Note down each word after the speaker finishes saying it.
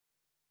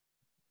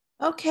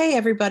Okay,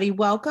 everybody,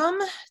 welcome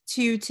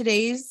to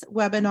today's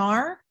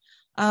webinar.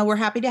 We're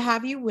happy to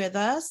have you with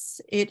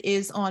us. It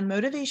is on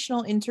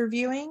motivational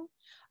interviewing.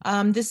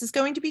 This is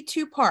going to be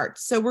two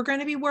parts. So we're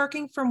going to be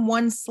working from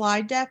one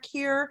slide deck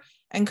here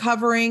and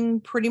covering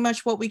pretty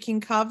much what we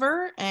can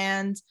cover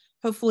and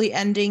hopefully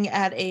ending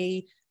at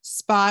a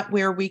spot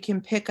where we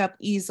can pick up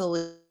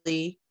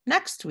easily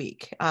next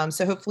week.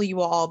 So hopefully you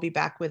will all be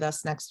back with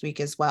us next week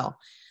as well.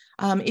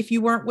 If you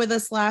weren't with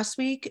us last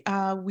week,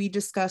 we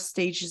discussed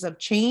stages of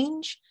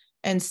change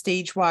and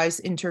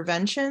stage-wise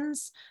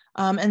interventions,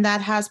 and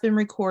that has been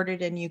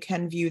recorded, and you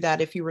can view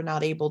that if you were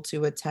not able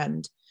to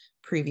attend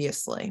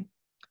previously.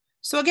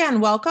 So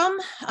again, welcome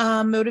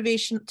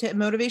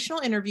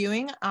Motivational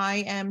Interviewing.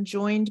 I am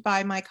joined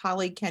by my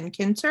colleague, Ken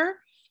Kinter,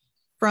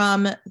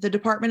 from the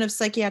Department of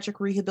Psychiatric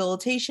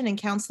Rehabilitation and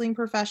Counseling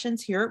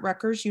Professions here at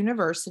Rutgers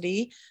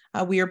University.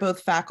 We are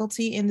both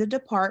faculty in the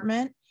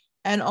department,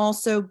 and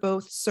also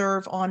both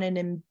serve on an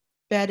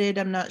embedded,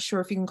 I'm not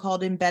sure if you can call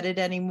it embedded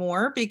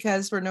anymore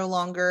because we're no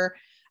longer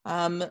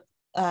not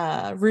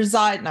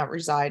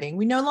residing.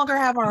 We no longer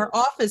have our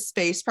office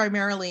space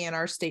primarily in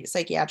our state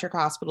psychiatric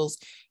hospitals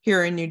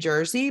here in New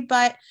Jersey,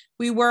 but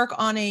we work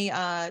on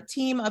a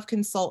team of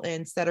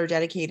consultants that are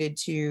dedicated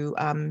to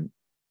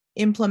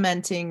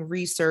implementing,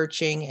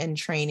 researching, and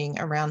training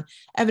around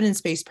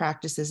evidence-based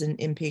practices in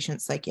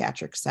inpatient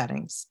psychiatric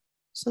settings.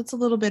 So it's a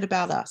little bit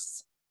about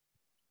us.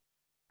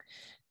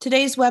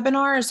 Today's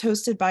webinar is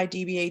hosted by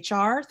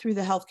DBHR through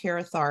the Healthcare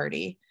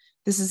Authority.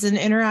 This is an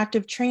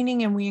interactive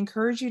training, and we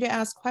encourage you to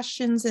ask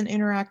questions and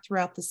interact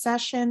throughout the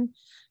session.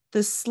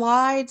 The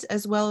slides,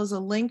 as well as a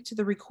link to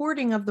the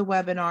recording of the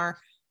webinar,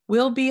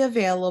 will be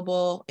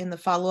available in the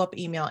follow-up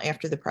email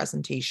after the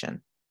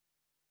presentation.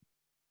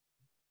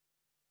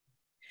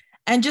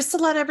 And just to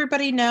let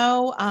everybody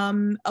know,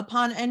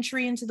 upon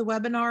entry into the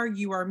webinar,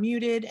 you are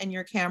muted and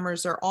your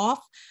cameras are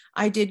off.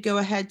 I did go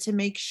ahead to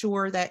make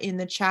sure that in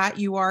the chat,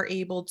 you are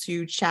able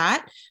to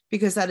chat,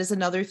 because that is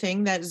another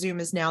thing that Zoom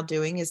is now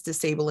doing, is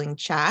disabling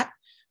chat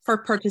for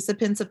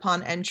participants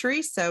upon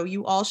entry. So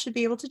you all should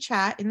be able to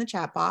chat in the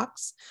chat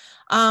box.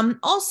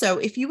 Also,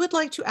 if you would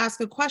like to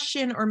ask a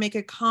question or make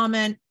a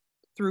comment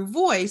through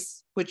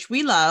voice, which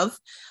we love,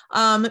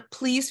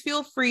 please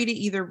feel free to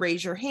either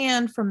raise your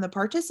hand from the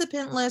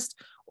participant list,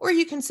 or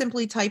you can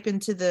simply type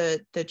into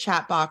the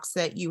chat box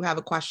that you have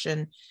a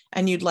question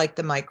and you'd like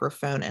the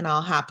microphone, and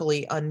I'll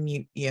happily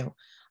unmute you.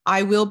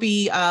 I will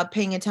be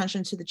paying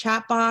attention to the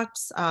chat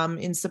box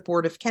in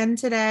support of Ken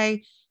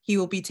today. He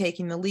will be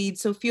taking the lead,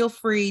 so feel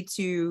free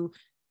to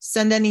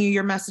send any of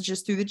your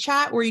messages through the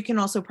chat, or you can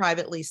also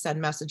privately send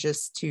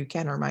messages to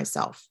Ken or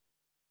myself.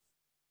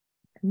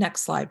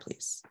 Next slide,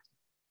 please.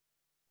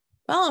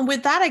 Well, and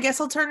with that, I guess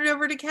I'll turn it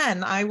over to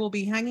Ken. I will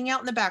be hanging out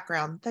in the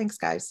background. Thanks,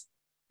 guys.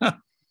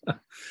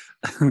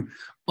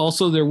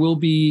 Also, there will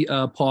be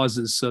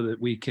pauses so that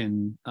we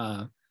can,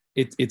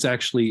 it's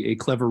actually a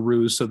clever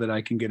ruse so that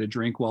I can get a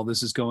drink while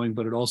this is going,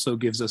 but it also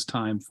gives us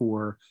time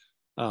for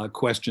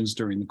questions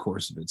during the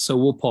course of it. So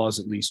we'll pause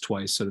at least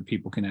twice so that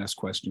people can ask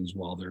questions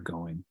while they're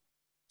going.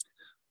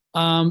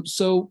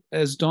 So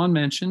as Dawn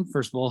mentioned,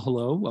 first of all,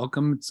 hello,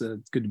 welcome. It's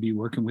good to be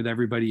working with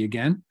everybody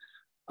again.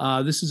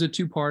 This is a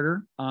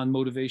two-parter on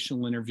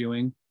motivational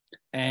interviewing,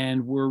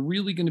 and we're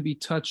really going to be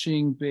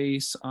touching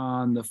base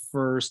on the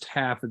first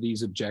half of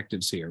these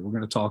objectives here. We're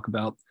going to talk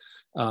about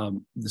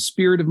the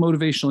spirit of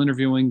motivational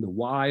interviewing, the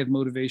why of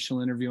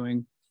motivational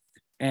interviewing,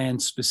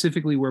 and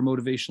specifically where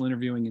motivational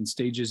interviewing and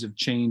stages of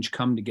change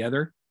come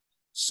together.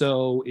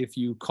 So if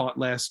you caught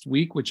last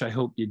week, which I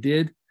hope you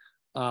did,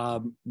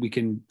 we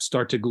can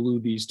start to glue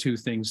these two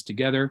things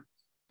together.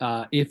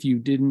 If you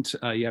didn't,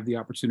 you have the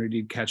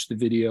opportunity to catch the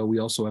video. We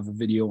also have a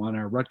video on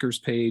our Rutgers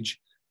page,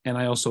 and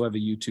I also have a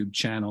YouTube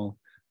channel.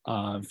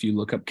 If you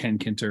look up Ken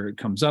Kinter, it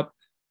comes up,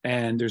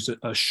 and there's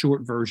a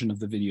short version of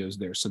the videos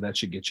there, so that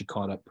should get you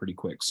caught up pretty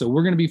quick. So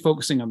we're going to be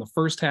focusing on the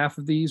first half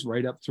of these,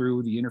 right up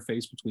through the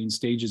interface between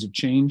stages of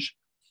change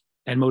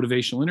and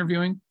motivational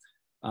interviewing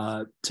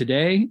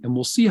today, and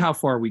we'll see how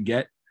far we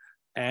get.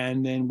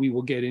 And then we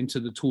will get into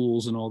the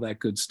tools and all that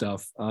good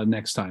stuff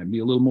next time. Be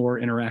a little more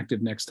interactive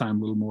next time, a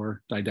little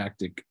more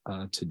didactic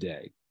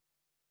today.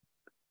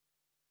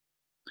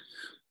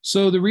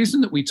 So the reason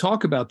that we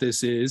talk about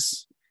this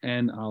is,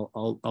 and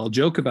I'll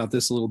joke about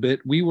this a little bit,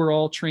 we were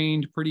all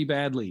trained pretty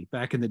badly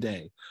back in the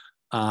day.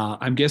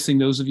 I'm guessing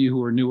those of you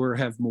who are newer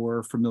have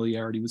more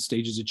familiarity with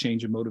stages of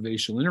change and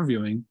motivational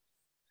interviewing.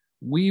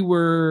 We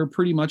were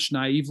pretty much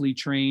naively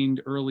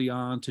trained early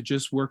on to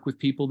just work with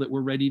people that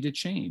were ready to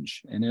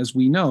change. And as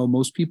we know,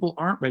 most people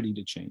aren't ready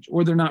to change,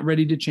 or they're not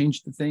ready to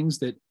change the things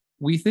that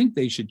we think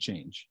they should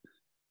change.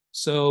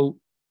 So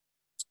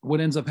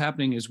what ends up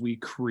happening is we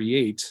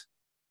create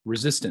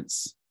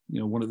resistance.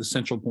 You know, one of the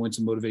central points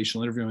of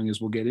motivational interviewing,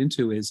 as we'll get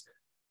into, is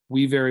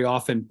we very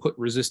often put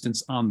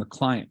resistance on the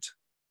client.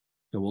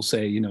 So we'll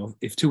say, you know,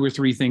 if 2 or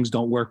 3 things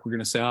don't work, we're going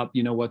to say, oh,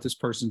 you know what, this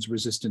person's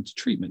resistant to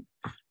treatment.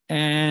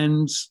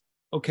 And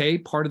okay,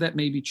 part of that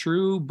may be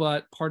true,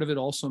 but part of it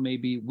also may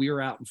be we're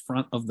out in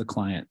front of the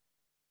client.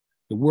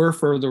 We're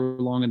further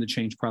along in the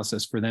change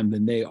process for them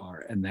than they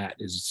are, and that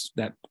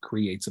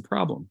creates a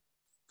problem.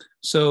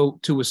 So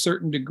to a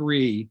certain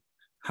degree,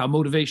 how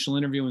motivational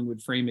interviewing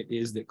would frame it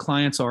is that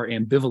clients are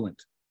ambivalent.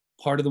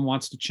 Part of them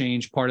wants to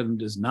change, part of them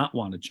does not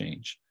want to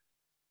change.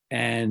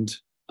 And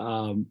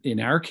in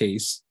our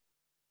case,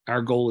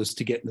 our goal is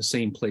to get in the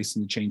same place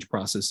in the change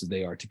process as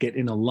they are, to get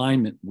in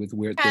alignment with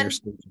where their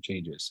stage of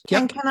change is.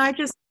 Can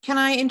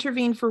I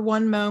intervene for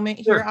one moment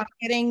here? Sure. I'm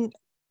getting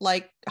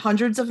like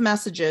hundreds of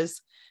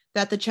messages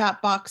that the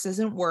chat box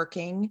isn't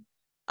working.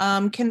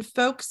 Can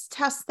folks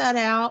test that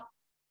out?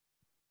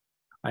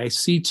 I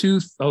see two.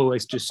 I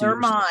just see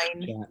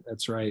mine. Chat.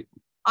 That's right.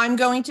 I'm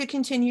going to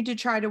continue to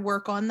try to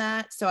work on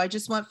that. So I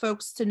just want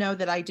folks to know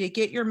that I did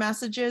get your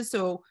messages.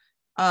 So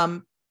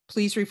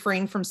please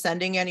refrain from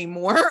sending any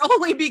more,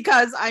 only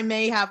because I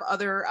may have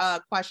other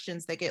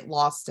questions that get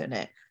lost in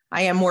it.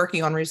 I am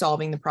working on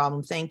resolving the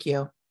problem. Thank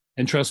you.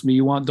 And trust me,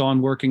 you want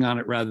Dawn working on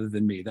it rather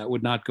than me. That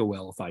would not go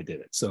well if I did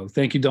it. So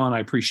thank you, Dawn. I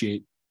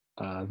appreciate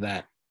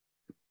that.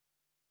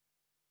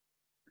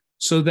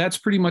 So that's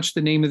pretty much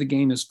the name of the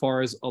game as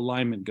far as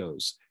alignment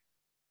goes.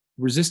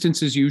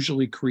 Resistance is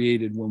usually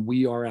created when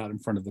we are out in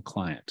front of the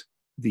client.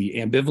 The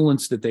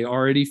ambivalence that they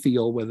already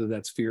feel, whether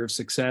that's fear of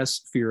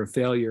success, fear of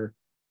failure,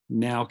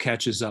 now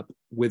catches up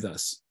with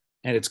us.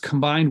 And it's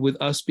combined with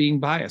us being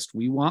biased.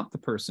 We want the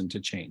person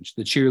to change,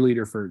 the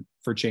cheerleader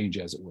for change,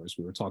 as it were, as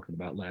we were talking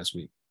about last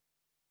week.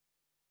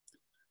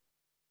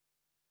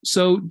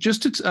 So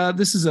just to,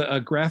 this is a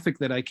graphic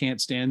that I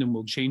can't stand, and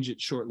we'll change it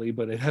shortly,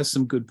 but it has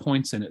some good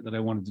points in it that I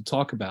wanted to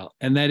talk about.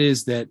 And that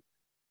is that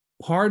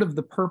part of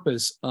the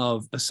purpose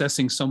of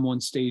assessing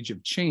someone's stage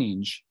of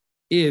change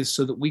is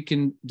so that we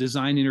can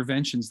design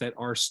interventions that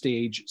are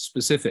stage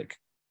specific.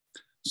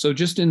 So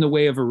just in the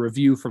way of a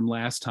review from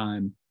last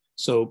time,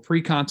 so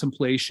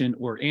pre-contemplation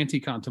or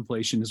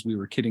anti-contemplation, as we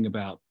were kidding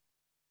about,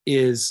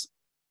 is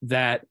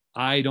that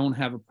I don't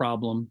have a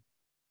problem,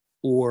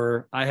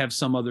 or I have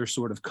some other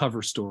sort of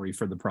cover story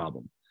for the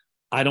problem.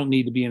 I don't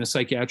need to be in a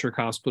psychiatric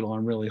hospital.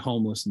 I'm really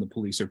homeless and the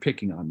police are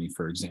picking on me,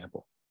 for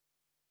example.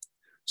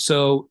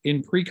 So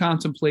in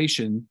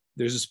pre-contemplation,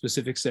 there's a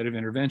specific set of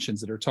interventions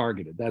that are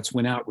targeted. That's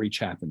when outreach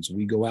happens.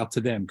 We go out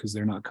to them because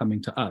they're not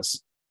coming to us.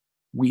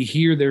 We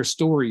hear their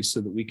stories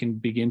so that we can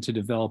begin to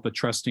develop a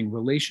trusting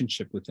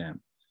relationship with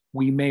them.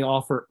 We may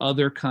offer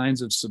other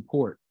kinds of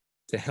support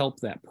to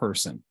help that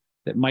person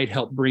that might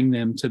help bring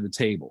them to the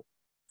table.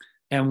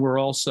 And we're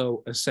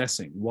also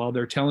assessing. While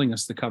they're telling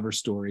us the cover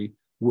story,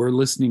 we're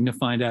listening to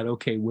find out,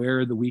 okay, where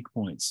are the weak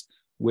points?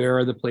 Where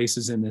are the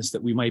places in this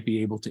that we might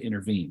be able to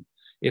intervene?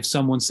 If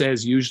someone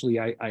says, usually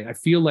I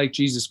feel like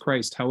Jesus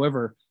Christ,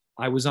 however,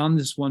 I was on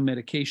this one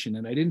medication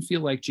and I didn't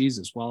feel like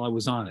Jesus while I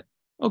was on it.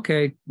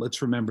 Okay,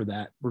 let's remember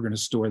that. We're going to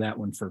store that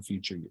one for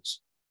future use.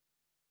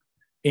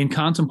 In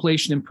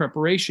contemplation and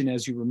preparation,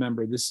 as you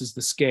remember, this is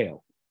the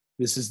scale.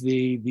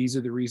 These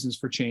are the reasons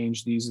for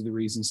change. These are the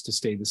reasons to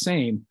stay the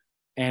same.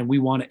 And we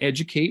want to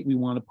educate. We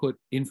want to put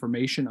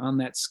information on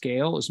that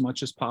scale as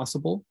much as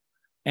possible.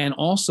 And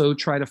also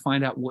try to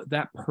find out what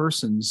that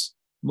person's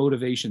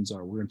motivations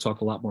are. We're going to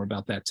talk a lot more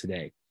about that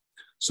today.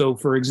 So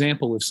for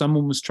example, if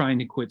someone was trying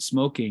to quit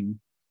smoking,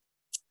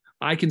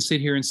 I can sit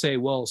here and say,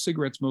 well,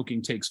 cigarette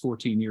smoking takes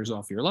 14 years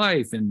off your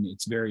life and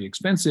it's very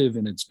expensive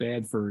and it's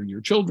bad for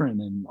your children.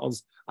 And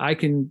I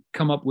can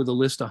come up with a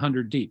list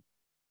 100 deep.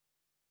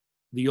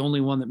 The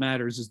only one that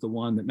matters is the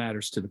one that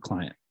matters to the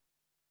client.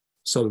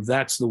 So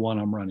that's the one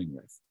I'm running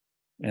with.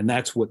 And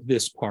that's what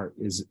this part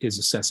is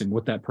assessing,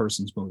 what that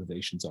person's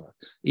motivations are.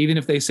 Even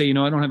if they say, I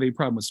don't have any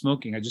problem with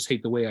smoking, I just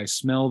hate the way I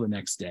smell the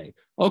next day.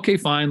 Okay,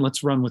 fine,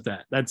 let's run with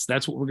that. That's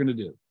what we're going to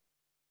do.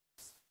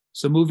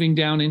 So moving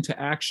down into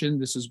action,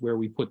 this is where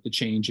we put the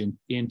change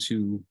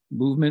into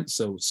movement.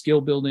 So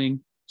skill building,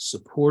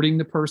 supporting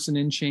the person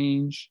in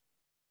change,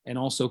 and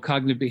also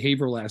cognitive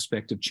behavioral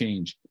aspect of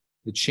change,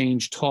 the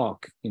change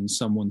talk in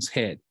someone's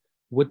head.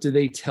 What do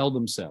they tell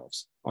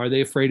themselves? Are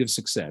they afraid of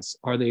success?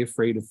 Are they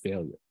afraid of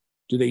failure?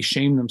 Do they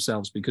shame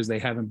themselves because they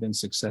haven't been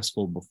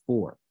successful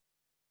before?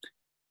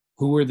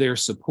 Who are their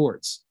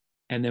supports?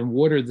 And then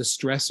what are the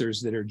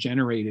stressors that are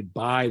generated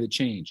by the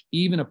change?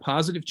 Even a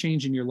positive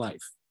change in your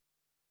life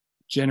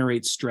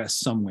generates stress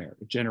somewhere.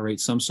 It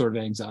generates some sort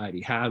of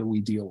anxiety. How do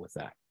we deal with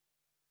that?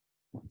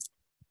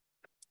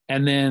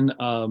 And then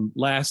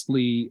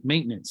lastly,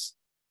 maintenance.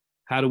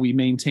 How do we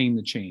maintain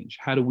the change?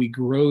 How do we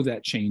grow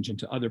that change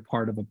into other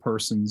part of a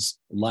person's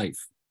life?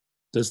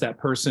 Does that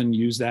person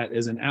use that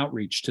as an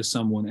outreach to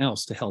someone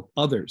else to help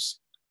others?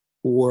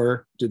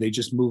 Or do they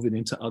just move it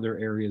into other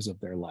areas of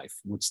their life?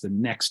 What's the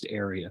next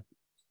area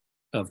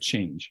of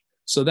change?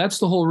 So that's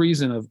the whole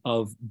reason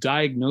of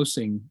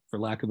diagnosing, for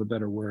lack of a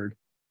better word,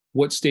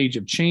 what stage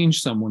of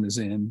change someone is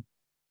in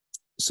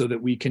so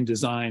that we can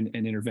design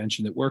an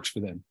intervention that works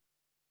for them.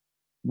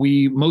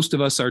 Most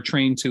of us are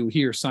trained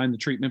to sign the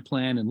treatment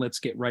plan and let's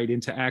get right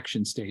into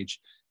action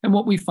stage. And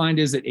what we find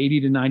is that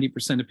 80 to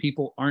 90% of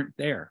people aren't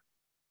there.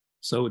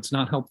 So it's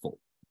not helpful.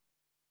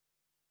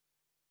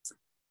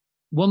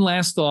 One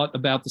last thought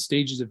about the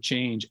stages of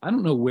change. I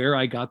don't know where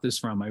I got this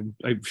from.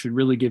 I should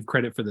really give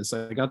credit for this.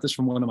 I got this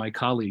from one of my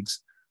colleagues,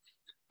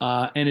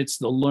 and it's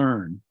the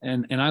learn.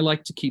 And I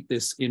like to keep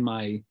this in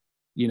my,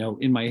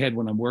 in my head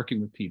when I'm working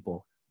with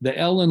people. The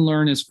L in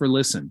learn is for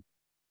listen.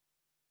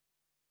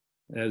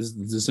 As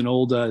there's an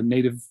old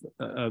native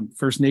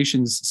First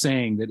Nations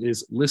saying that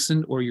is,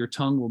 listen or your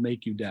tongue will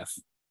make you deaf.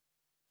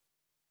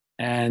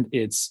 And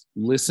it's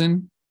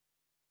listen,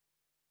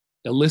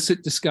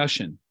 elicit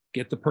discussion.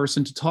 Get the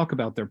person to talk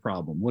about their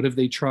problem. What have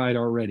they tried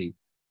already?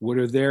 What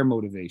are their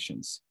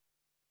motivations?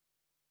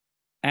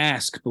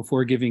 Ask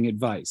before giving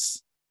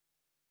advice.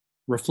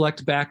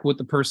 Reflect back what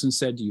the person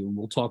said to you. And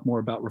we'll talk more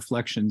about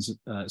reflections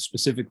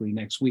specifically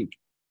next week.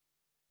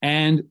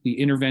 And the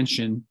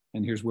intervention,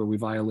 and here's where we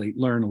violate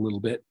learn a little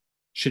bit,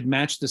 should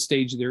match the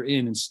stage they're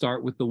in and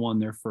start with the one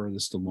they're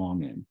furthest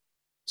along in.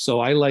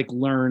 So I like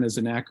learn as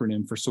an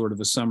acronym for sort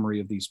of a summary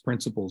of these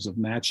principles of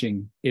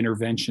matching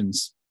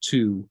interventions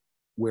to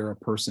where a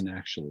person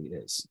actually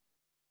is.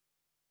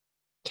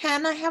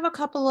 Ken, I have a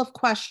couple of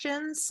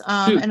questions.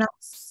 And I'm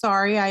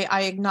sorry,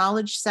 I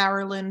acknowledged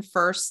Sarah Lynn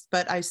first,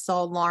 but I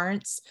saw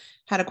Lawrence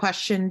had a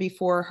question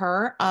before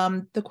her.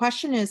 The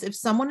question is, if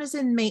someone is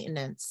in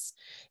maintenance,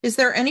 is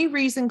there any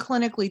reason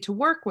clinically to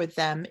work with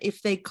them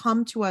if they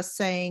come to us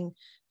saying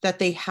that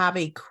they have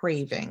a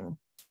craving?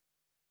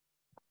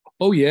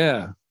 Oh,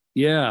 yeah.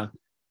 Yeah.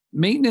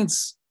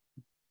 Maintenance.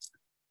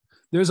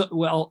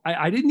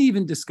 I didn't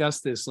even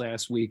discuss this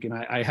last week, and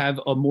I have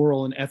a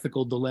moral and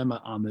ethical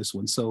dilemma on this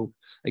one. So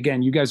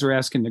again, you guys are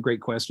asking the great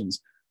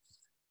questions.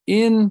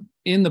 In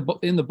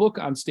the book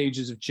on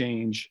stages of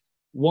change,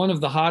 one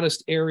of the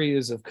hottest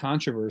areas of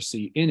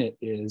controversy in it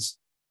is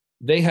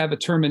they have a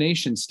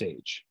termination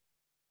stage.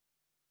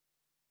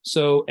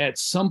 So at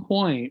some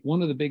point,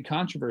 one of the big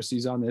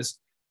controversies on this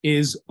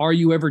is, are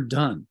you ever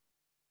done?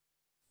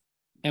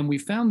 And we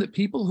found that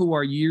people who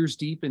are years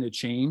deep in a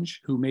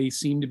change, who may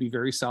seem to be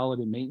very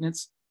solid in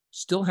maintenance,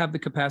 still have the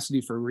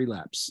capacity for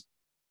relapse.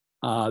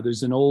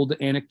 There's an old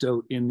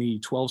anecdote in the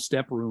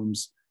 12-step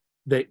rooms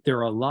that there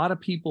are a lot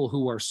of people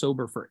who are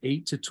sober for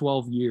 8 to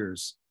 12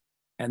 years,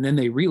 and then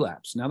they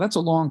relapse. Now, that's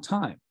a long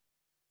time.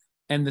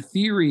 And the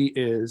theory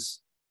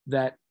is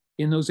that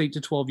in those 8 to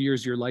 12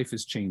 years, your life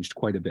has changed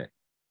quite a bit.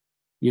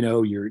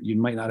 You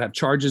might not have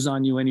charges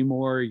on you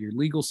anymore. Your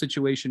legal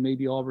situation may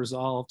be all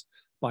resolved.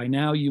 By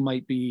now, you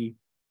might be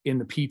in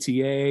the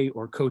PTA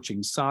or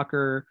coaching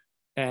soccer,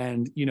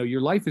 and your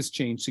life has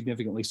changed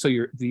significantly. So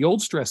the old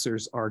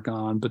stressors are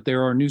gone, but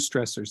there are new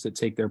stressors that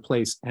take their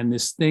place, and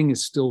this thing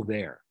is still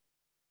there.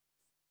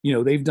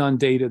 They've done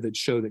data that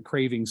show that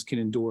cravings can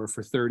endure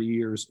for 30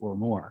 years or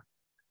more.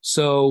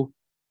 So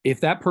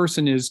if that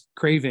person is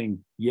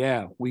craving,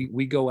 yeah,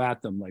 we go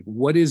at them. Like,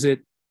 what is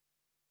it?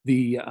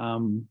 The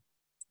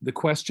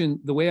question,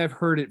 the way I've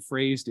heard it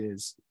phrased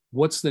is,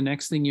 what's the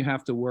next thing you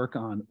have to work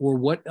on, or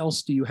what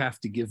else do you have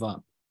to give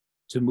up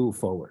to move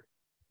forward?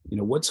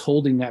 What's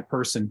holding that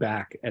person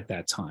back at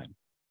that time?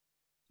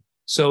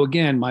 So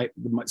again, my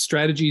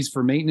strategies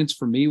for maintenance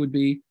for me would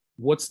be,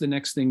 what's the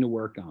next thing to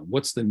work on?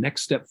 What's the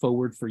next step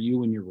forward for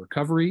you in your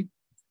recovery?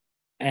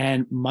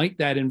 And might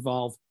that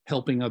involve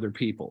helping other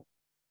people?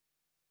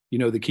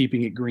 The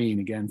keeping it green,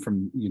 again,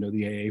 from,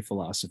 the AA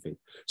philosophy.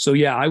 So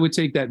yeah, I would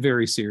take that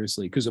very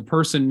seriously, because a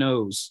person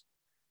knows,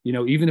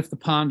 even if the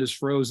pond is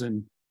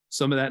frozen,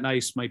 some of that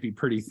ice might be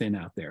pretty thin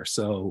out there.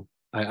 So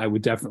I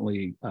would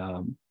definitely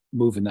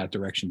move in that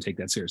direction, take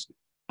that seriously.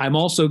 I'm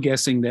also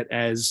guessing that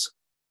as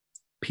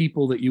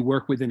people that you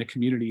work with in a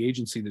community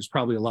agency, there's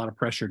probably a lot of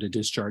pressure to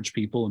discharge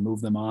people and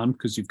move them on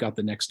because you've got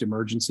the next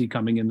emergency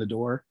coming in the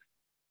door.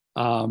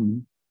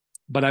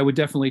 But I would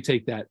definitely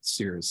take that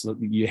serious.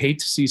 You hate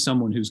to see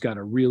someone who's got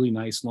a really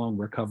nice long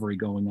recovery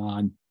going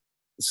on,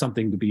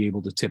 something to be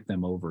able to tip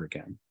them over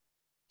again.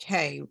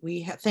 Okay,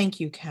 thank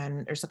you,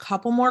 Ken. There's a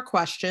couple more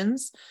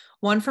questions.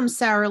 One from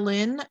Sarah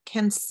Lynn.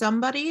 Can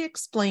somebody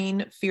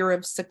explain fear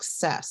of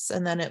success?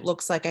 And then it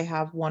looks like I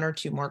have one or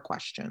two more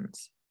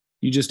questions.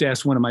 You just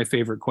asked one of my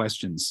favorite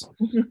questions,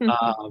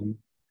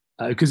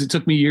 because it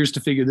took me years to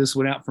figure this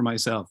one out for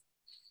myself.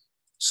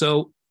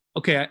 So,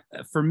 okay,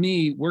 for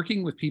me,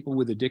 working with people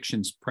with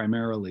addictions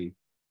primarily,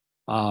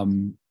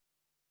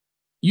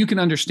 you can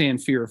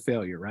understand fear of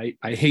failure, right?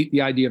 I hate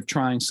the idea of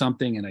trying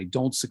something and I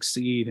don't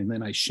succeed, and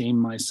then I shame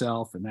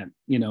myself, and that,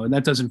 and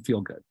that doesn't feel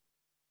good.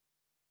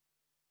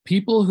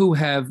 People who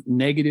have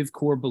negative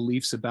core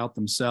beliefs about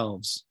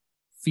themselves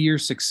fear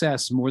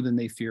success more than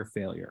they fear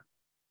failure.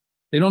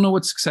 They don't know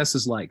what success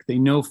is like. They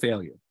know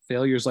failure.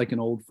 Failure is like an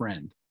old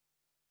friend.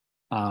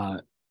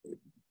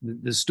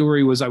 The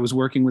story was, I was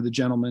working with a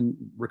gentleman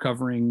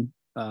recovering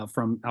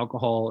from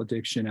alcohol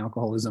addiction,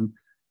 alcoholism,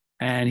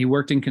 and he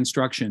worked in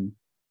construction.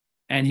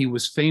 And he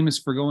was famous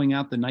for going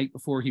out the night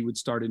before he would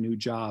start a new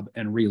job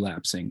and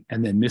relapsing,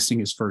 and then missing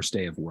his first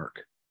day of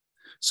work.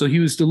 So he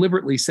was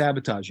deliberately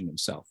sabotaging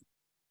himself.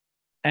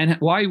 And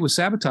why he was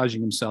sabotaging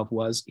himself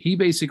was he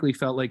basically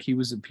felt like he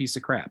was a piece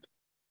of crap.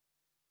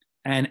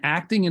 And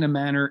acting in a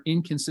manner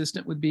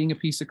inconsistent with being a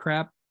piece of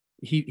crap,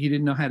 he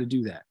didn't know how to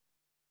do that.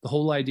 the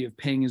whole idea of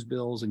paying his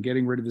bills and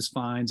getting rid of his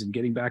fines and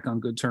getting back on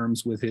good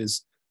terms with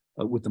his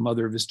with the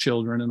mother of his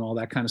children and all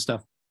that kind of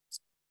stuff,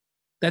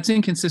 that's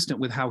inconsistent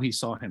with how he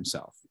saw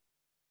himself.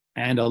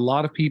 And a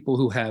lot of people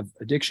who have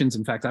addictions,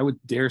 in fact, I would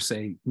dare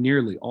say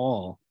nearly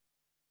all,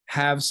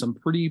 have some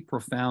pretty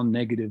profound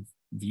negative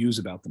views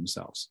about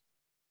themselves.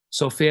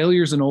 So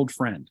failure is an old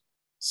friend.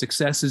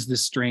 Success is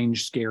this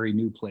strange, scary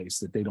new place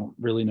that they don't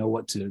really know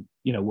what to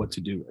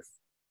do with.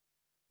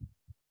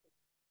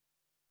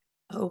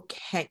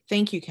 Okay,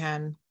 thank you,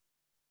 Ken.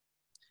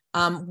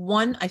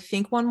 I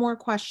think one more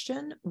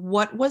question.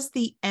 What was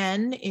the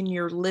N in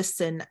your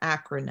listen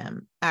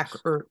acronym?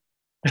 Or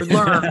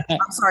learn.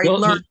 I'm sorry, Well,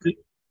 learn.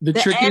 The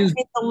trick N is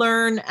in the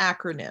learn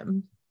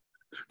acronym.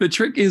 the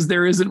trick is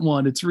there isn't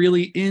one. It's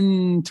really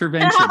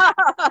intervention.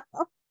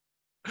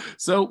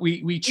 So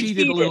we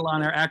cheated a little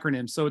on our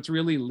acronym. So it's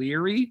really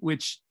Leary,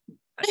 which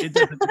it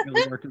doesn't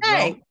really work as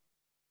well.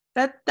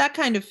 That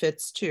kind of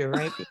fits too,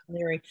 right?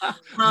 Leary.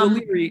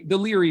 The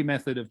Leary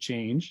method of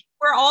change.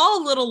 We're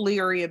all a little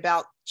leery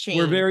about change.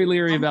 We're very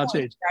leery about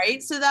change,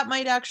 right? So that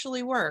might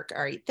actually work.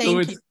 All right,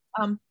 thank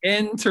you.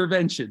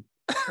 Intervention.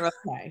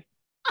 Okay.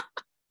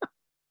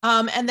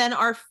 And then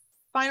our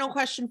final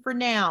question for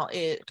now,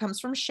 it comes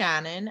from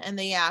Shannon, and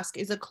they ask,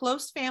 is a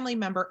close family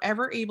member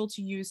ever able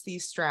to use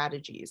these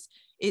strategies?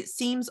 It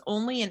seems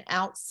only an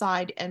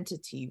outside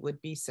entity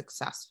would be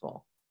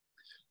successful.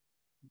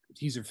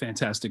 These are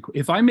fantastic.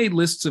 If I made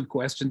lists of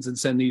questions and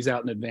send these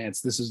out in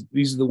advance,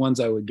 these are the ones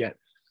I would get.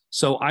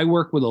 So I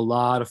work with a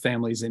lot of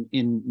families. In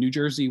New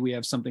Jersey, we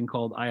have something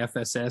called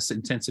IFSS,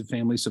 Intensive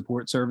Family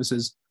Support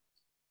Services.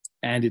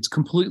 And it's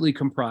completely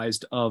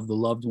comprised of the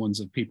loved ones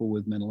of people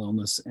with mental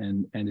illness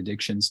and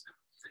addictions.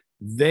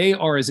 They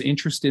are as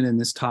interested in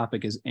this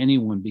topic as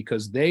anyone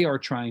because they are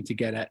trying to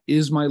get at,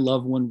 is my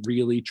loved one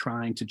really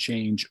trying to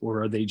change,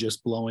 or are they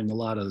just blowing a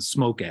lot of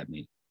smoke at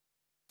me?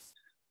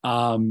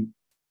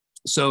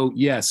 So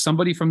yes,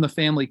 somebody from the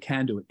family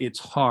can do it. It's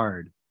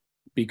hard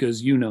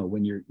because,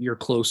 when you're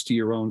close to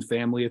your own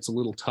family, it's a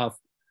little tough.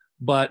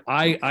 But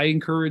I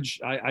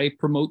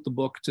promote the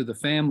book to the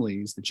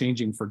families, the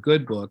Changing for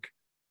Good book,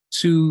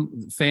 to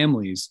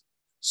families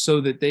so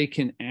that they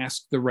can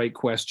ask the right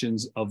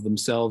questions of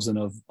themselves and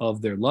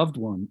of their loved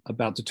one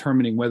about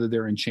determining whether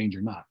they're in change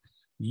or not.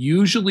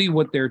 Usually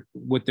what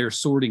they're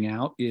sorting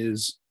out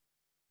is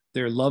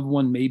their loved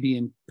one may be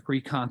in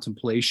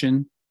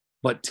pre-contemplation,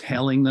 but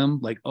telling them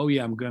like, oh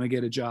yeah, I'm going to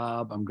get a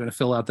job. I'm going to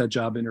fill out that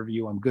job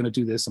interview. I'm going to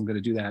do this. I'm going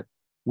to do that,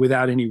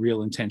 without any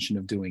real intention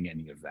of doing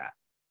any of that.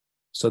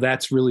 So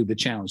that's really the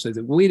challenge. So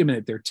wait a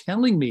minute, they're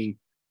telling me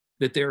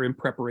that they're in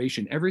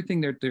preparation.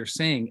 Everything that they're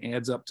saying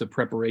adds up to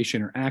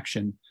preparation or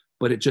action,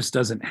 but it just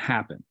doesn't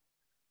happen.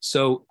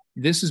 So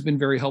this has been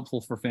very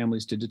helpful for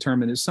families to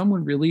determine, is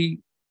someone really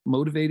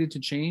motivated to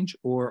change,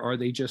 or are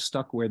they just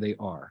stuck where they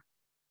are?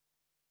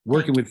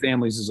 Working with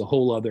families is a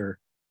whole other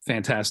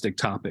fantastic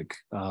topic.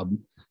 I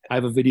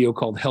have a video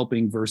called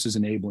Helping versus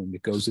Enabling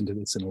that goes into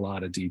this in a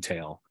lot of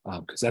detail,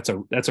 because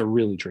that's a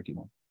really tricky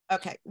one.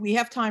 Okay, we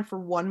have time for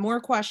one more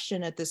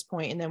question at this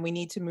point, and then we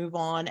need to move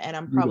on. And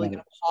I'm probably going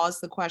to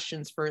pause the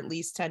questions for at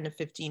least 10 to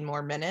 15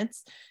 more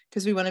minutes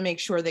because we want to make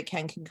sure that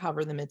Ken can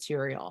cover the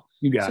material.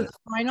 You got it.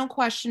 The final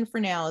question for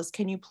now is,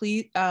 can you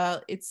please,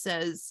 it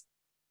says,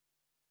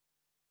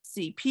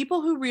 see,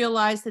 people who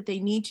realize that they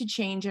need to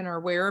change and are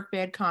aware of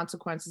bad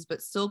consequences,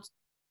 but still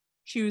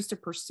choose to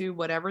pursue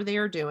whatever they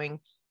are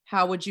doing,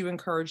 how would you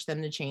encourage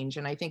them to change?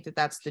 And I think that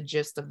that's the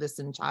gist of this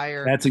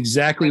entire. That's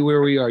exactly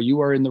where we are.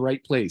 You are in the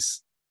right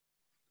place.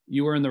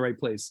 You are in the right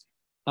place.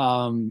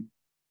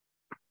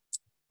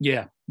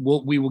 Yeah,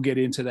 we will get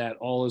into that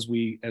all as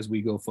we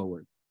go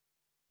forward.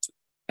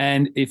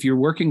 And if you're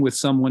working with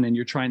someone and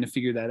you're trying to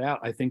figure that out,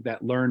 I think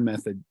that learn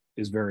method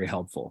is very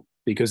helpful,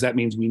 because that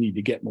means we need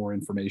to get more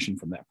information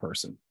from that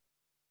person.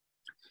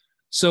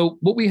 So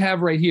what we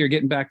have right here,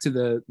 getting back to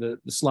the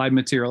slide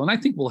material, and I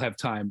think we'll have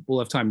time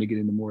to get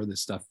into more of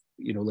this stuff,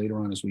 later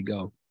on as we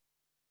go.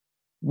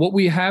 What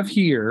we have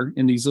here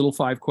in these little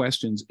 5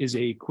 questions is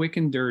a quick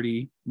and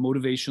dirty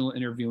motivational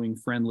interviewing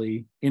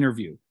friendly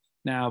interview.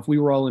 Now, if we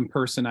were all in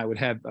person, I would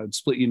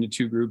split you into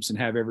 2 groups and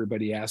have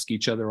everybody ask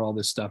each other all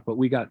this stuff. But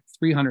we got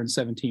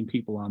 317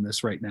 people on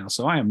this right now.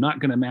 So I am not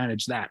going to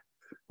manage that.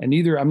 And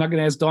I'm not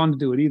going to ask Dawn to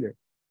do it either.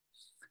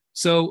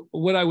 So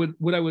what I would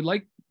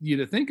like you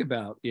to think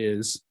about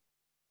is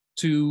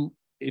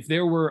if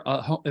there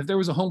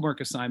was a homework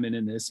assignment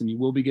in this, and you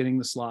will be getting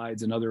the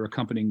slides and other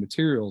accompanying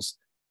materials,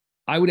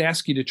 I would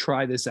ask you to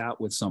try this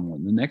out with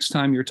someone. The next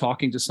time you're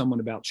talking to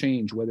someone about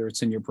change, whether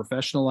it's in your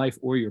professional life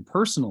or your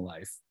personal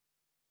life,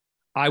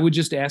 I would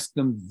just ask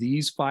them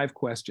these 5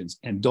 questions,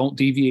 and don't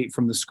deviate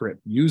from the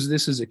script. Use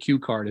this as a cue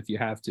card if you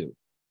have to.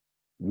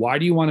 Why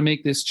do you want to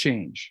make this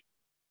change?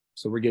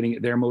 So we're getting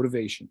at their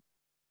motivation.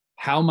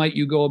 How might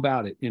you go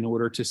about it in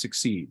order to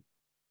succeed?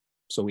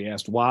 So we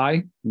asked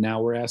why,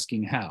 now we're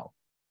asking how.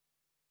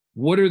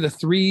 What are the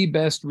 3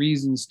 best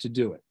reasons to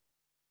do it?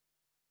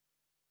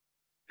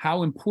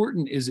 How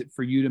important is it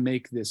for you to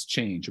make this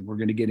change? And we're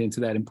going to get into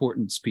that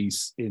importance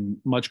piece in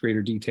much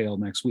greater detail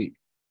next week.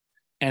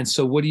 And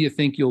so what do you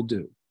think you'll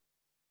do?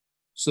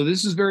 So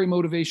this is very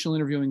motivational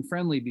interviewing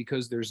friendly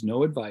because there's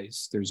no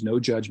advice, there's no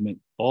judgment.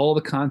 All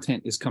the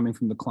content is coming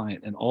from the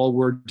client, and all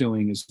we're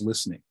doing is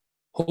listening,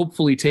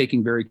 hopefully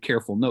taking very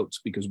careful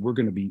notes because we're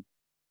going to be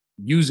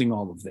using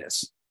all of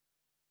this.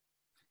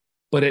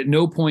 But at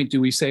no point do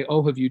we say,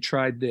 oh, have you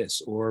tried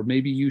this? Or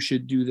maybe you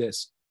should do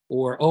this.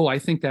 Or, oh, I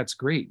think that's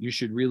great. You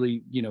should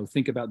really,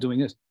 think about doing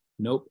this.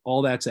 Nope,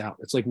 all that's out.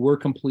 It's like we're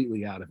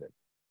completely out of it.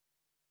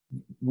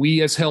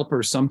 We as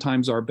helpers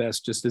sometimes are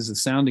best just as a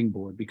sounding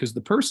board because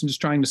the person is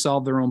trying to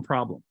solve their own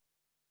problem.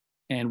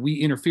 And we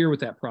interfere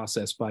with that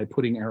process by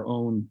putting our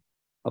own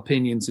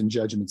opinions and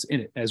judgments in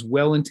it. As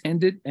well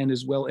intended and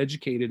as well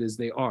educated as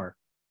they are,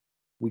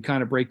 we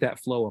kind of break that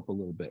flow up a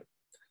little bit.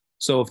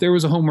 So if there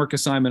was a homework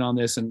assignment on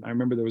this, and I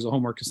remember there was a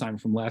homework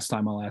assignment from last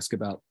time I'll ask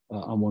about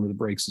on one of the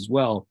breaks as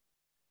well,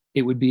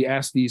 it would be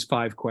ask these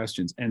 5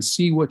 questions and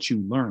see what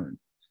you learn.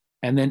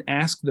 And then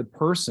ask the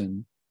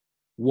person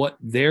what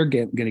they're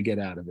going to get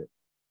out of it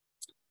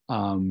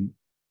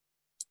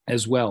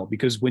as well.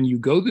 Because when you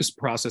go this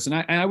process, and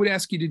I would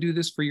ask you to do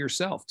this for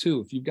yourself too,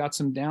 if you've got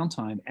some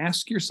downtime,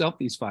 ask yourself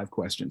these 5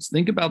 questions.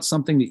 Think about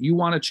something that you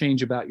want to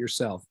change about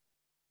yourself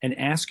and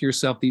ask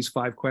yourself these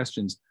 5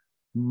 questions.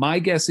 My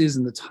guess is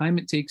in the time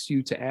it takes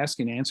you to ask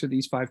and answer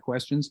these 5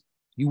 questions,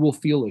 you will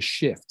feel a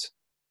shift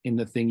in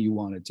the thing you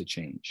wanted to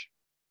change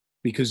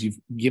because you've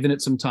given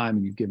it some time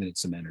and you've given it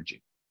some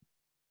energy.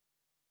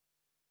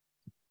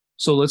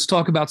 So let's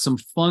talk about some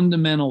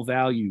fundamental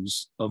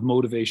values of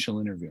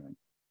motivational interviewing.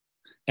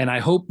 And I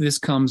hope this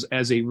comes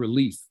as a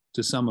relief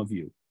to some of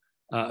you,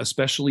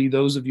 especially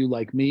those of you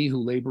like me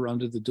who labor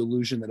under the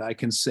delusion that I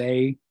can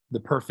say the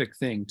perfect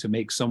thing to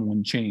make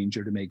someone change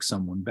or to make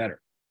someone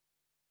better.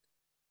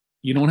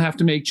 You don't have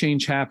to make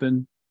change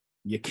happen.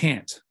 You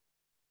can't.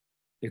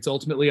 It's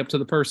ultimately up to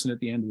the person at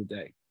the end of the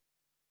day.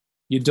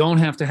 You don't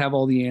have to have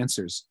all the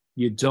answers.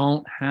 You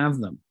don't have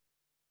them.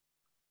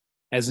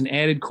 As an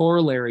added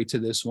corollary to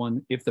this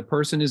one, if the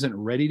person isn't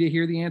ready to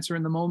hear the answer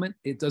in the moment,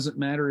 it doesn't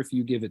matter if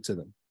you give it to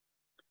them.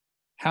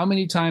 How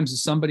many times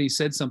has somebody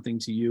said something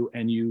to you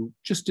and you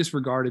just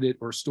disregarded it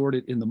or stored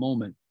it in the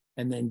moment,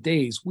 and then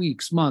days,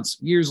 weeks, months,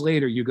 years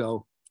later, you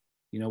go,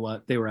 you know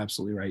what? They were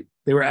absolutely right.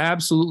 They were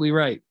absolutely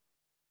right.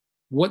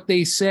 What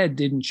they said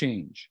didn't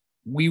change.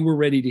 We were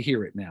ready to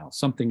hear it now.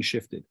 Something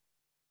shifted.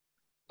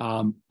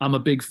 I'm a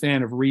big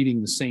fan of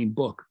reading the same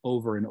book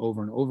over and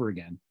over and over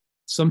again.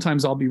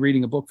 Sometimes I'll be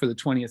reading a book for the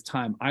 20th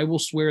time. I will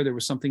swear there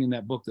was something in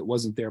that book that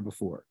wasn't there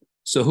before.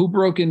 So who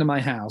broke into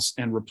my house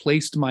and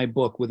replaced my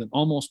book with an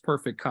almost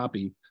perfect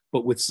copy,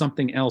 but with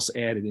something else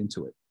added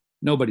into it?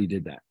 Nobody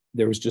did that.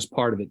 There was just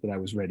part of it that I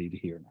was ready to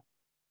hear now.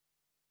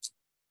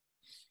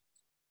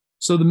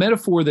 So the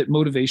metaphor that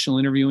motivational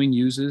interviewing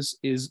uses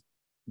is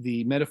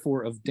the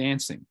metaphor of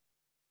dancing.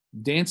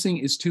 Dancing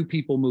is 2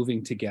 people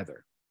moving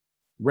together.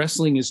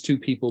 Wrestling is 2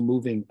 people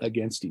moving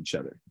against each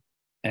other.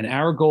 And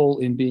our goal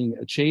in being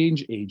a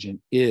change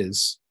agent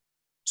is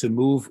to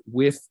move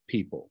with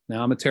people.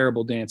 Now, I'm a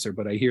terrible dancer,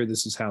 but I hear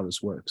this is how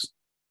this works.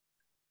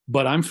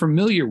 But I'm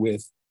familiar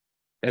with,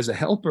 as a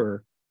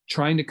helper,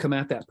 trying to come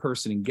at that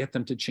person and get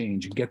them to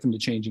change and get them to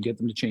change and get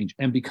them to change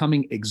and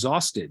becoming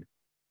exhausted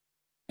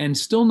and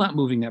still not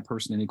moving that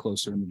person any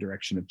closer in the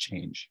direction of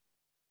change.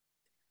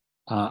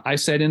 I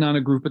sat in on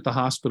a group at the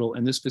hospital,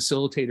 and this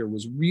facilitator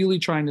was really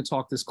trying to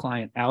talk this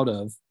client out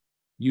of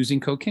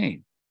using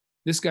cocaine.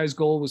 This guy's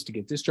goal was to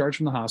get discharged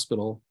from the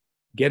hospital,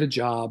 get a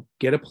job,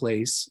 get a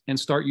place, and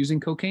start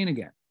using cocaine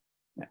again.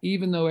 Now,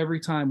 even though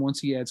every time once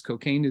he adds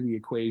cocaine to the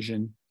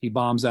equation, he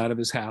bombs out of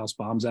his house,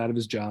 bombs out of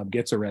his job,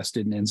 gets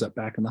arrested, and ends up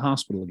back in the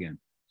hospital again.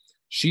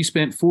 She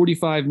spent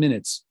 45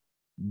 minutes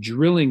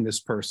drilling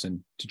this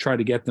person to try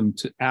to get them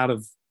out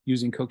of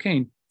using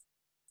cocaine,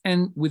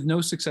 and with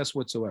no success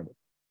whatsoever.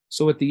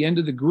 So at the end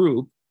of the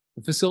group,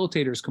 the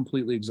facilitator is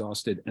completely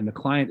exhausted and the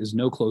client is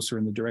no closer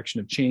in the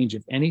direction of change.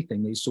 If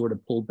anything, they sort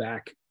of pulled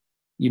back,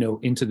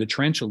 into the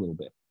trench a little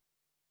bit.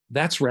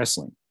 That's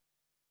wrestling.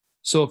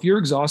 So if you're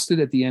exhausted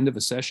at the end of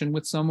a session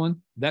with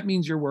someone, that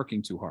means you're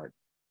working too hard.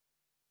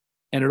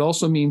 And it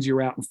also means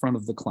you're out in front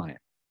of the client.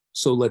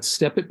 So let's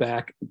step it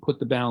back and put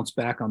the balance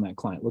back on that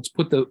client. Let's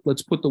put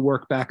the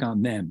work back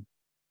on them,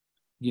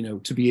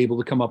 to be able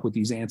to come up with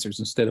these answers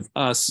instead of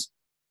us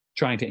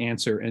trying to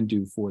answer and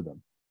do for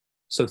them.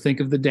 So think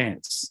of the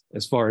dance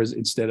as far as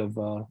instead of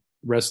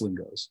wrestling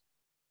goes.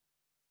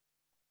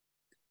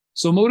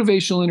 So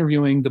motivational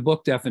interviewing, the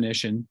book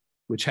definition,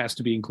 which has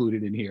to be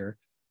included in here,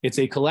 it's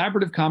a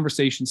collaborative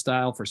conversation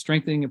style for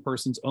strengthening a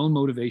person's own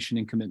motivation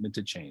and commitment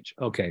to change.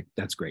 Okay,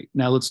 that's great.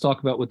 Now let's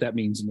talk about what that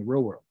means in the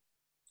real world.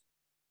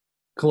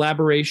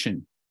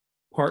 Collaboration,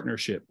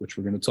 partnership, which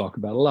we're going to talk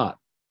about a lot.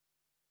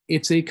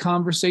 It's a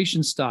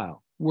conversation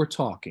style. We're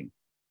talking.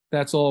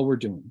 That's all we're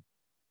doing.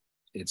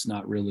 It's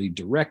not really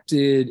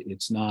directed.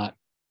 It's not,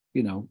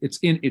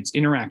 it's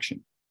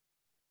interaction.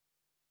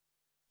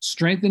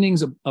 Strengthening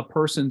a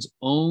person's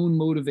own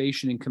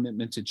motivation and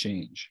commitment to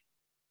change.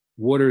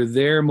 What are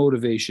their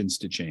motivations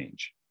to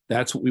change?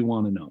 That's what we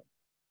want to know.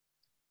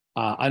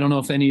 I don't know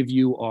if any of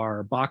you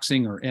are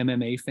boxing or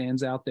MMA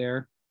fans out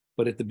there,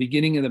 but at the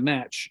beginning of the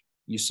match,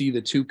 you see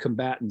the two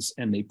combatants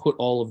and they put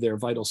all of their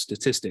vital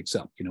statistics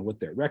up, what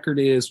their record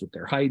is, what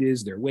their height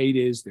is, their weight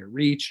is, their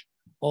reach,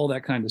 all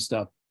that kind of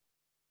stuff.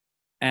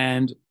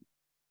 And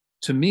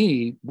to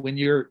me, when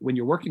you're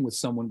working with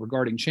someone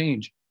regarding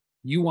change,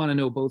 you want to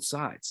know both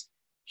sides.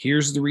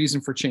 Here's the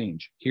reason for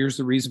change. Here's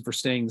the reason for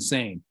staying the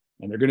same.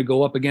 And they're going to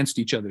go up against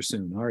each other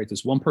soon. All right,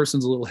 this one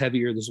person's a little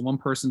heavier. This one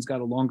person's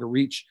got a longer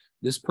reach.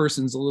 This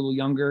person's a little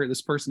younger.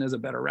 This person has a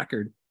better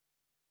record.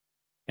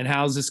 And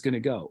how's this going to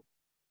go?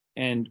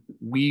 And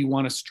we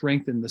want to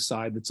strengthen the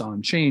side that's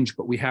on change,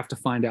 but we have to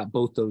find out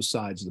both those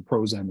sides, the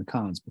pros and the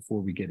cons, before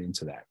we get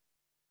into that.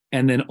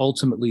 And then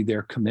ultimately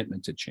their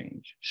commitment to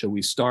change. So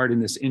we start in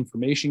this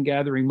information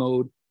gathering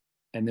mode,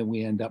 and then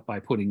we end up by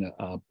putting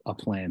a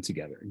plan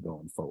together and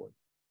going forward.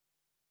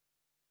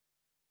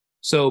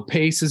 So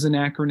PACE is an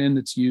acronym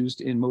that's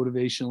used in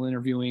motivational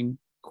interviewing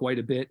quite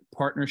a bit: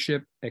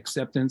 partnership,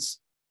 acceptance,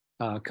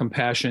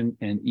 compassion,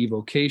 and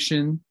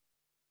evocation.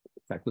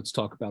 In fact, let's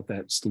talk about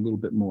that just a little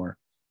bit more.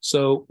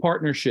 So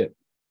partnership,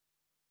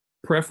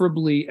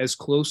 preferably as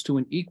close to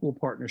an equal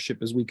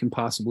partnership as we can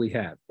possibly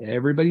have.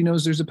 Everybody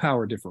knows there's a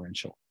power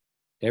differential.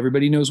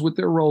 Everybody knows what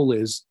their role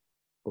is,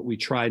 but we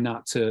try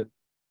not to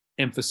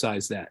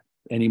emphasize that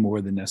any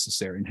more than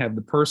necessary and have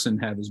the person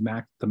have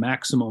the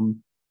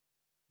maximum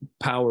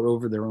power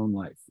over their own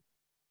life.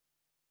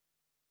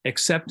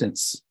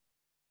 Acceptance.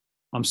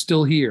 I'm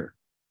still here.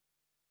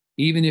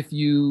 Even if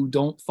you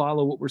don't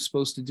follow what we're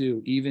supposed to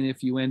do, even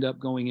if you end up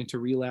going into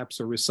relapse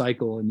or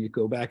recycle and you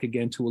go back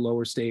again to a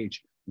lower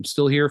stage, I'm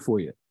still here for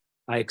you.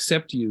 I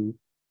accept you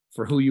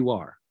for who you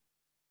are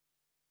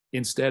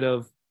instead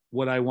of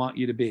what I want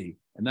you to be.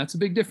 And that's a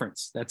big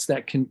difference. That's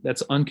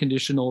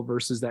unconditional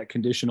versus that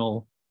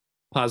conditional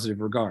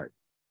positive regard.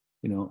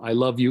 I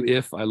love you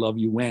if, I love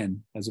you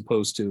when, as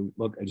opposed to,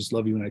 look, I just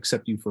love you and I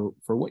accept you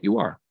for what you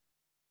are.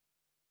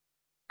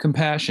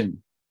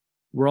 Compassion.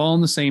 We're all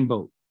in the same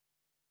boat.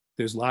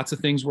 There's lots of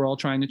things we're all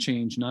trying to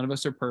change. None of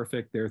us are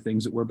perfect. There are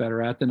things that we're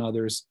better at than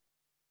others.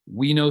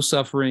 We know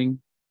suffering.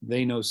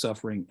 They know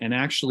suffering. And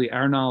actually,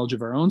 our knowledge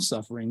of our own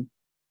suffering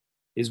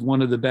is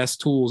one of the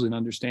best tools in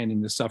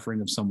understanding the suffering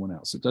of someone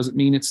else. It doesn't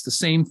mean it's the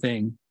same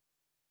thing,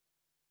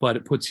 but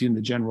it puts you in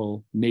the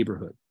general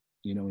neighborhood,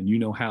 and you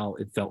know how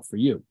it felt for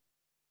you.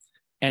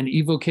 And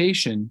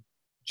evocation,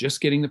 just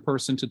getting the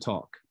person to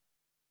talk.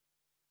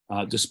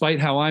 Despite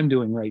how I'm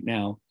doing right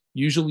now,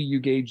 usually you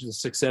gauge the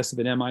success of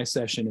an MI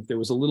session. If there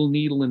was a little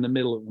needle in the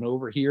middle, and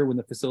over here when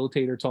the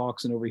facilitator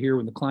talks and over here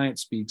when the client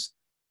speaks,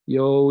 you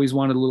always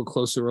want it a little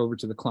closer over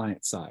to the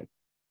client side.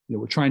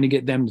 We're trying to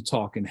get them to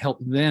talk and help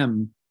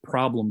them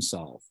problem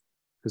solve,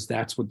 because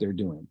that's what they're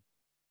doing.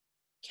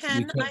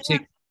 Ken, we can't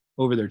take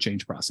over their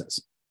change process.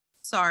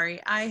 Sorry,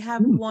 I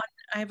have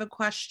a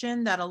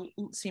question that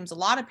seems a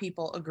lot of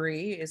people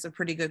agree is a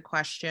pretty good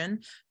question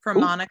from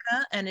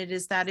Monica. And it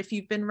is that if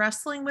you've been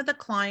wrestling with a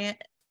client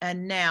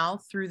and now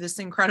through this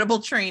incredible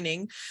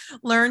training,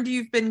 learned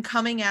you've been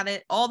coming at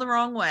it all the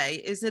wrong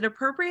way, is it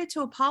appropriate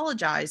to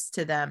apologize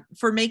to them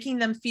for making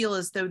them feel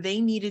as though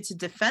they needed to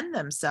defend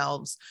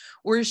themselves?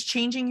 Or is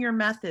changing your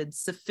methods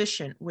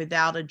sufficient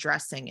without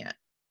addressing it?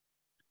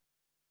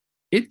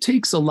 It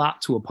takes a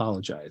lot to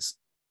apologize.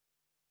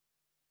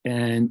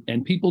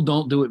 And people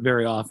don't do it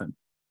very often.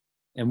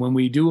 And when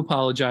we do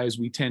apologize,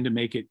 we tend to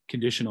make it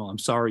conditional. I'm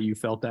sorry you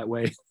felt that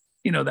way,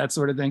 that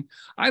sort of thing.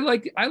 I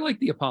like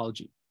the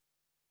apology.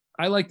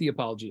 I like the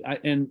apology.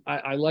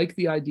 I like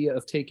the idea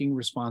of taking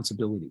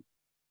responsibility.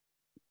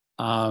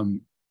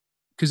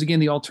 Because again,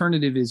 the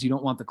alternative is you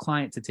don't want the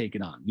client to take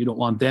it on. You don't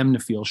want them to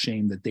feel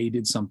shame that they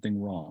did something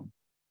wrong.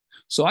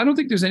 So I don't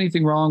think there's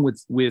anything wrong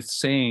with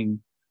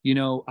saying,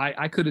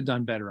 I could have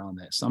done better on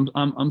this.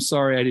 I'm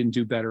sorry I didn't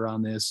do better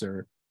on this.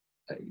 Or,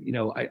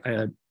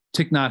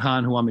 Thich Nhat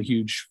Hanh, who I'm a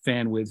huge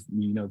fan with,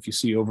 if you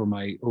see over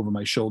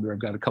my shoulder, I've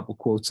got a couple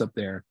quotes up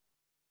there.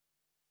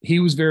 He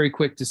was very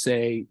quick to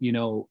say,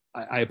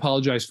 I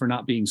apologize for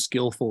not being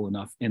skillful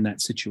enough in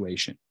that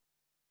situation.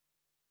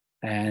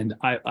 And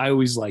I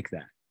always like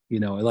that.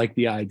 I like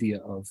the idea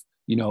of,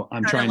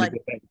 I'm trying to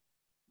get better.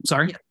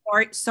 Sorry?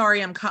 Yeah,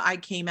 sorry, I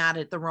came at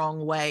it the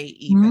wrong way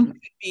even. It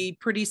could be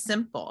pretty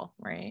simple,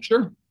 right?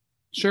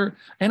 Sure.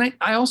 And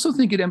I also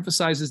think it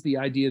emphasizes the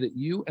idea that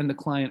you and the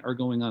client are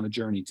going on a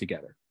journey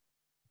together.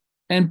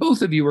 And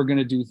both of you are going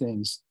to do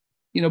things.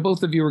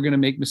 Both of you are going to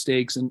make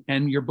mistakes,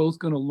 and you're both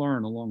going to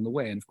learn along the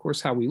way. And of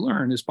course, how we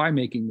learn is by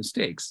making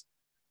mistakes.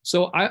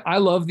 So I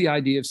love the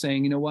idea of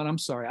saying, you know what, I'm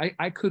sorry.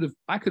 I could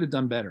have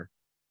done better.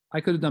 I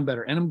could have done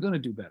better, and I'm going to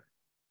do better.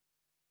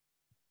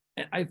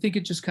 And I think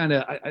it just kind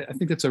of, I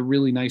think that's a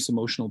really nice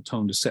emotional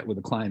tone to set with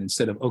a client,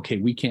 instead of, okay,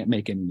 we can't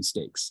make any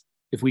mistakes.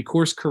 If we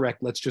course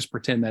correct, let's just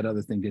pretend that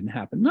other thing didn't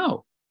happen.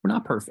 No, we're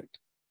not perfect.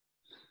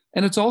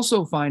 And it's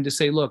also fine to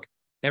say, look,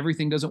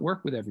 everything doesn't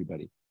work with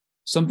everybody.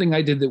 Something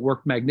I did that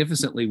worked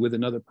magnificently with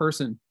another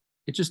person,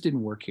 it just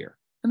didn't work here.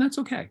 And that's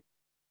okay.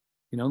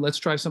 Let's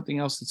try something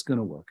else that's going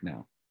to work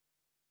now.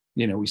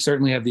 We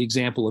certainly have the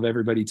example of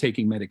everybody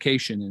taking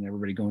medication and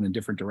everybody going in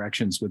different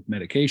directions with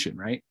medication,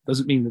 right?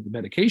 Doesn't mean that the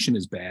medication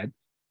is bad,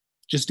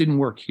 just didn't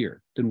work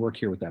here. Didn't work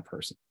here with that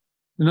person.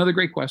 Another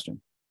great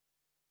question.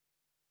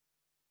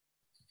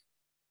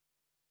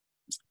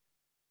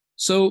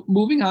 So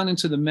moving on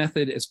into the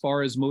method as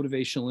far as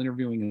motivational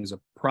interviewing as a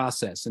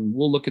process, and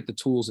we'll look at the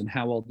tools and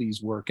how all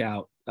these work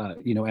out,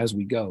 as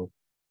we go.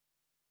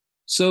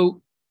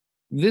 So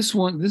this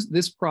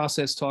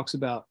process talks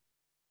about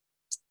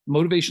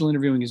motivational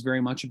interviewing is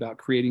very much about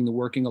creating the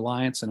working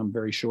alliance. And I'm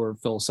very sure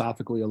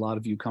philosophically, a lot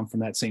of you come from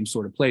that same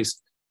sort of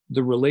place.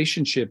 The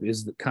relationship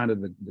is the kind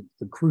of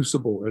the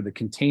crucible or the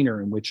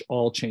container in which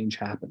all change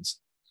happens.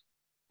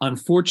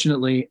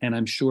 Unfortunately, and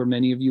I'm sure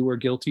many of you are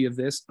guilty of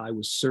this, I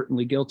was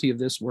certainly guilty of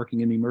this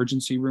working in the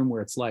emergency room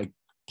where it's like,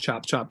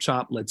 chop, chop,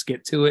 chop, let's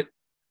get to it.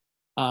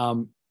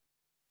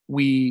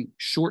 We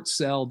short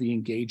sell the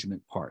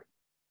engagement part.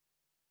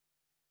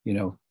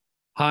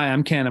 Hi,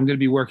 I'm Ken, I'm going to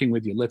be working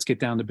with you. Let's get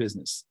down to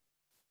business.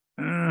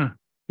 In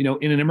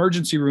an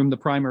emergency room, the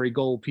primary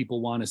goal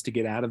people want is to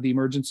get out of the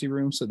emergency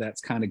room. So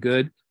that's kind of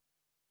good.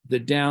 The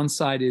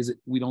downside is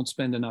we don't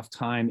spend enough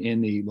time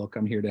in the, look,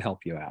 I'm here to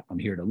help you out. I'm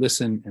here to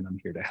listen and I'm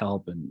here to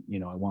help. And,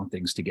 I want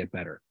things to get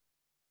better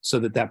so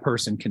that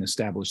person can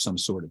establish some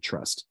sort of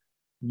trust.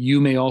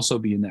 You may also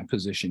be in that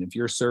position. If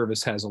your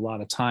service has a lot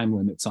of time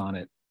limits on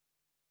it,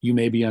 you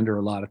may be under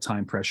a lot of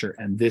time pressure.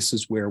 And this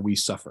is where we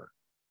suffer.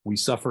 We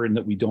suffer in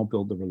that we don't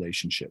build the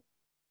relationship.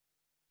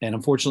 And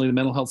unfortunately, the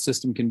mental health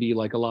system can be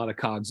like a lot of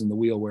cogs in the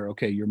wheel where,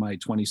 okay, you're my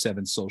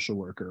 27th social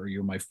worker, or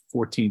you're my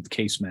 14th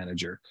case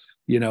manager,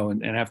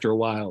 and after a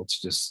while, it's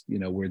just,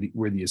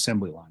 we're the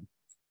assembly line.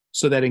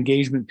 So that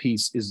engagement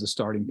piece is the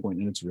starting point,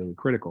 and it's really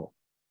critical.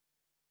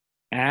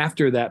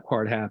 After that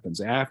part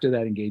happens, after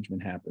that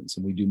engagement happens,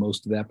 and we do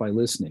most of that by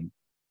listening,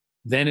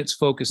 then it's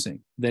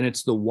focusing. Then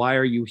it's the why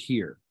are you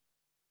here?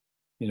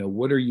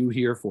 What are you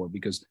here for?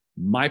 Because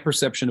my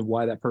perception of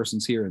why that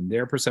person's here and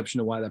their perception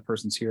of why that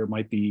person's here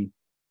might be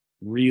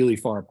really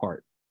far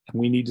apart. And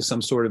we need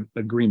some sort of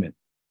agreement.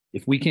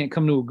 If we can't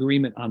come to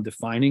agreement on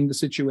defining the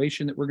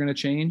situation that we're going to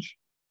change,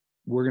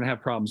 we're going to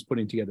have problems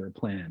putting together a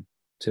plan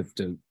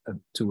to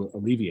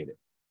alleviate it.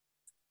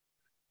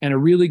 And a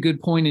really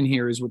good point in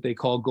here is what they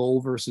call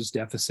goal versus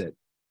deficit.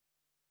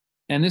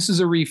 And this is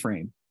a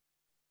reframe.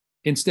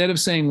 Instead of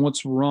saying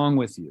what's wrong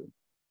with you,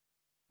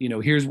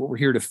 here's what we're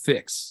here to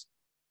fix.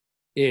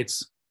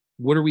 It's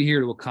what are we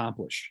here to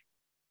accomplish?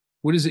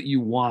 What is it you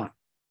want?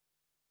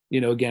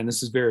 Again,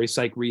 this is very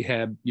psych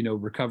rehab,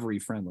 recovery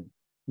friendly.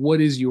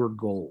 What is your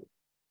goal?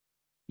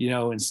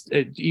 And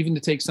even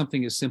to take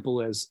something as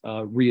simple as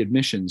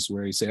readmissions,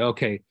 where you say,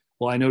 okay,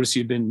 well, I noticed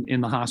you've been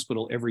in the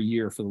hospital every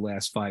year for the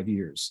last 5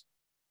 years.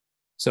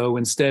 So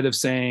instead of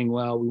saying,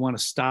 well, we want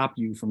to stop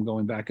you from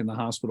going back in the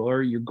hospital,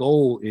 or your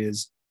goal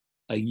is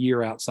a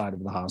year outside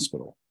of the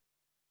hospital,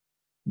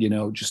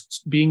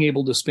 just being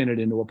able to spin it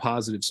into a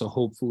positive. So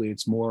hopefully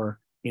it's more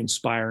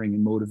inspiring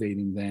and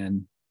motivating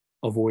than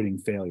avoiding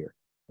failure.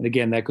 And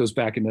again, that goes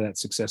back into that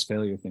success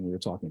failure thing we were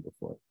talking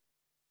before.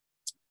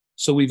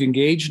 So we've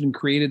engaged and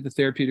created the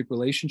therapeutic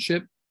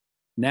relationship.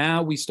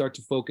 Now we start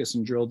to focus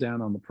and drill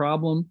down on the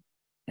problem.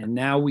 And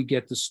now we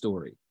get the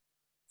story.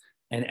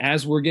 And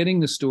as we're getting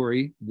the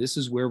story, this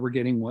is where we're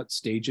getting what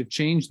stage of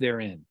change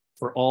they're in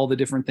for all the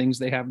different things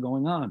they have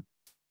going on.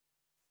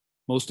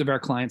 Most of our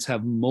clients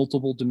have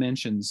multiple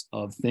dimensions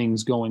of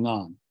things going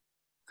on.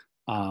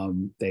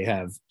 They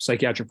have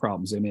psychiatric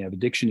problems. They may have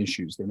addiction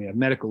issues. They may have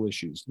medical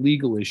issues,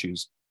 legal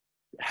issues,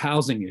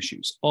 housing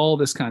issues, all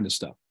this kind of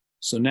stuff.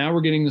 So now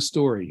we're getting the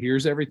story.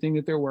 Here's everything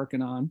that they're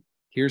working on.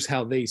 Here's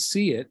how they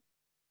see it.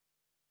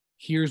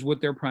 Here's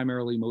what they're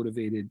primarily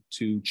motivated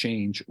to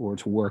change or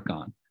to work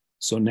on.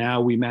 So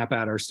now we map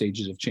out our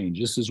stages of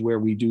change. This is where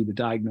we do the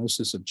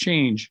diagnosis of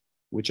change,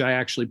 which I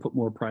actually put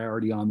more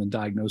priority on than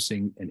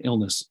diagnosing an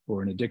illness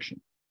or an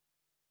addiction.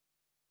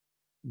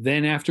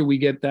 Then after we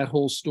get that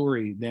whole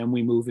story, then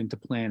we move into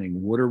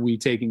planning. What are we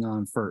taking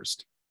on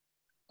first?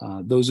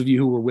 Those of you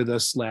who were with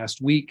us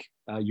last week,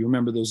 you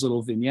remember those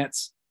little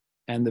vignettes,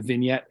 and the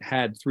vignette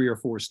had 3 or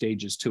 4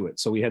 stages to it.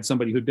 So we had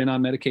somebody who'd been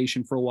on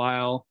medication for a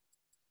while.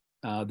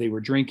 They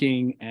were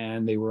drinking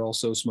and they were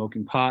also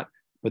smoking pot,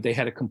 but they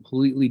had a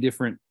completely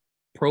different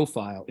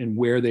profile in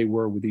where they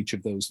were with each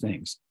of those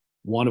things.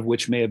 One of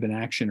which may have been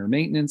action or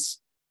maintenance,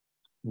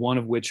 one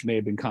of which may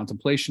have been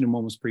contemplation, and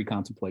one was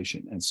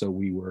pre-contemplation. And so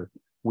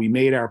we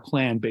made our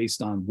plan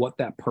based on what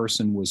that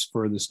person was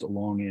furthest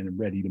along in and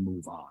ready to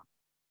move on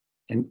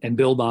and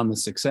build on the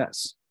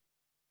success.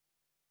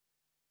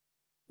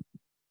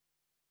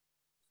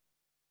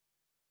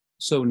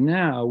 So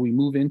now we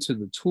move into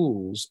the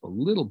tools a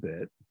little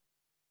bit.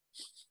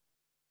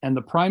 And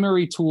the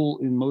primary tool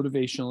in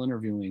motivational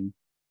interviewing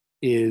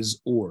is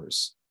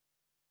OARS.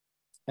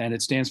 And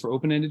it stands for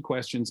open-ended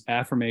questions,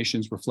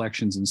 affirmations,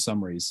 reflections, and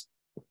summaries.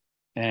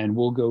 And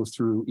we'll go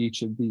through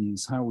each of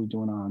these. How are we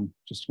doing on?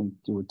 Just going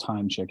to do a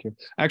time check here.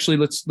 Actually,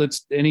 let's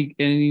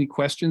any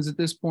questions at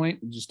this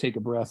point? Just take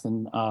a breath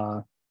and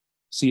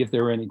see if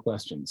there are any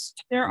questions.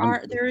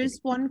 There is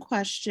one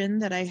question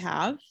that I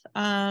have.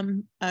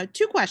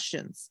 Two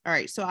questions. All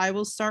right. So I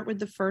will start with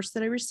the first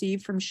that I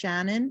received from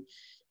Shannon.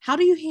 How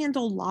do you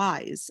handle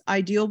lies? I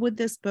deal with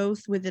this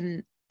both with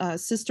an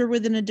sister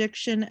with an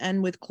addiction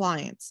and with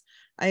clients.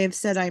 I have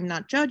said I'm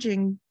not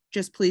judging,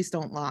 just please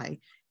don't lie.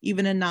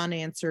 Even a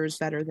non-answer is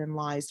better than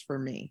lies for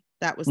me.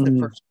 That was the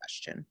first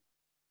question.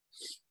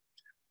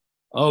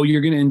 Oh,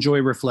 you're going to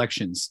enjoy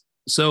reflections.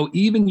 So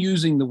even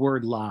using the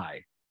word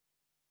lie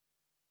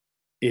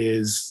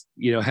is,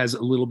 has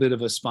a little bit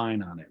of a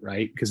spine on it,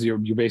 right? Because you're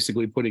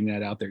basically putting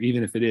that out there,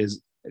 even if it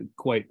is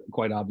quite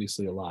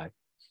obviously a lie.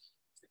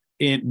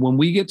 And when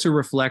we get to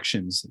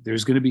reflections,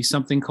 there's going to be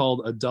something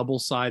called a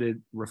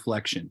double-sided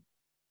reflection.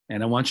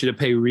 And I want you to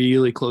pay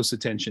really close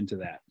attention to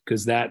that,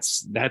 because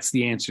that's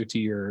the answer to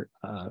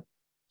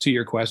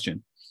your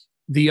question.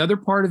 The other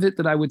part of it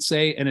that I would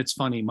say, and it's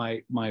funny,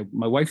 my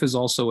wife is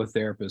also a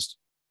therapist.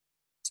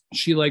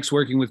 She likes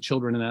working with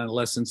children and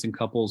adolescents and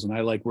couples, and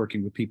I like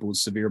working with people with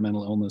severe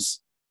mental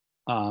illness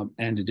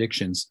and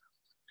addictions.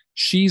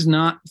 She's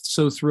not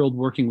so thrilled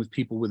working with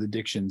people with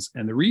addictions.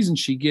 And the reason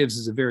she gives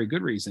is a very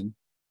good reason.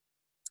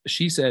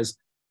 She says,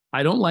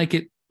 I don't like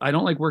it. I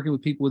don't like working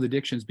with people with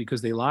addictions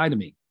because they lie to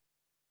me.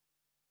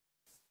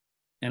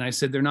 And I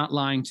said, they're not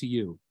lying to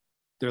you.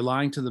 They're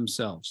lying to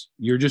themselves.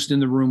 You're just in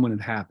the room when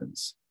it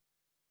happens.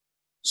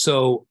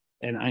 So,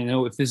 and I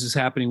know if this is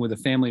happening with a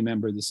family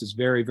member, this is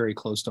very, very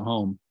close to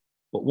home.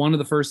 But one of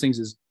the first things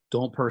is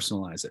don't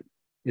personalize it.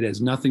 It has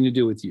nothing to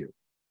do with you.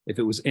 If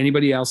it was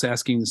anybody else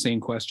asking the same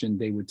question,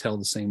 they would tell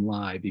the same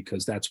lie,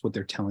 because that's what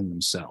they're telling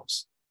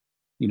themselves.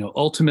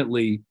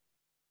 Ultimately,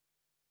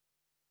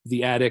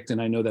 the addict,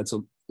 and I know that's a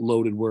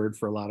loaded word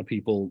for a lot of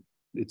people,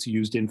 it's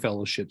used in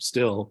fellowship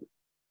still,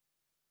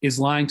 is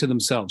lying to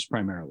themselves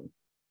primarily.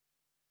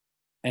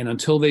 And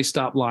until they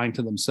stop lying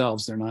to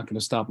themselves, they're not going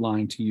to stop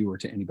lying to you or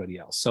to anybody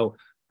else. So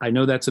I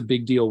know that's a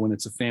big deal when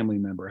it's a family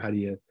member. How do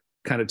you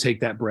kind of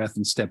take that breath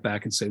and step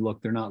back and say,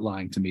 look, they're not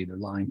lying to me, they're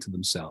lying to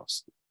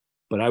themselves.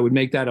 But I would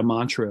make that a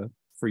mantra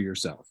for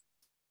yourself.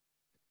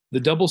 The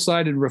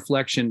double-sided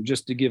reflection,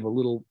 just to give a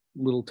little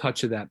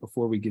touch of that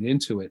before we get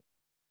into it,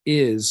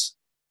 is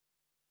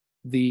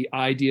the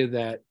idea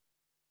that,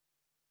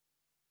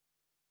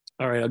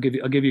 all right, I'll give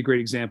you a great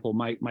example.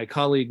 My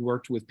colleague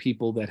worked with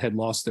people that had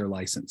lost their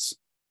license.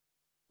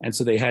 And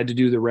so they had to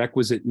do the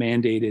requisite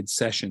mandated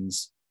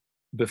sessions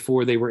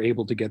before they were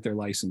able to get their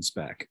license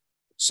back.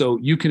 So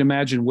you can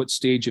imagine what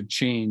stage of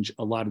change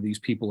a lot of these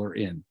people are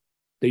in.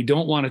 They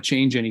don't want to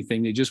change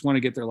anything. They just want to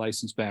get their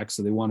license back.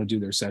 So they want to do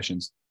their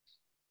sessions.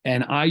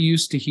 And I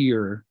used to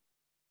hear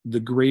the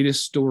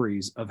greatest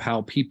stories of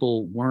how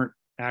people weren't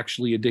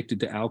actually addicted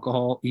to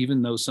alcohol,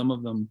 even though some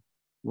of them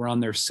were on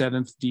their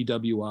 7th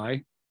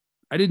DWI.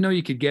 I didn't know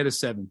you could get a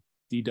 7th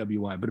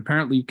DWI, but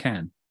apparently you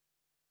can.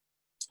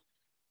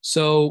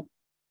 So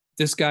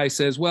this guy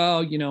says,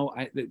 well,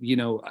 I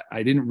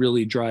didn't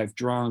really drive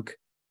drunk.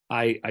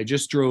 I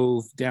just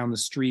drove down the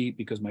street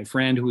because my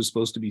friend who was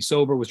supposed to be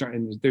sober was drunk.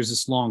 And there's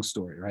this long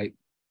story, right?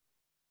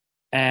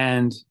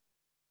 And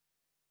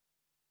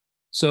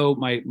so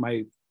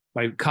my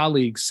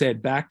colleague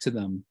said back to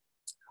them,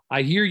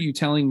 I hear you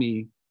telling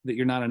me that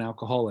you're not an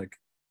alcoholic.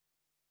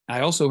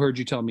 I also heard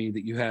you tell me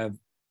that you have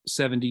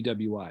 7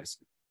 DWIs.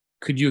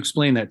 Could you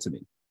explain that to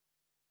me?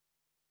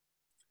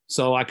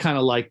 So I kind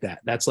of like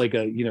that. That's like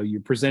you're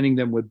presenting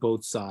them with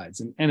both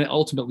sides, and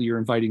ultimately you're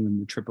inviting them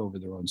to trip over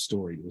their own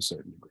story to a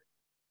certain degree.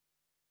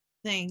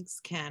 Thanks,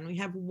 Ken. We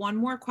have one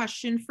more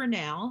question for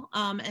now,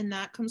 and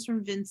that comes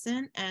from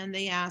Vincent, and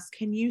they ask,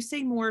 can you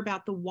say more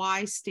about the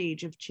why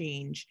stage of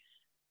change?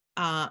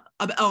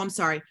 I'm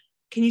sorry.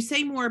 Can you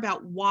say more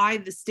about why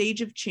the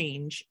stage of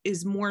change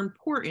is more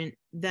important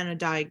than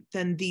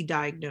the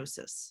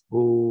diagnosis?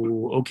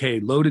 Oh, okay.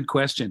 Loaded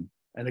question.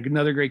 And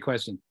another great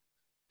question.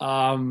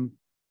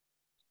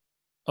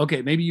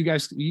 Okay, maybe you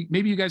guys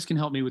can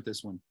help me with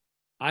this one.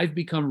 I've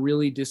become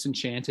really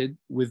disenchanted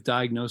with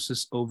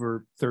diagnosis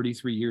over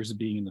 33 years of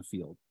being in the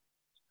field.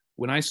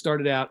 When I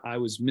started out, I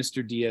was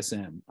Mr.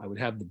 DSM. I would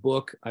have the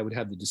book, I would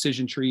have the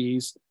decision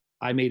trees.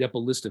 I made up a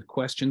list of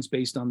questions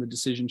based on the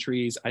decision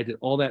trees. I did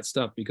all that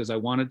stuff because I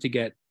wanted to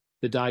get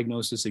the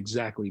diagnosis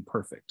exactly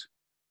perfect.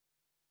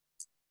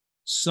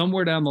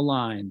 Somewhere down the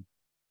line,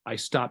 I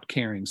stopped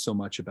caring so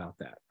much about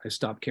that. I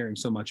stopped caring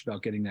so much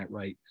about getting that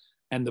right.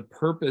 And the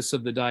purpose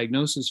of the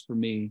diagnosis for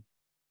me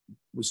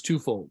was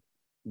twofold.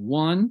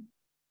 One,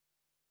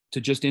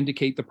 to just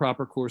indicate the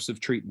proper course of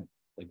treatment.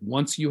 Like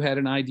once you had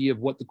an idea of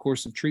what the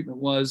course of treatment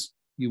was,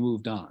 you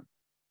moved on.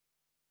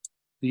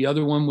 The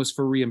other one was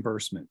for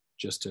reimbursement,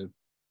 just to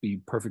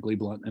be perfectly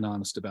blunt and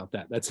honest about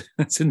that.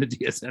 That's in the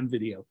DSM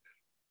video.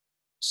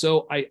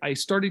 So I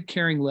started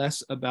caring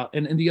less about,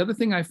 and the other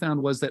thing I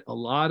found was that a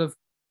lot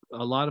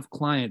of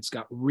clients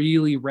got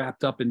really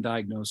wrapped up in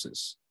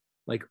diagnosis,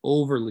 like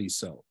overly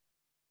so.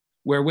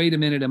 Where, wait a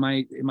minute, am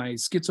I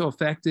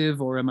schizoaffective,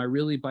 or am I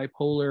really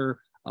bipolar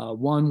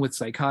 1 with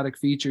psychotic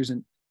features?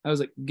 And I was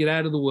like, get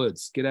out of the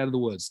woods.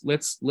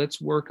 Let's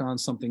work on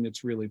something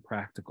that's really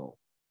practical.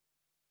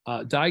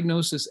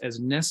 Diagnosis, as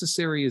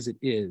necessary as it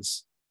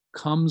is,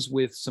 comes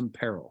with some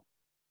peril.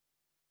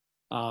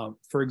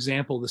 For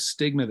example, the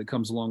stigma that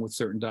comes along with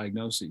certain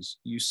diagnoses.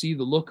 You see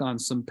the look on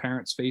some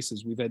parents'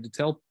 faces. We've had to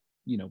tell,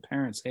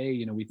 parents,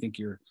 hey, we think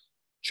your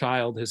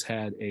child has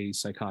had a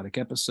psychotic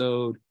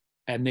episode,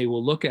 and they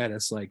will look at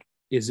us like,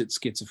 is it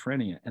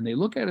schizophrenia? And they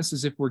look at us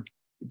as if we're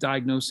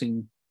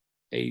diagnosing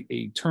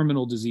a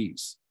terminal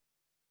disease.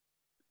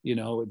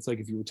 It's like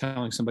if you were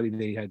telling somebody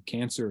they had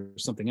cancer or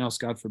something else,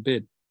 God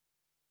forbid.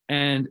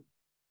 And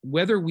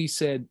whether we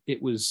said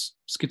it was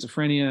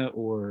schizophrenia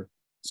or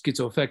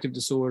schizoaffective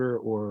disorder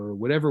or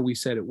whatever we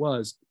said it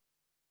was,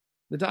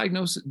 the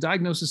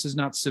diagnosis is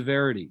not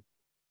severity,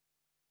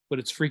 but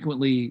it's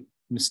frequently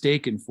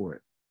mistaken for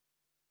it.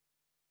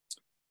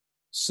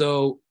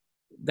 So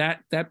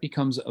that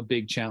becomes a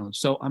big challenge.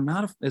 So I'm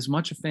not as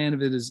much a fan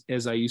of it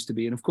as I used to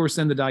be. And of course,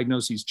 then the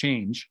diagnoses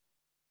change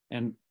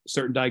and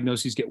certain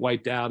diagnoses get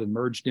wiped out and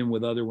merged in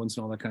with other ones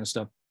and all that kind of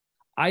stuff.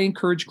 I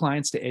encourage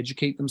clients to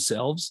educate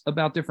themselves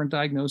about different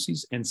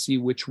diagnoses and see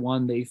which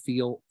one they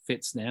feel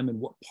fits them and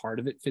what part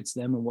of it fits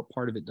them and what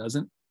part of it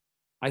doesn't.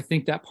 I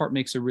think that part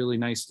makes a really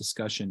nice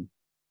discussion,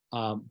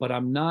 but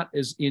I'm not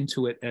as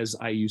into it as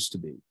I used to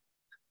be.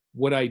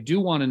 What I do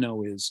want to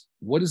know is,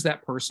 what is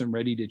that person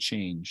ready to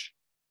change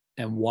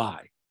and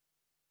why?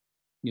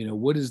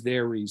 What is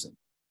their reason?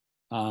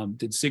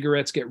 Did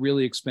cigarettes get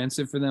really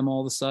expensive for them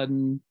all of a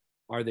sudden?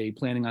 Are they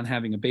planning on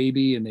having a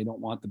baby and they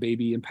don't want the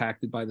baby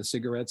impacted by the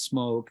cigarette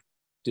smoke?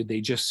 Did they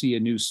just see a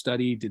new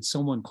study? Did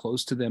someone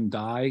close to them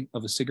die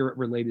of a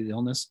cigarette-related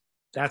illness?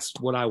 That's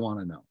what I want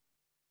to know,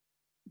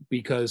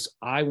 because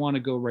I want to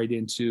go right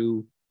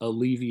into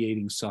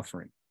alleviating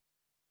suffering.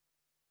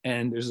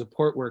 And there's a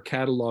part where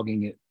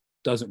cataloging it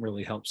doesn't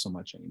really help so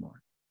much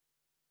anymore.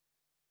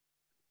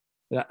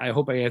 I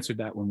hope I answered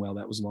that one well.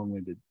 That was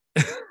long-winded.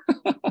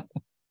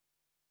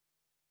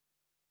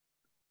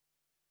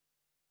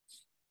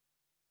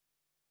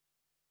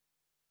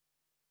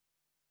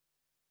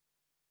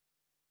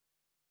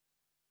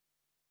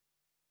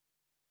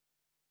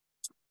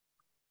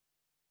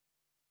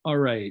 All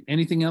right.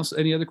 Anything else?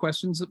 Any other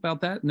questions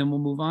about that? And then we'll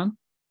move on.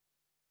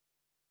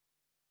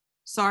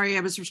 Sorry, I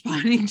was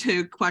responding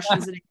to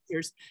questions and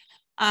answers.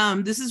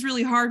 This is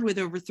really hard with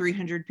over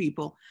 300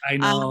 people. I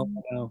know.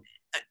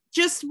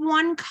 Just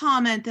one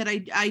comment that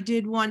I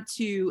did want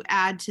to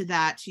add to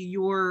that, to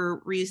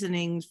your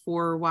reasonings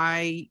for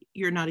why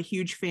you're not a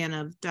huge fan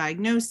of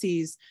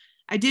diagnoses.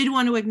 I did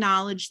want to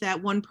acknowledge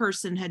that one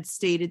person had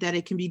stated that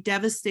it can be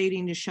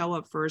devastating to show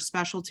up for a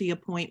specialty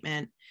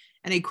appointment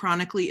and a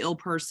chronically ill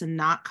person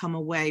not come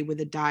away with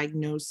a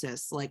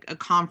diagnosis, like a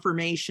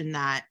confirmation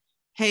that,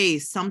 hey,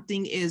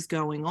 something is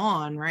going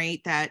on,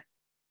 right? That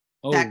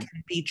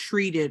can be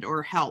treated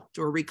or helped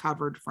or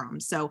recovered from.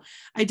 So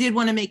I did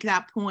want to make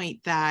that point,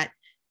 that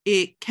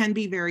it can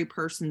be very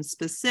person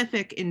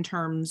specific in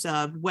terms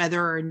of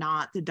whether or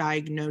not the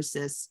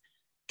diagnosis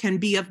can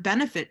be of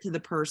benefit to the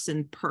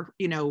person,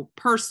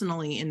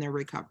 personally in their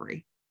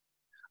recovery.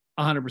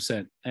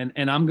 100%.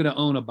 And I'm going to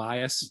own a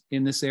bias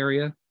in this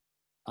area,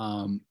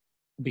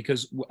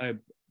 because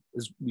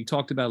as we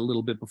talked about a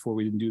little bit before,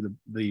 we didn't do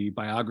the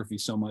biography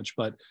so much,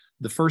 but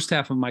the first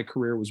half of my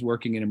career was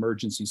working in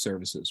emergency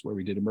services where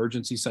we did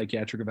emergency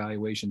psychiatric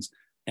evaluations.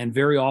 And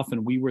very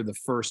often we were the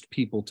first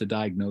people to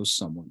diagnose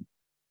someone.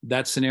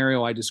 That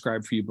scenario I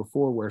described for you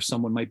before, where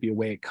someone might be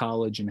away at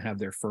college and have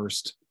their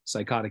first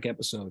psychotic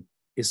episode,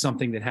 is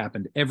something that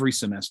happened every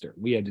semester.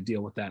 We had to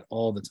deal with that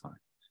all the time.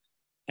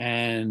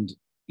 And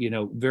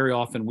very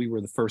often we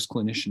were the first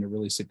clinician to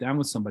really sit down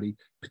with somebody,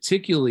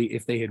 particularly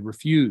if they had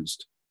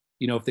refused.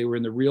 If they were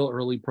in the real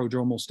early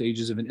prodromal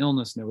stages of an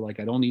illness and they were like,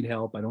 I don't need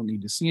help, I don't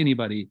need to see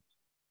anybody,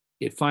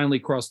 it finally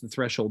crossed the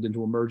threshold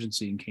into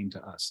emergency and came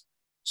to us.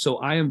 So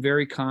I am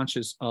very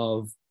conscious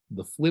of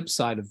the flip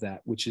side of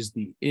that, which is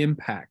the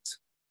impact.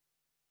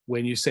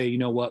 When you say,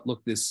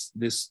 look, this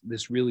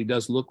really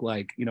does look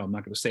like, I'm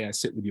not going to say I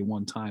sit with you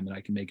one time and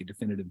I can make a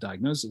definitive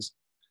diagnosis.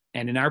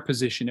 And in our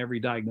position, every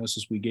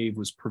diagnosis we gave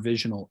was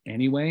provisional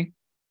anyway.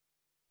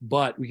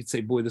 But we could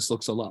say, boy, this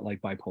looks a lot like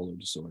bipolar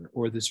disorder,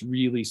 or this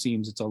really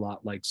seems it's a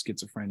lot like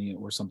schizophrenia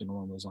or something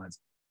along those lines.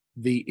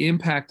 The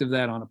impact of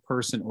that on a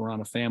person or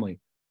on a family.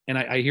 And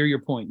I hear your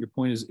point. Your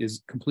point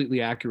is completely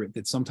accurate,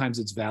 that sometimes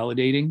it's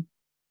validating.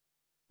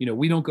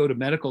 We don't go to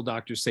medical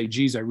doctors, say,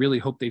 geez, I really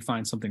hope they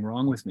find something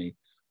wrong with me.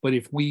 But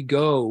if we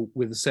go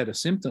with a set of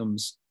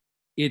symptoms,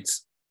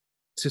 it's,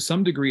 to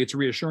some degree, it's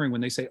reassuring when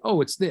they say,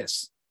 oh, it's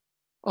this.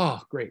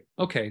 Oh, great.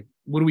 Okay.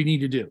 What do we need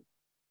to do?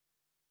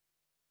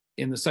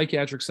 In the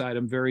psychiatric side,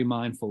 I'm very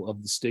mindful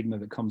of the stigma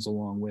that comes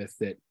along with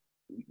that.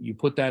 You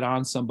put that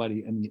on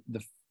somebody, and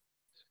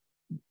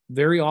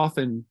very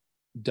often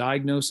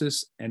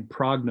diagnosis and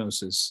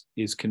prognosis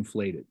is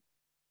conflated.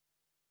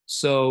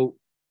 So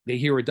they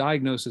hear a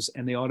diagnosis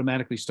and they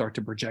automatically start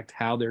to project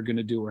how they're going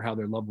to do or how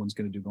their loved one's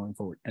going to do going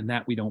forward. And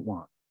that we don't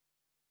want.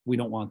 We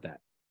don't want that.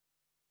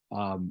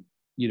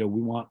 We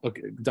want,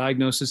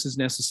 diagnosis is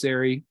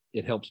necessary.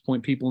 It helps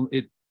point people.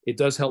 It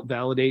does help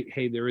validate,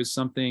 hey, there is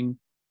something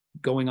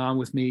going on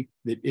with me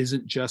that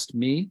isn't just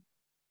me.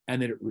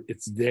 and that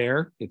it's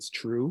there, it's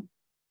true.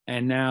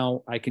 And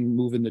now I can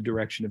move in the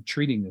direction of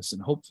treating this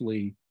and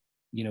hopefully,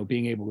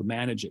 being able to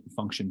manage it and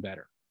function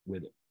better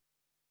with it.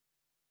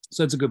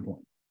 So that's a good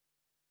point.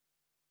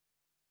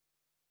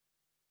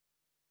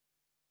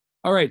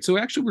 All right, so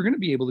actually we're going to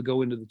be able to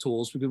go into the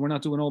tools because we're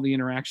not doing all the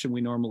interaction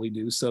we normally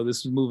do. So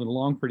this is moving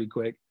along pretty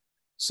quick.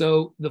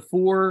 So the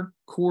 4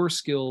 core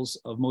skills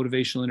of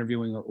motivational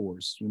interviewing are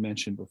ORs we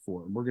mentioned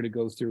before. We're going to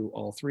go through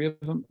all 3 of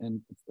them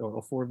and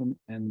all 4 of them,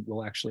 and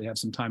we'll actually have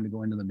some time to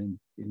go into them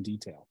in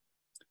detail.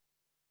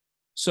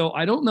 So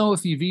I don't know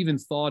if you've even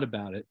thought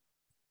about it,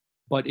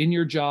 but in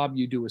your job,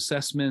 you do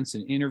assessments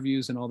and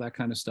interviews and all that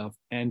kind of stuff.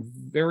 And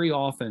very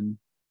often,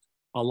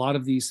 a lot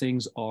of these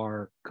things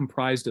are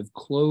comprised of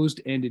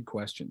closed-ended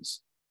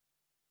questions.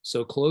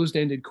 So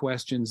closed-ended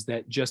questions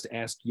that just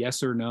ask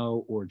yes or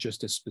no, or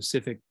just a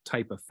specific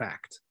type of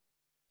fact.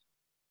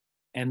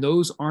 And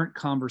those aren't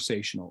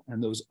conversational,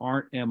 and those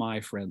aren't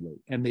MI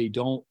friendly, and they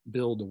don't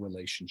build a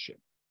relationship.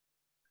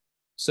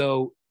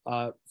 So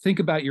think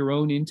about your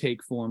own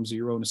intake forms or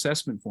your own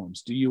assessment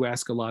forms. Do you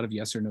ask a lot of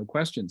yes or no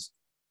questions?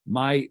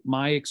 My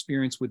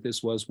experience with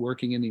this was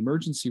working in the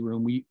emergency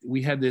room.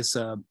 We had this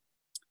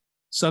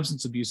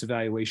substance abuse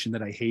evaluation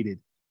that I hated.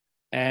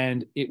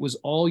 And it was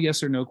all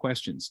yes or no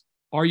questions.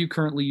 Are you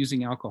currently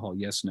using alcohol?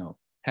 Yes, no.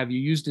 Have you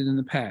used it in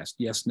the past?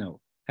 Yes, no.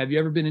 Have you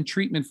ever been in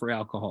treatment for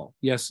alcohol?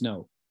 Yes,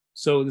 no.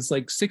 So there's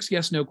like 6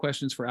 yes, no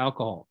questions for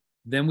alcohol.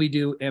 Then we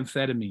do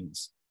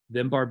amphetamines,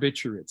 then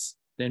barbiturates,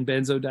 then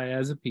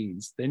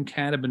benzodiazepines, then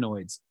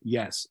cannabinoids.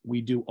 Yes,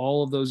 we do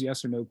all of those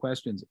yes or no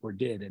questions, or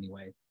did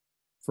anyway,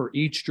 for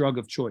each drug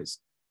of choice.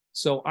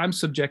 So I'm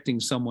subjecting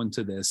someone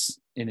to this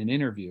in an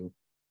interview.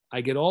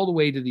 I get all the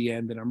way to the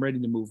end and I'm ready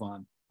to move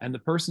on. And the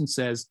person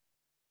says,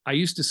 I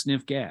used to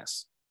sniff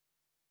gas.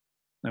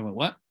 I went,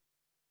 what?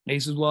 And he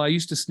says, well, I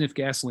used to sniff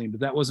gasoline, but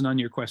that wasn't on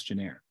your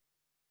questionnaire.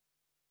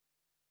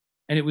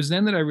 And it was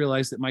then that I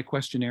realized that my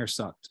questionnaire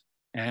sucked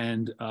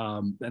and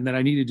that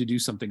I needed to do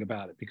something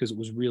about it because it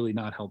was really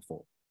not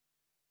helpful.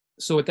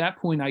 So at that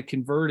point, I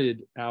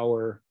converted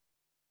our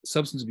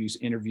substance abuse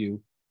interview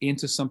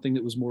into something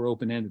that was more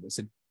open-ended. I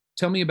said,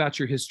 tell me about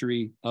your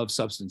history of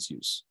substance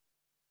use.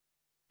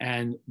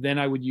 And then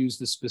I would use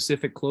the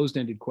specific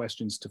closed-ended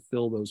questions to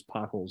fill those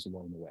potholes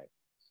along the way.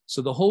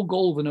 So the whole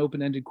goal of an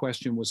open-ended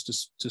question was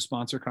to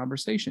sponsor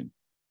conversation.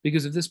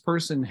 Because if this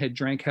person had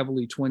drank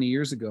heavily 20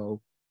 years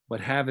ago, but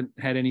haven't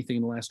had anything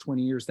in the last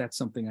 20 years, that's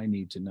something I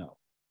need to know.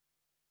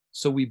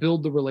 So we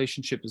build the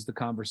relationship as the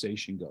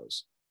conversation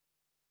goes.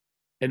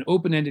 An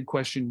open-ended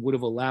question would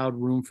have allowed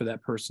room for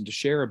that person to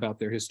share about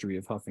their history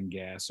of huffing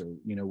gas or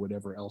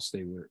whatever else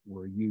they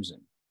were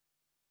using.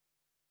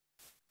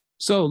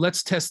 So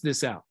let's test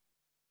this out.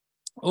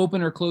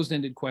 Open or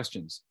closed-ended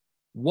questions.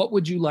 What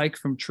would you like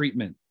from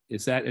treatment?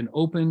 Is that an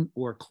open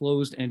or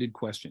closed-ended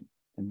question?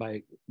 And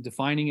by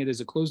defining it as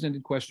a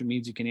closed-ended question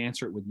means you can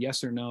answer it with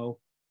yes or no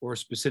or a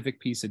specific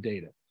piece of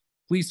data.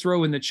 Please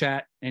throw in the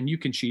chat, and you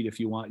can cheat if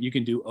you want. You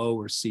can do O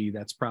or C.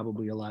 That's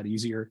probably a lot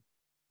easier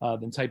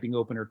than typing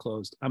open or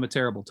closed. I'm a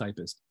terrible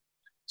typist.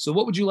 So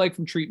what would you like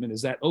from treatment?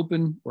 Is that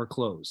open or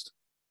closed?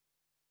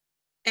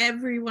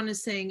 Everyone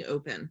is saying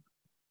open.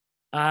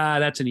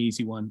 That's an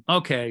easy one.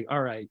 Okay,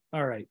 all right.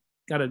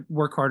 Got to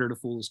work harder to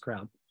fool this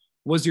crowd.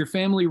 Was your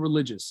family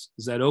religious?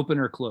 Is that open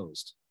or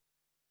closed?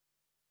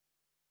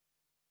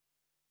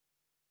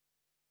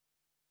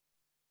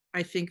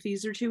 I think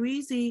these are too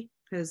easy.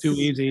 Too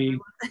easy.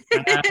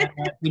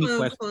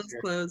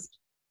 Closed.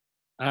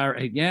 All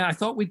right. Yeah, I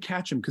thought we'd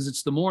catch them because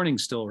it's the morning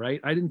still, right?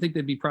 I didn't think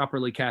they'd be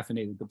properly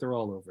caffeinated, but they're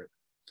all over it.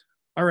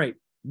 All right.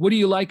 What do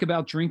you like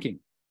about drinking?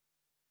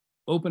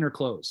 Open or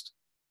closed?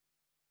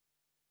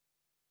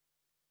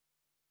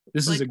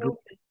 This is a good.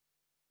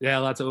 Yeah,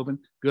 lots of open.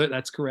 Good.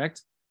 That's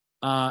correct.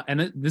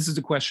 And this is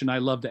a question I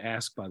love to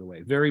ask, by the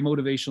way. Very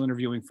motivational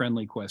interviewing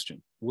friendly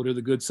question. What are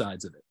the good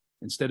sides of it?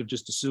 Instead of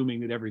just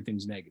assuming that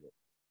everything's negative.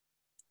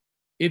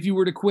 If you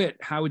were to quit,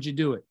 how would you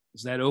do it?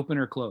 Is that open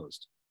or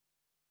closed?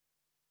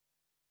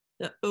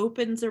 The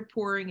opens are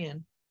pouring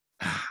in.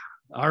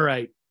 All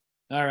right.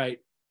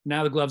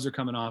 Now the gloves are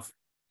coming off.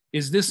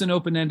 Is this an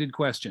open-ended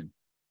question?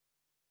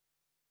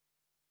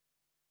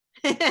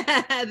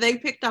 They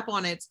picked up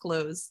on it. It's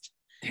closed.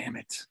 Damn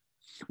it.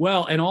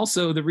 Well, and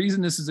also the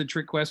reason this is a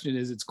trick question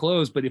is it's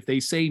closed, but if they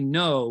say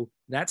no,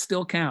 that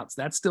still counts.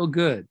 That's still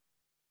good.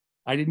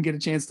 I didn't get a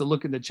chance to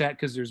look in the chat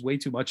because there's way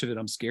too much of it.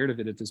 I'm scared of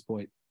it at this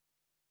point.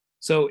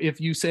 So if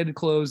you said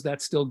closed,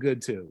 that's still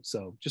good too.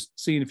 So just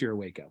seeing if you're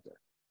awake out there.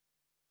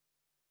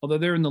 Although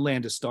they're in the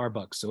land of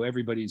Starbucks, so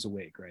everybody's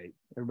awake, right?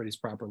 Everybody's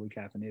properly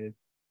caffeinated.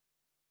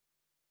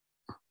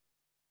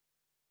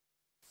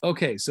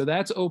 Okay, so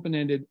that's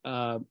open-ended,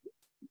 the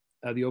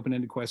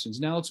open-ended questions.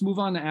 Now let's move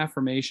on to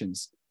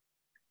affirmations.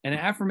 And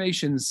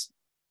affirmations,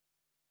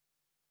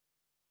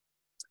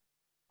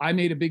 I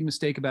made a big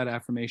mistake about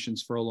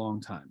affirmations for a long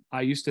time.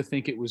 I used to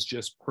think it was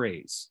just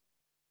praise,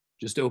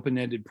 just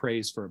open-ended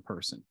praise for a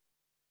person.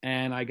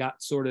 And I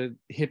got sort of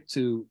hip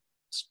to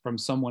from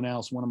someone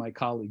else, one of my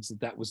colleagues,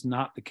 that was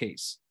not the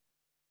case.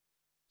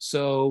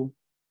 So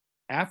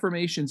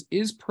affirmations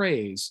is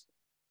praise,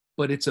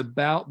 but it's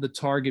about the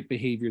target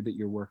behavior that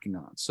you're working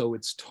on. So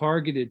it's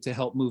targeted to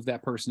help move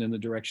that person in the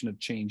direction of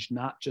change,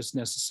 not just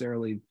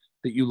necessarily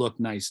that you look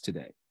nice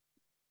today.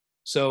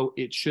 So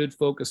it should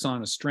focus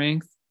on a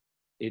strength.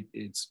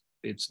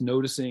 It's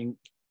noticing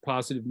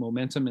positive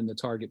momentum in the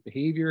target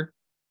behavior.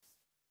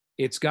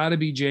 It's got to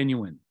be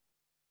genuine.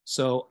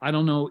 So I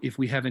don't know if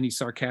we have any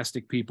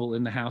sarcastic people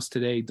in the house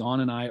today. Dawn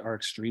and I are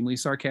extremely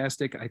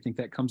sarcastic. I think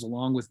that comes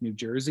along with New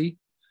Jersey,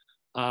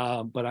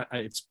 but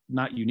it's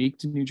not unique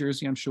to New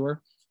Jersey, I'm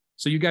sure.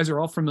 So you guys are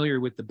all familiar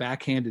with the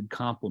backhanded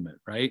compliment,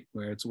 right?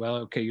 Where it's, well,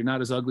 okay, you're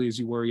not as ugly as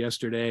you were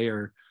yesterday,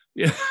 or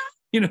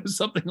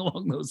something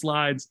along those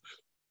lines.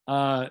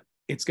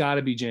 It's got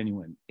to be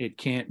genuine. It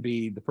can't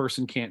be, the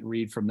person can't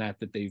read from that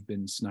they've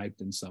been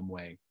sniped in some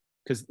way,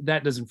 because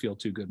that doesn't feel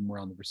too good when we're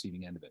on the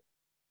receiving end of it.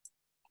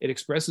 It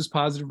expresses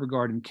positive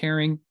regard and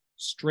caring,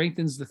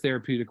 strengthens the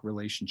therapeutic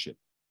relationship.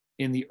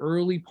 In the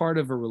early part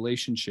of a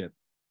relationship,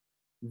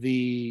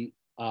 I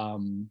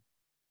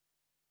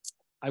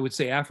would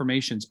say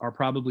affirmations are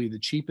probably the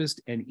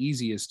cheapest and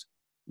easiest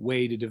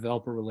way to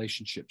develop a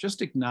relationship.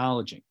 Just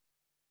acknowledging,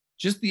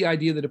 just the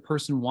idea that a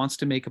person wants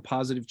to make a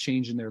positive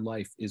change in their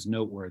life is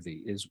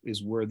noteworthy,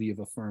 is worthy of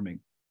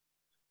affirming.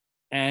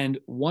 And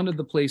one of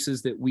the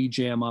places that we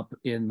jam up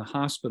in the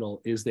hospital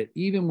is that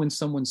even when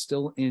someone's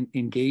still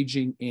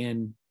engaging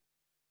in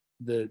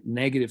the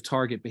negative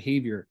target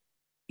behavior,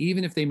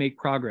 even if they make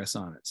progress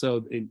on it.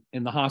 So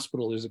in the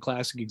hospital, there's a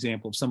classic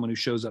example of someone who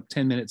shows up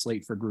 10 minutes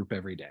late for group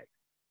every day.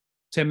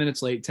 10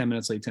 minutes late, 10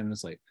 minutes late, 10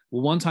 minutes late.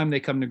 Well, one time they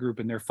come to group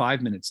and they're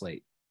 5 minutes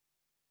late.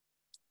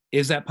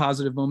 Is that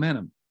positive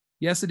momentum?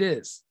 Yes, it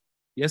is.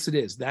 Yes, it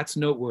is. That's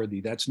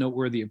noteworthy. That's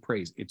noteworthy of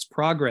praise. It's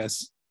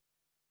progress,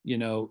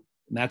 and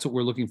that's what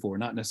we're looking for,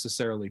 not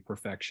necessarily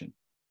perfection.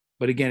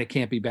 But again, it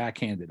can't be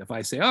backhanded. If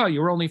I say, oh,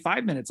 you were only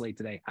 5 minutes late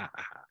today. Ha,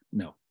 ha, ha.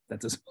 No,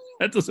 that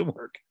doesn't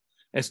work,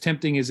 as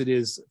tempting as it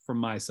is from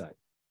my side.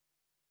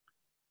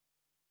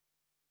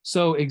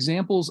 So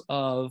examples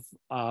of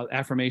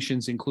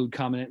affirmations include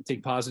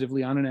commenting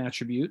positively on an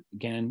attribute.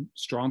 Again,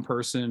 strong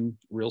person,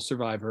 real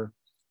survivor.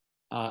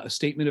 A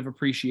statement of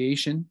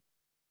appreciation.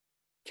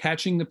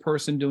 Catching the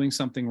person doing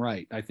something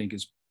right, I think,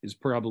 is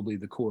probably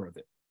the core of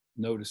it.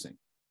 Noticing.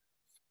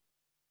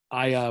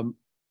 I've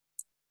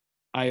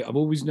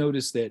always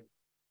noticed that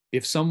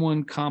if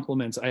someone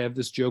compliments, I have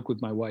this joke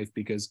with my wife,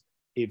 because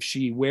if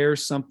she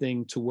wears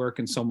something to work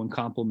and someone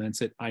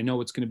compliments it, I know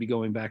it's going to be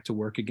going back to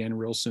work again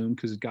real soon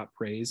because it got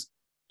praise.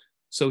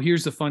 So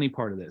here's the funny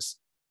part of this.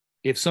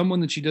 If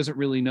someone that she doesn't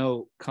really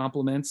know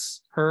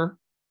compliments her,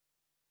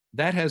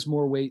 that has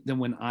more weight than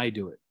when I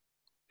do it.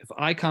 If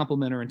I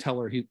compliment her and tell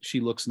her she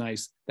looks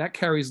nice, that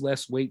carries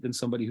less weight than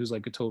somebody who's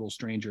like a total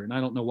stranger. And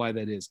I don't know why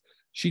that is.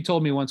 She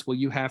told me once, well,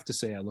 you have to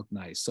say I look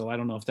nice. So I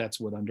don't know if that's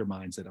what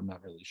undermines it. I'm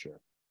not really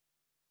sure.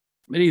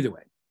 But either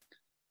way,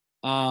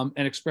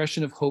 an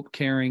expression of hope,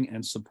 caring,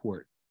 and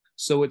support.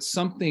 So it's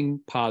something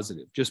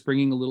positive, just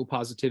bringing a little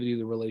positivity to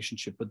the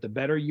relationship. But the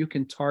better you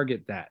can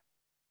target that,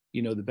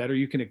 the better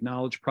you can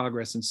acknowledge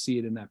progress and see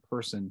it in that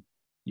person,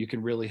 you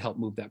can really help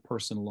move that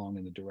person along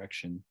in the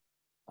direction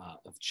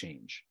of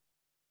change.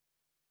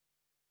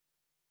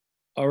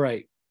 All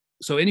right.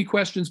 So any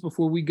questions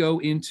before we go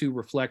into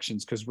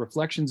reflections? Because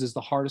reflections is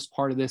the hardest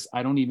part of this.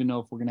 I don't even know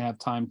if we're going to have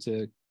time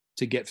to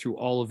get through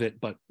all of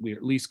it, but we're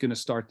at least going to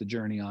start the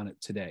journey on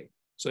it today.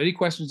 So any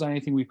questions on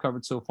anything we've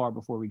covered so far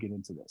before we get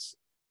into this?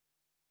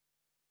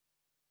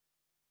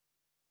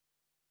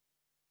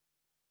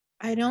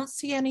 I don't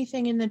see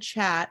anything in the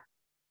chat.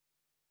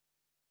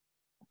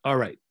 All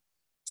right.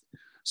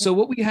 So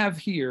what we have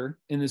here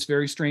in this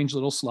very strange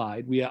little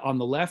slide, on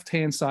the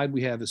left-hand side,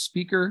 we have a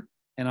speaker,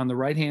 and on the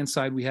right-hand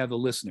side, we have a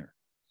listener.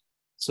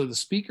 So the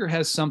speaker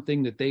has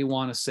something that they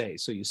want to say.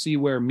 So you see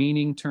where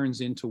meaning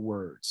turns into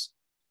words.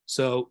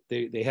 So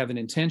they have an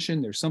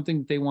intention. There's something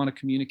that they want to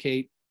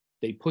communicate.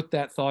 They put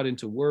that thought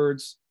into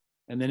words,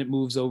 and then it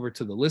moves over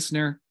to the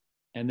listener,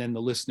 and then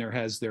the listener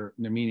has their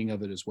meaning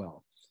of it as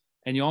well.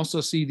 And you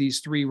also see these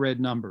 3 red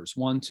numbers,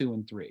 1, 2,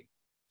 and 3.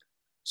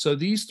 So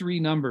these 3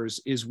 numbers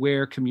is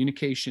where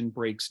communication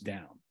breaks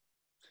down.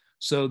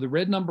 So the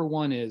red number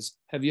 1 is,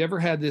 have you ever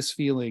had this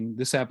feeling,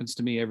 this happens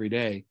to me every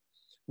day,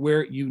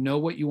 where you know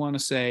what you want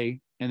to say,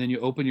 and then you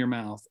open your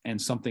mouth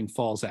and something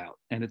falls out,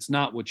 and it's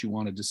not what you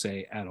wanted to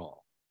say at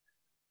all.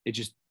 It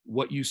just,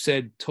 what you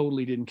said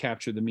totally didn't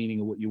capture the meaning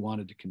of what you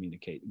wanted to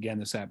communicate. Again,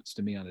 this happens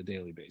to me on a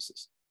daily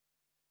basis.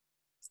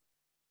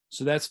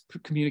 So that's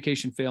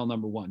communication fail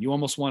number 1. You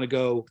almost want to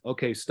go,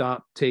 okay,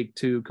 stop, take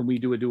 2. Can we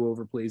do a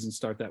do-over, please, and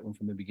start that one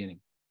from the beginning?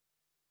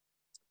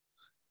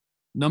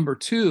 Number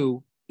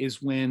 2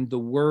 is when the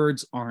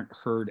words aren't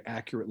heard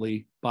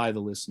accurately by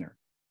the listener.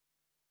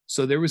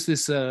 So there was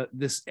this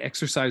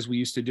exercise we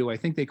used to do. I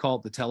think they call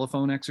it the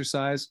telephone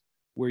exercise,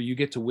 where you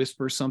get to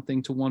whisper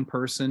something to one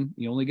person.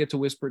 You only get to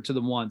whisper it to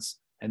them once,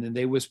 and then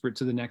they whisper it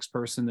to the next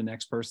person, the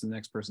next person, the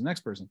next person, the next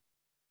person.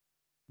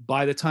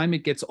 By the time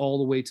it gets all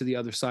the way to the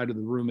other side of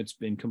the room, it's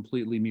been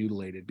completely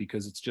mutilated,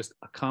 because it's just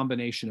a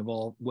combination of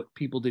all what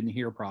people didn't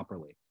hear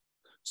properly.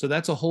 So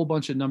that's a whole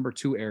bunch of number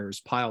two errors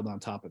piled on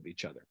top of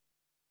each other.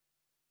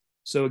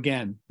 So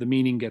again, the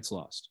meaning gets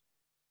lost.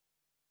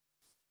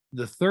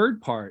 The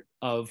third part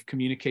of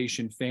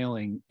communication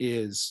failing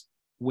is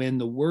when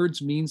the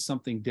words mean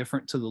something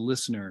different to the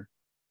listener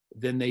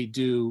than they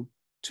do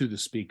to the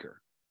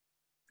speaker.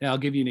 Now, I'll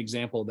give you an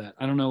example of that.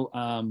 I don't know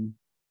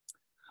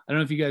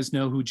if you guys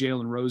know who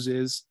Jalen Rose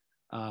is.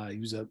 He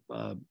was a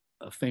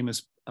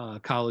famous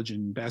college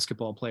and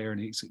basketball player,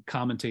 and he's a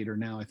commentator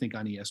now, I think,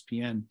 on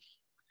ESPN.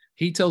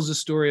 He tells a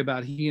story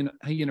about he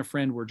and a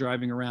friend were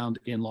driving around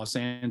in Los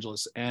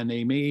Angeles, and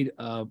they made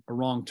a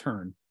wrong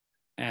turn,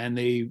 and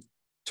they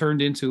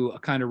turned into a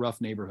kind of rough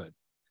neighborhood.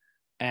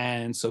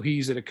 And so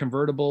he's at a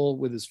convertible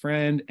with his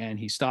friend, and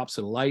he stops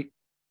at a light.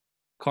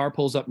 Car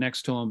pulls up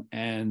next to him,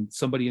 and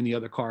somebody in the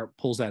other car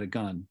pulls out a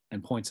gun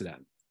and points it at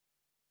him.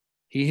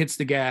 He hits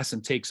the gas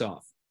and takes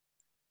off,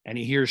 and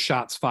he hears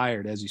shots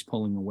fired as he's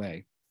pulling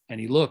away. And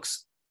he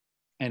looks,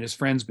 and his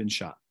friend's been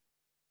shot.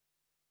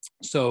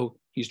 So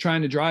he's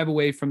trying to drive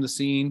away from the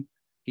scene.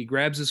 He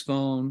grabs his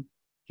phone.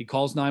 He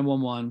calls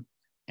 911,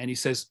 and he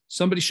says,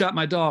 "Somebody shot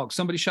my dog.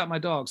 Somebody shot my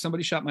dog.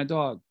 Somebody shot my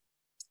dog."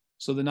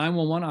 So the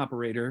 911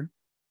 operator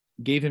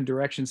gave him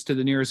directions to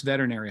the nearest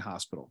veterinary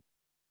hospital.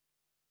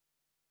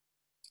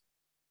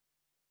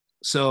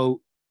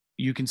 So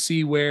you can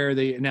see where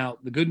now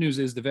the good news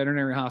is the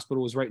veterinary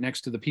hospital was right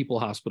next to the people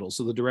hospital.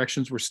 So the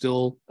directions were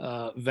still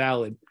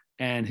valid,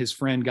 and his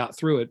friend got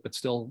through it, but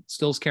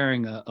still's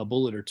carrying a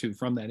bullet or two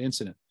from that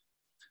incident.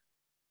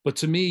 But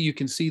to me, you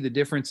can see the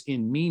difference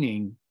in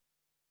meaning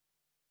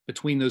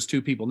between those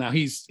two people. Now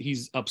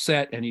he's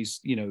upset, and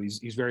he's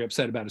very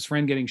upset about his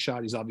friend getting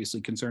shot. He's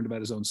obviously concerned about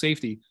his own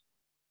safety.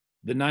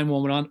 The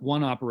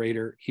 911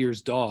 operator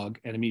hears dog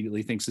and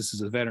immediately thinks this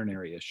is a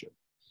veterinary issue.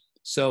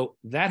 So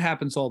that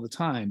happens all the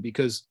time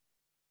because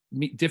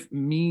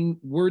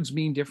words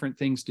mean different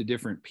things to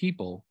different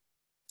people.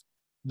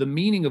 The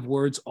meaning of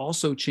words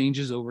also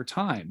changes over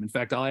time. In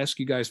fact, I'll ask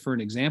you guys for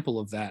an example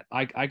of that.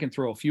 I can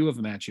throw a few of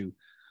them at you.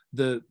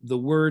 The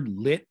word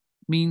lit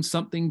means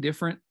something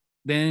different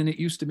than it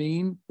used to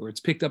mean, or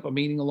it's picked up a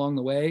meaning along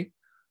the way.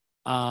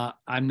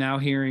 I'm now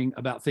hearing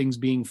about things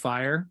being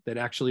fire that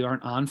actually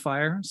aren't on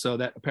fire. So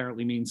that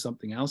apparently means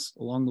something else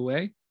along the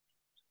way.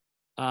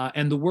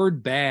 And the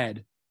word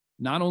bad,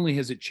 not only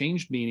has it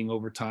changed meaning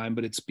over time,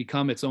 but it's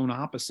become its own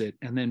opposite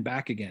and then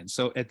back again.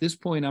 So at this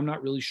point, I'm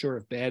not really sure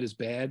if bad is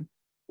bad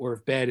or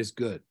if bad is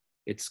good.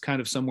 It's kind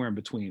of somewhere in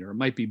between, or it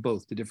might be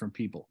both to different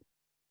people.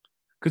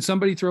 Could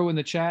somebody throw in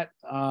the chat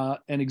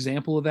an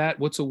example of that?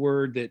 What's a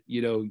word that,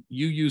 you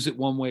use it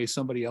one way,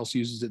 somebody else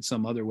uses it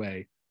some other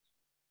way,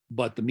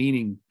 but the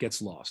meaning gets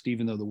lost,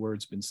 even though the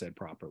word's been said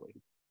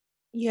properly?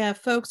 Yeah,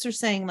 folks are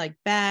saying like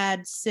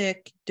bad,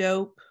 sick,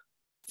 dope,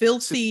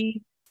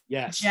 filthy,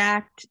 yes,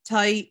 jacked,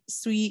 tight,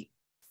 sweet,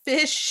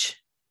 fish,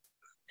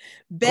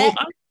 bet.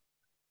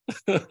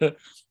 So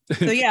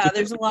yeah,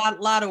 there's a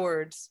lot of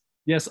words.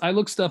 Yes, I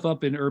look stuff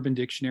up in Urban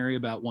Dictionary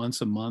about once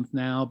a month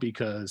now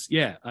because,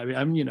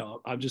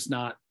 I'm just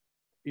not,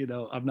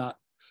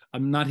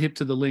 I'm not hip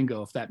to the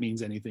lingo, if that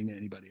means anything to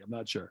anybody. I'm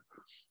not sure.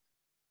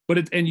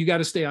 But you got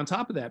to stay on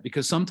top of that,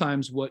 because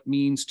sometimes what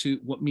means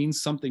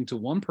something to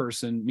one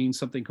person means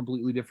something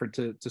completely different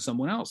to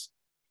someone else.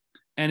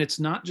 And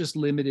it's not just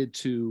limited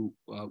to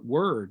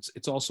words.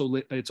 It's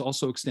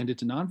also extended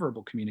to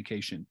nonverbal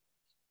communication.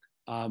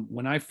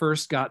 When I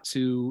first got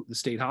to the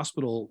state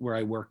hospital where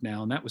I work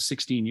now, and that was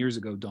 16 years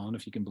ago, Dawn,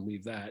 if you can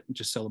believe that, and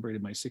just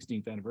celebrated my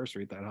 16th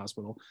anniversary at that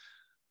hospital.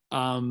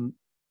 One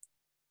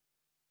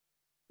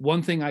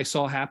thing I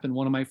saw happen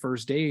one of my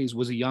first days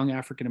was a young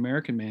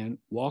African-American man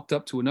walked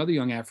up to another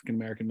young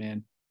African-American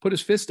man, put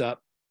his fist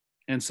up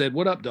and said,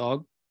 "What up,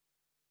 dog?"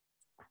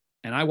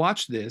 And I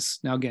watched this.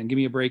 Now, again, give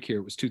me a break here.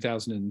 It was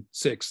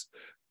 2006.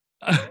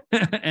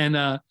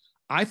 And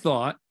I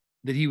thought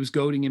that he was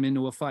goading him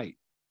into a fight.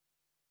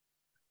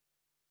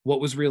 What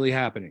was really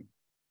happening?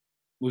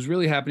 What was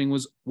really happening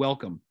was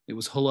welcome. It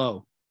was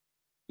hello.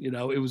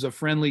 It was a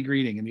friendly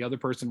greeting, and the other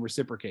person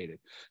reciprocated.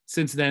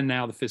 Since then,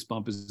 now the fist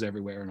bump is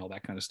everywhere and all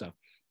that kind of stuff.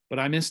 But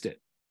I missed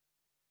it.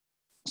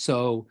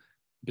 So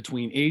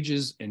between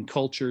ages and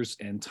cultures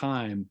and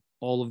time,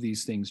 all of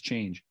these things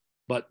change.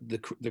 But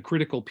the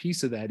critical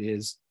piece of that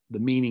is the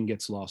meaning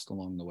gets lost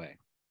along the way.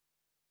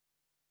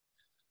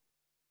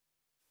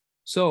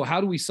 So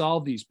how do we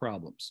solve these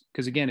problems?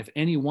 Because again, if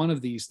any one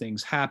of these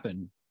things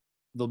happen,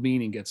 the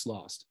meaning gets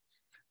lost.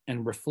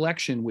 And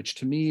reflection, which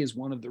to me is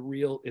one of the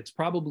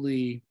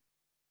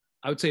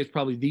I would say it's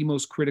probably the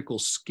most critical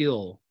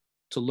skill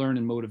to learn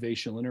in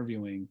motivational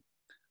interviewing,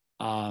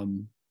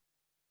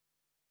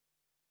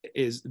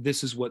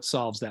 this is what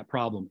solves that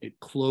problem.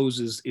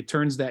 It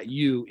turns that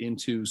you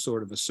into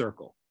sort of a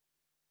circle.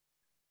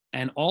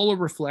 And all a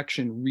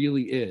reflection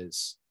really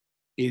is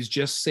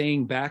just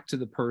saying back to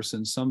the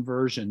person some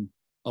version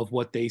of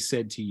what they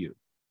said to you.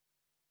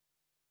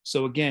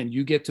 So again,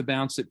 you get to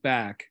bounce it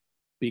back,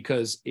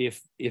 because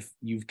if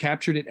you've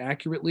captured it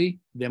accurately,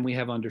 then we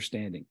have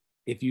understanding.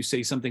 If you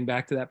say something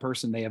back to that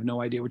person, they have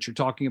no idea what you're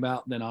talking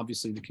about, then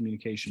obviously the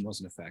communication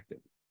wasn't effective.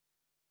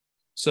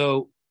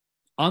 So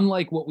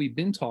Unlike what we've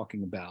been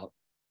talking about,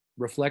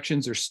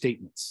 reflections are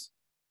statements.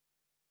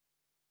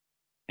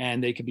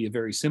 And they can be a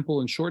very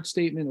simple and short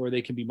statement, or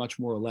they can be much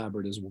more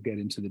elaborate, as we'll get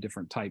into the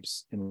different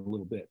types in a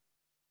little bit.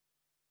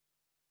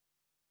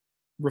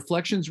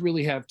 Reflections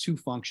really have two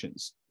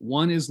functions.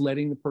 One is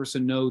letting the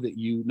person know that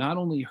you not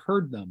only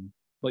heard them,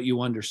 but you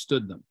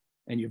understood them,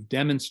 and you've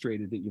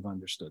demonstrated that you've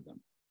understood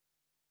them.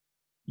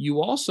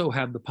 You also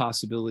have the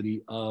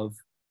possibility of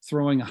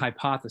throwing a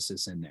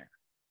hypothesis in there.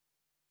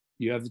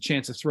 You have the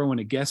chance of throwing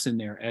a guess in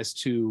there as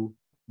to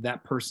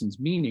that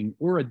person's meaning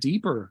or a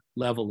deeper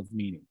level of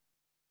meaning.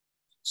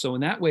 So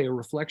in that way, a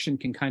reflection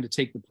can kind of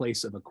take the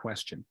place of a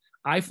question.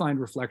 I find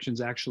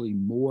reflections actually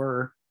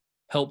more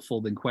helpful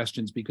than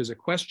questions, because a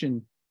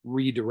question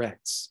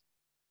redirects.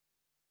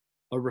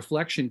 A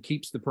reflection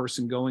keeps the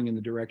person going in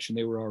the direction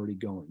they were already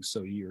going.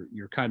 So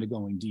you're kind of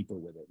going deeper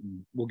with it.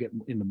 And we'll get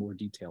into more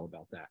detail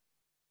about that.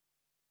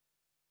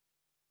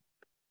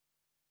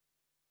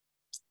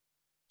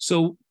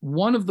 So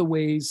one of the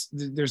ways,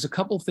 there's a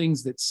couple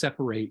things that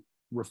separate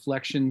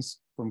reflections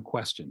from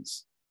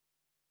questions.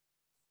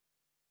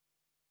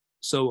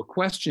 So a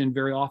question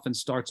very often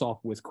starts off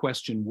with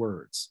question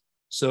words.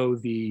 So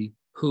the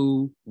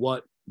who,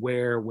 what,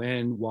 where,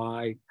 when,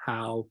 why,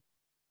 how,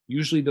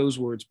 usually those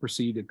words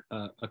precede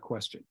a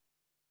question.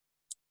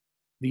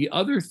 The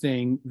other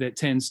thing that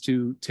tends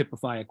to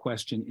typify a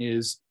question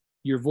is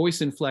your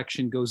voice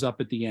inflection goes up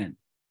at the end.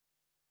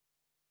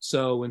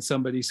 So when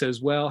somebody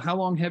says, well, how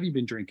long have you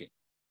been drinking?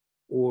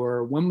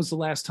 Or when was the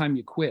last time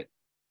you quit?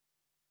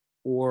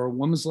 Or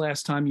when was the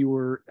last time you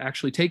were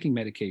actually taking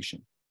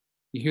medication?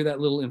 You hear that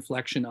little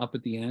inflection up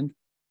at the end?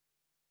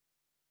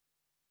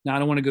 Now, I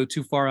don't want to go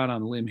too far out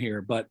on a limb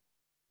here, but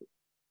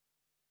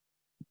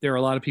there are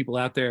a lot of people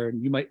out there,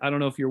 and you might, I don't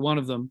know if you're one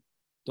of them.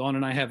 Dawn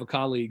and I have a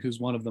colleague who's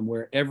one of them,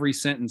 where every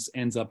sentence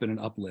ends up in an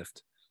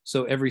uplift.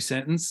 So every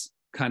sentence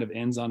kind of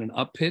ends on an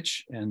up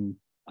pitch, and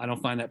I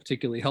don't find that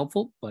particularly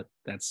helpful, but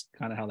that's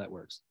kind of how that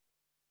works.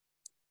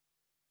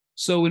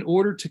 So in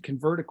order to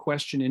convert a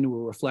question into a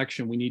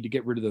reflection, we need to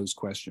get rid of those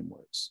question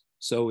words.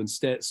 So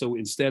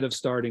instead of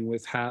starting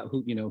with how,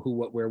 who, who,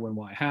 what, where, when,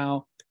 why,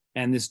 how,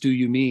 and this do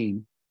you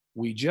mean,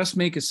 we just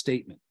make a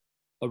statement.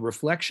 A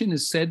reflection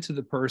is said to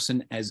the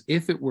person as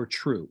if it were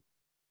true,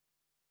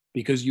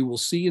 because you will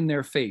see in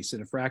their face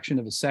in a fraction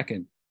of a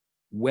second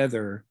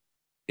whether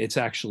it's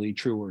actually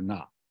true or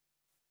not.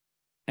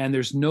 And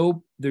there's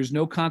no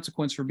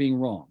consequence for being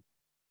wrong.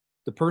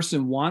 The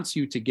person wants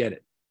you to get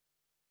it.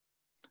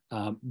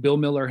 Bill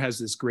Miller has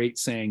this great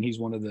saying. He's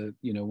one of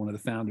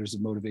the founders of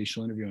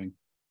motivational interviewing.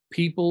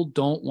 People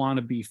don't want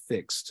to be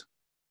fixed.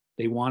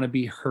 They want to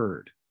be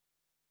heard.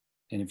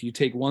 And if you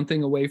take one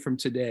thing away from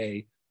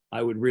today,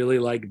 I would really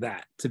like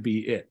that to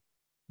be it.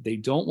 They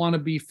don't want to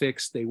be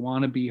fixed. They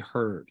want to be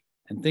heard.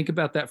 And think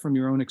about that from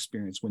your own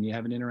experience when you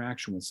have an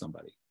interaction with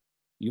somebody.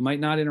 You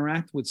might not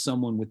interact with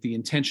someone with the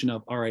intention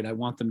of, all right, I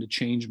want them to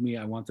change me.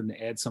 I want them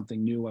to add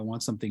something new. I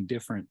want something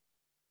different.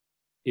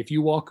 If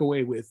you walk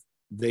away with,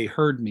 they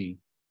heard me,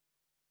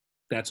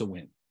 that's a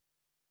win.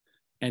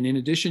 And in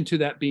addition to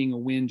that being a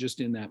win just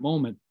in that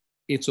moment,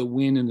 it's a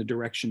win in the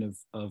direction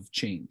of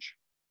change.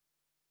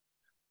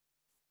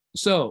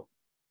 So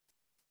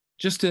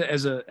just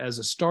as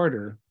a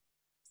starter,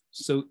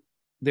 so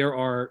there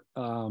are,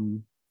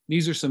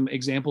 these are some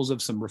examples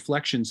of some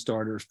reflection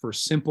starters for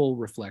simple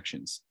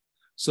reflections.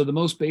 So the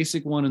most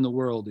basic one in the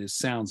world is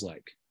sounds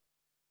like.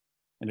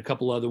 And a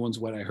couple other ones,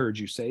 what I heard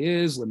you say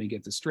is, let me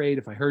get this straight.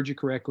 If I heard you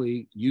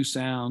correctly, you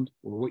sound,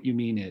 or what you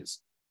mean is.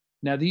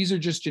 Now, these are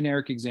just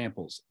generic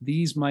examples.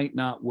 These might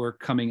not work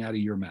coming out of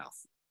your mouth.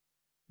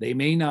 They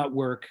may not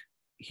work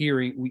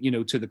hearing,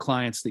 to the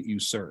clients that you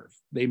serve.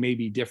 They may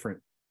be different.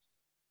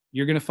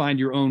 You're going to find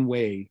your own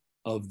way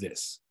of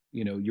this,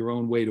 your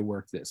own way to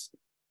work this.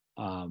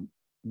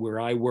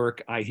 Where I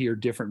work, I hear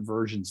different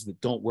versions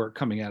that don't work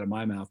coming out of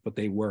my mouth, but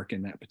they work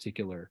in that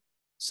particular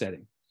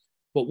setting.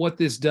 But what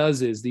this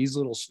does is these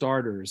little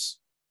starters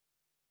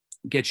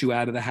get you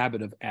out of the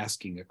habit of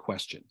asking a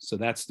question. So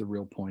that's the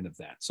real point of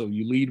that. So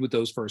you lead with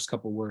those first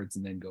couple words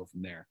and then go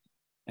from there.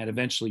 And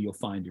eventually you'll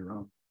find your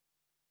own.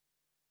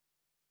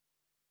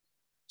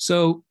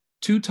 So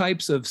two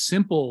types of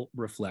simple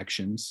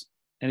reflections.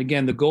 And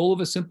again, the goal of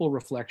a simple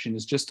reflection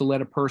is just to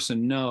let a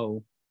person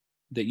know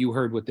that you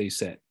heard what they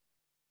said.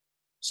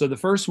 So the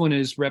first one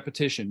is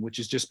repetition, which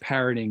is just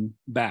parroting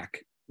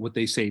back what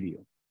they say to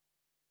you.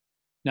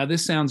 Now,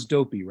 this sounds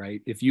dopey,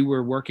 right? If you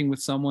were working with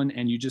someone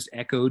and you just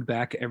echoed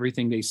back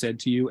everything they said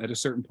to you, at a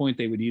certain point,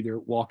 they would either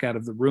walk out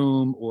of the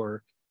room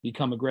or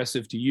become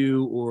aggressive to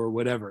you or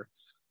whatever.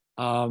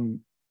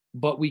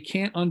 But we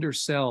can't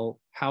undersell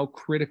how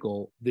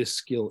critical this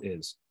skill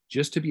is,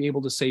 just to be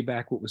able to say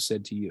back what was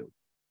said to you.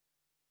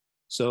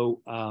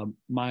 So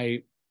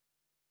my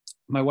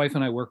wife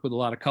and I work with a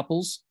lot of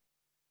couples,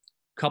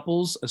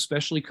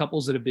 especially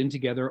couples that have been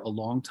together a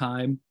long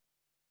time,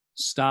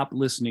 stop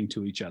listening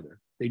to each other.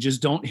 They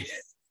just don't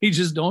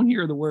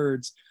hear the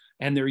words,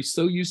 and they're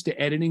so used to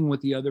editing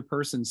what the other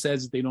person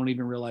says that they don't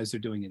even realize they're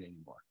doing it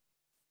anymore.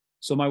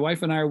 So my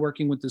wife and I are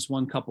working with this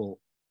one couple,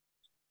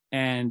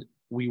 and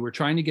we were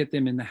trying to get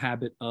them in the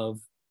habit of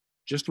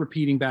just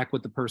repeating back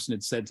what the person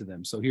had said to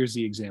them. So here's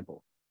the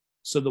example.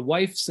 So the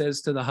wife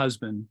says to the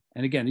husband,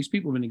 and again, these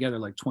people have been together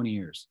like 20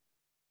 years,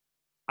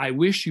 I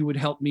wish you would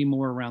help me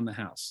more around the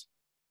house.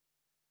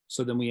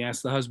 So then we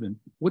ask the husband,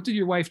 what did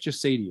your wife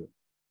just say to you?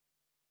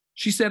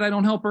 She said, I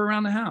don't help her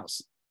around the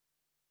house.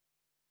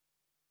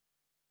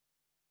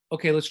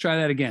 Okay, let's try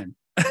that again.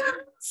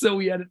 So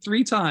we had it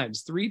 3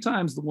 times. 3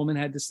 times the woman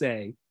had to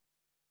say,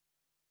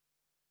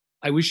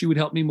 I wish you would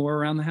help me more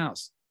around the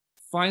house.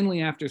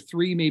 Finally, after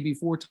 3, maybe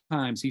 4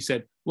 times, he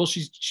said, well,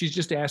 she's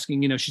just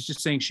asking, she's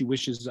just saying she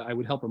wishes I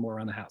would help her more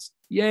around the house.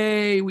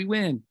 Yay, we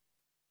win.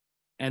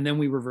 And then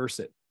we reverse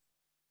it.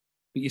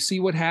 But you see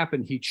what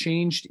happened?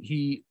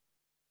 He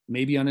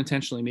maybe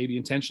unintentionally, maybe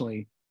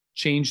intentionally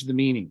changed the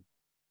meaning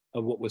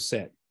of what was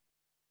said.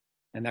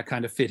 And that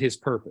kind of fit his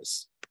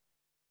purpose.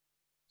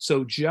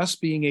 So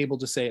just being able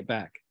to say it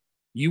back,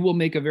 you will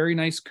make a very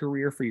nice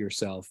career for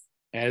yourself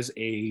as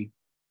a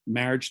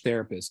marriage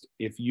therapist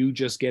if you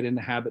just get in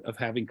the habit of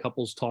having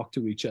couples talk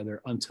to each other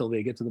until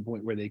they get to the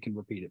point where they can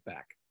repeat it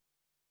back.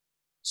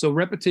 So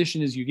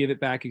repetition is you give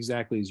it back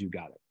exactly as you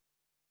got it.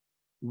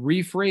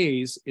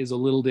 Rephrase is a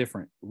little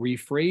different.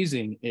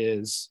 Rephrasing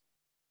is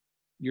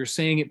you're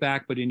saying it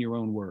back, but in your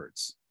own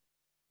words.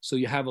 So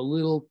you have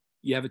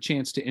a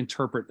chance to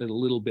interpret it a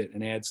little bit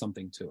and add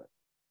something to it.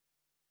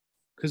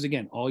 Because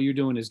again, all you're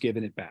doing is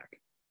giving it back.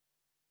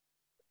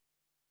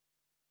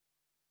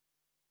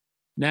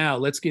 Now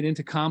let's get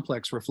into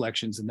complex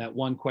reflections, and that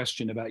one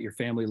question about your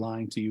family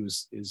lying to you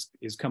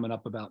is coming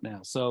up about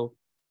now. So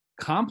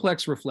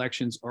complex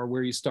reflections are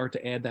where you start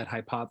to add that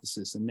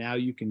hypothesis, and now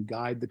you can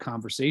guide the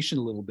conversation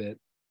a little bit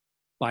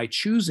by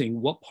choosing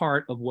what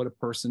part of what a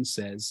person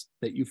says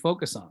that you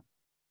focus on.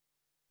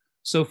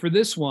 So for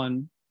this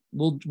one,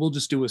 we'll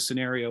just do a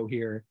scenario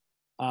here.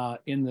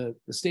 In the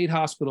state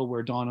hospital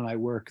where Dawn and I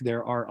work,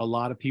 there are a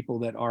lot of people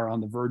that are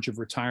on the verge of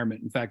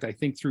retirement. In fact, I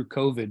think through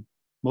COVID,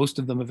 most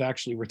of them have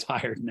actually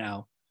retired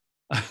now.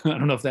 I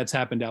don't know if that's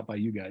happened out by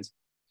you guys.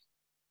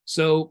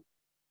 So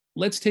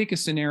let's take a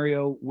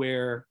scenario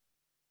where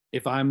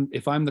if I'm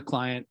the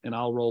client and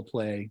I'll role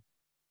play.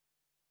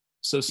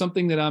 So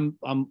something that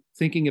I'm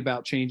thinking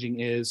about changing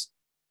is,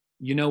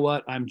 you know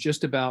what, I'm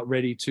just about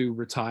ready to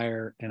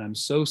retire and I'm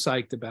so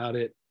psyched about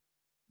it,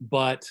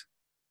 but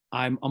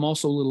I'm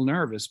also a little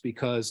nervous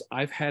because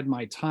I've had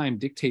my time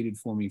dictated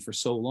for me for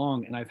so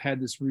long, and I've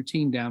had this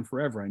routine down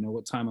forever. I know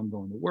what time I'm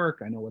going to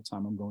work. I know what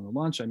time I'm going to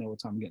lunch. I know what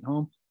time I'm getting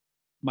home.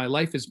 My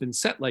life has been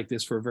set like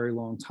this for a very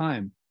long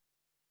time.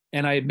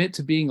 And I admit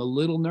to being a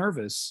little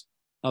nervous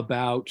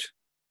about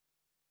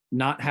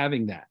not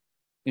having that.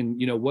 And,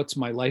 what's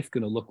my life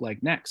going to look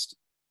like next?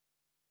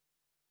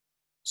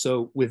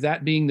 So with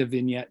that being the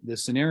vignette, the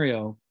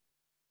scenario,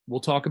 we'll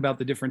talk about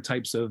the different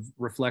types of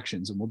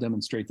reflections, and we'll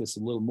demonstrate this a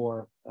little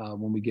more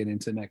when we get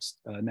into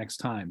next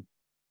time.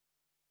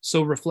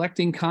 So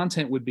reflecting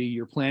content would be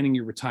you're planning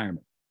your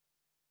retirement.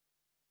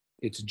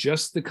 It's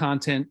just the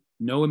content,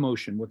 no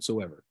emotion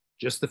whatsoever,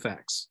 just the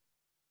facts.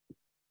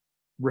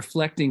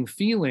 Reflecting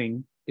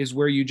feeling is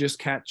where you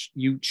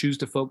choose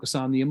to focus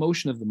on the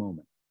emotion of the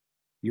moment.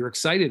 You're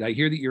excited. I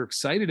hear that you're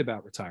excited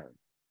about retiring.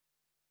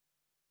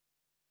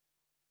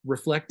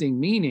 Reflecting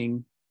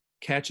meaning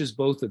catches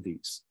both of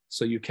these.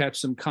 So you catch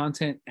some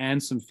content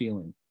and some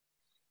feeling.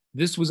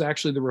 This was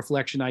actually the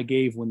reflection I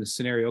gave when the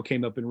scenario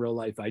came up in real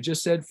life. I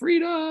just said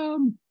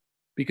freedom,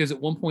 because at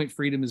one point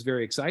freedom is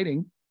very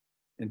exciting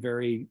and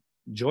very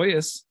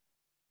joyous,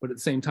 but at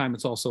the same time,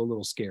 it's also a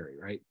little scary,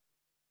 right?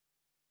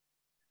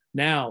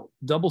 Now,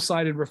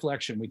 double-sided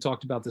reflection. We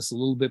talked about this a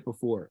little bit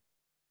before.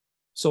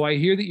 So I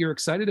hear that you're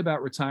excited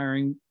about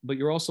retiring, but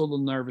you're also a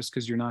little nervous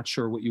because you're not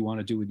sure what you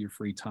want to do with your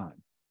free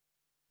time.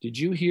 Did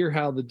you hear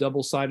how the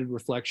double-sided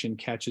reflection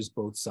catches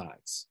both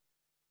sides?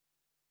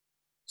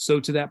 So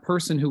to that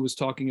person who was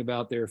talking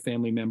about their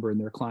family member and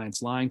their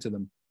clients lying to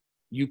them,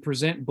 you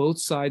present both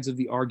sides of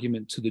the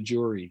argument to the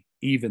jury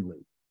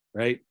evenly,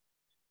 right?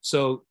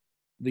 So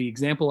the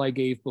example I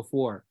gave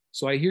before,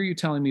 so I hear you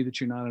telling me that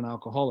you're not an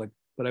alcoholic,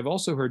 but I've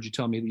also heard you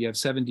tell me that you have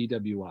 7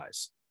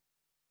 DWIs.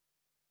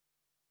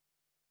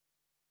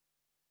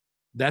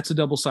 That's a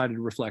double-sided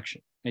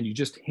reflection. And you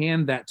just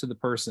hand that to the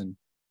person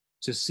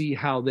to see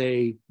how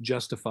they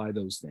justify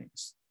those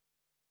things.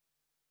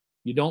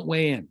 You don't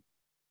weigh in.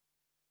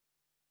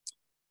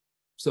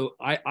 So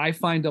I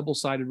find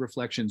double-sided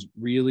reflections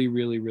really,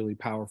 really, really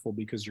powerful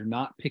because you're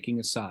not picking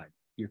a side.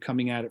 You're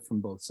coming at it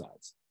from both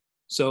sides.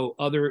 So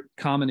other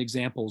common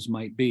examples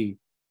might be,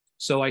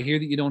 so I hear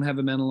that you don't have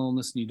a mental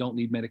illness and you don't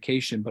need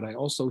medication, but I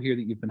also hear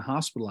that you've been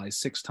hospitalized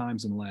 6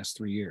 times in the last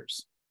 3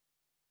 years.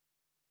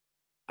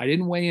 I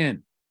didn't weigh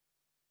in.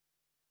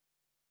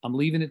 I'm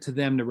leaving it to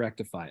them to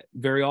rectify it.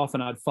 Very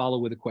often I'd follow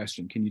with a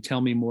question. Can you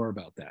tell me more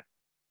about that?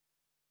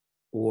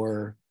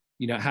 Or,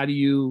 how do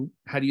you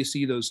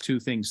see those two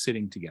things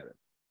sitting together?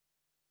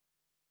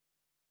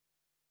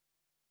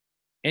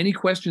 Any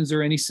questions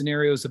or any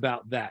scenarios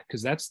about that?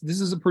 Because this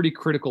is a pretty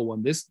critical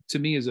one. This to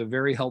me is a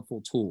very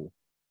helpful tool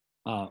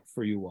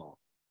for you all.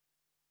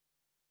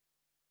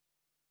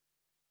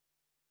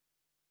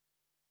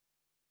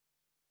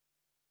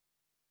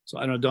 So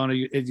I don't know, Dawn, are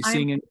you I'm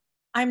seeing it?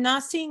 I'm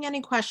not seeing any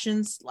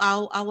questions.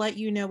 I'll let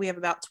you know. We have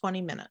about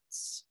 20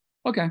 minutes.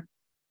 Okay.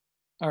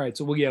 All right.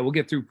 So we'll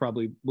get through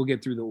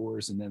the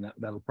ors, and then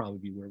that'll probably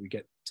be where we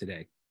get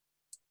today.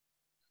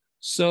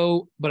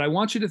 So, but I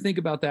want you to think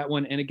about that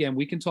one. And again,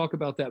 we can talk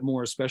about that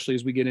more, especially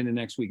as we get into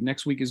next week.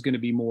 Next week is going to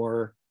be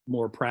more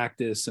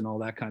practice and all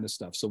that kind of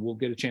stuff. So we'll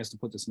get a chance to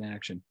put this in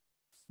action.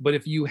 But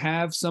if you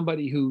have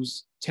somebody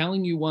who's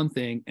telling you one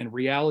thing and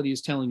reality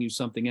is telling you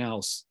something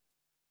else,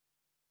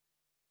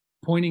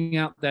 pointing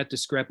out that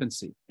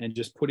discrepancy and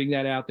just putting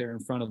that out there in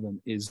front of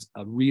them is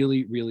a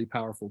really, really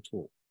powerful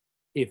tool.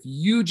 If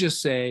you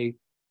just say,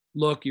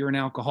 look, you're an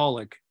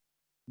alcoholic,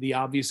 the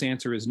obvious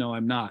answer is no,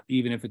 I'm not,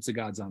 even if it's a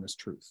God's honest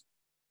truth.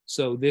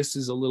 So this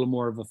is a little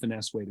more of a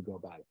finesse way to go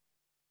about it.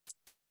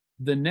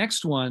 The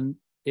next one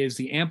is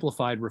the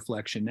amplified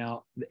reflection.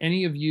 Now,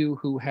 any of you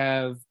who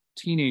have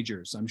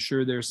teenagers, I'm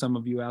sure there's some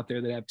of you out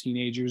there that have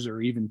teenagers or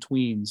even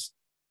tweens.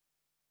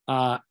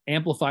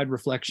 Amplified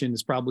reflection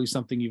is probably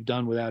something you've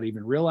done without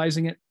even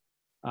realizing it.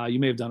 You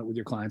may have done it with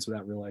your clients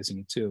without realizing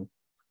it too.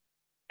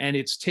 And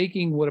it's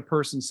taking what a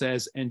person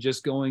says and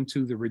just going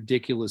to the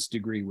ridiculous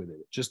degree with it,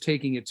 just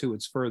taking it to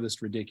its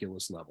furthest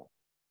ridiculous level.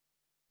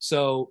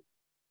 So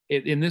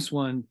in this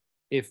one,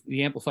 if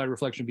the amplified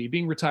reflection be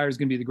being retired is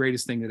going to be the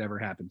greatest thing that ever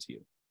happened to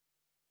you.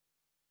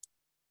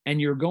 And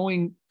you're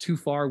going too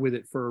far with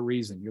it for a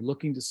reason. You're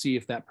looking to see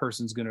if that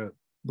person's going to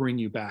bring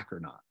you back or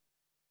not.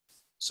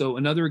 So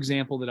another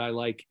example that I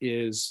like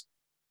is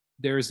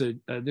there's a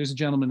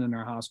gentleman in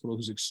our hospital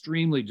who's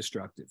extremely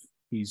destructive.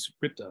 He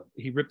ripped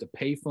a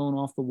payphone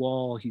off the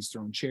wall. He's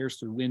thrown chairs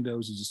through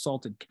windows. He's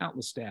assaulted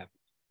countless staff.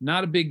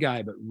 Not a big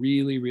guy, but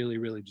really, really,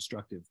 really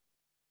destructive.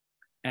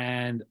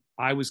 And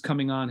I was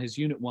coming on his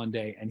unit one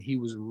day and he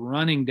was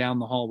running down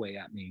the hallway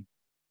at me.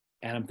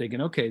 And I'm thinking,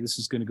 okay, this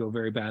is going to go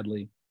very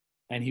badly.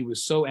 And he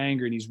was so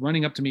angry and he's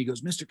running up to me. He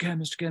goes, Mr. Ken,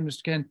 Mr. Ken,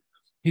 Mr. Ken.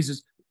 He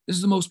says, this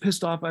is the most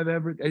pissed off I've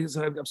ever,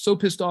 I'm so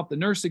pissed off. The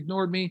nurse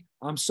ignored me.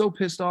 I'm so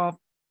pissed off.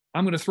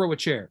 I'm going to throw a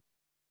chair.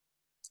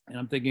 And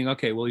I'm thinking,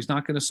 okay, well, he's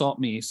not going to assault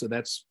me. So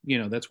that's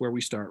where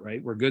we start,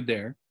 right? We're good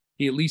there.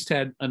 He at least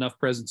had enough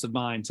presence of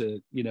mind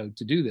to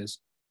do this.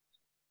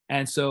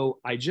 And so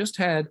I just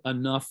had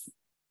enough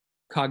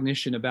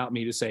cognition about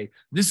me to say,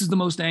 this is the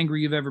most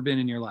angry you've ever been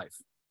in your life.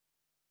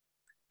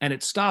 And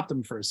it stopped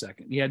him for a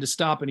second. He had to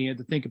stop and he had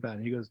to think about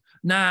it. He goes,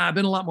 nah, I've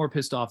been a lot more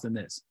pissed off than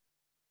this.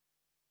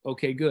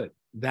 Okay, good.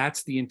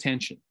 That's the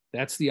intention.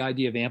 That's the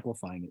idea of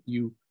amplifying it.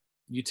 You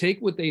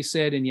take what they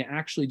said and you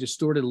actually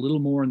distort it a little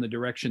more in the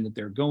direction that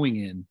they're going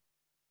in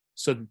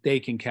so that they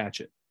can catch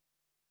it.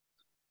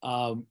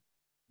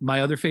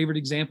 My other favorite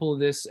example of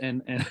this,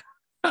 and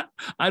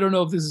I don't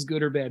know if this is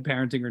good or bad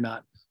parenting or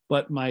not,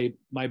 but my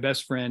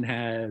best friend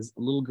has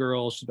a little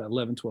girl. She's about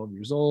 11, 12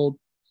 years old,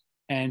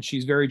 and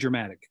she's very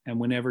dramatic. And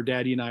whenever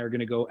Daddy and I are going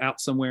to go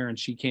out somewhere and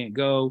she can't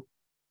go,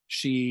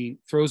 she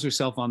throws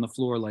herself on the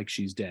floor like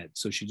she's dead.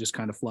 So she just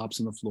kind of flops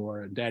on the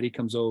floor and Daddy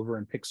comes over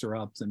and picks her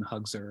up and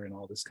hugs her and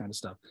all this kind of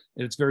stuff.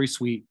 And it's very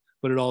sweet,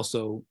 but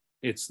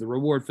it's the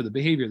reward for the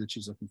behavior that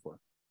she's looking for.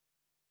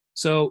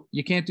 So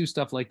you can't do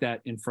stuff like that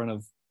in front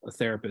of a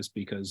therapist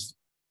because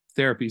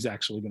therapy is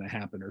actually going to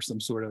happen or some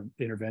sort of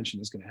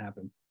intervention is going to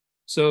happen.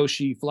 So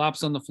she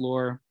flops on the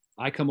floor.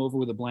 I come over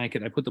with a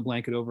blanket. I put the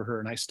blanket over her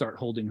and I start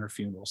holding her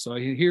funeral. So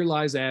here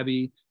lies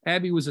Abby.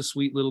 Abby was a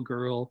sweet little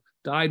girl,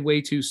 died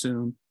way too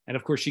soon. And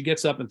of course, she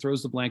gets up and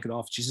throws the blanket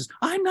off. She says,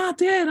 I'm not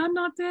dead. I'm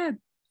not dead.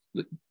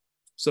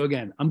 So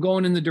again, I'm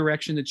going in the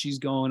direction that she's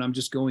going. I'm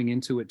just going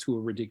into it to a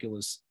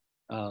ridiculous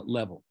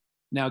level.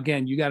 Now,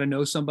 again, you got to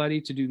know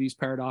somebody to do these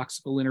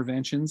paradoxical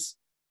interventions,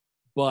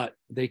 but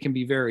they can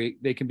be very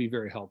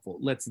helpful.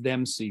 It lets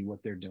them see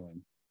what they're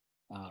doing.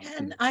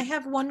 And I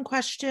have one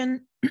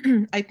question,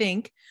 I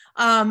think,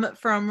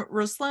 from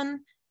Ruslan.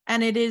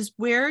 And it is,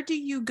 where do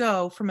you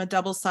go from a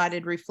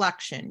double-sided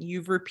reflection?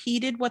 You've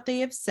repeated what they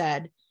have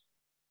said,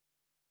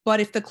 but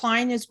if the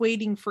client is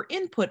waiting for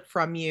input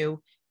from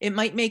you, it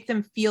might make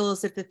them feel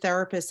as if the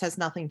therapist has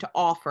nothing to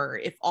offer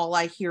if all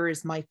I hear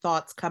is my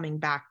thoughts coming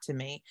back to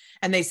me.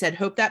 And they said,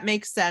 hope that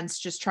makes sense,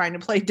 just trying to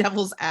play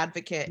devil's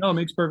advocate. No, it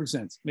makes perfect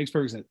sense.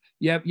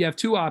 You have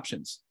two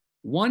options.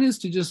 One is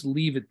to just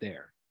leave it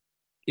there.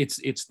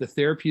 It's the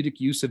therapeutic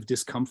use of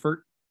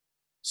discomfort.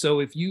 So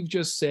if you've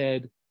just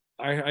said,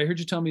 I heard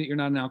you tell me that you're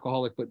not an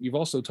alcoholic, but you've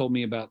also told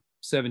me about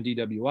 7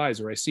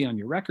 DWIs, or I see on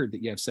your record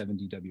that you have 7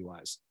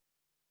 DWIs.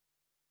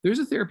 There's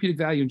a therapeutic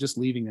value in just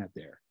leaving that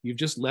there. You've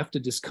just left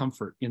a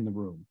discomfort in the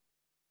room.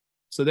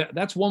 So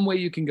that's one way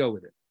you can go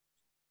with it.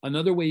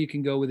 Another way you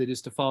can go with it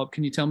is to follow up.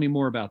 Can you tell me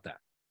more about that?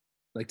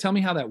 Like, tell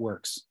me how that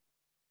works.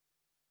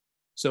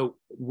 So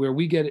where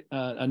we get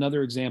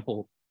another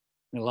example,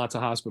 and lots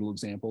of hospital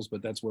examples,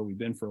 but that's where we've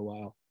been for a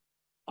while.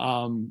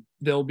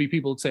 There'll be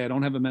people that say, I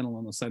don't have a mental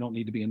illness. I don't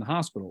need to be in the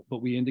hospital,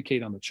 but we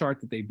indicate on the chart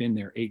that they've been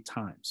there 8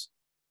 times.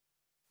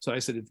 So I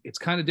said, it's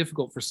kind of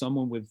difficult for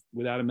someone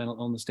without a mental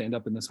illness to stand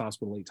up in this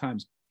hospital 8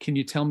 times. Can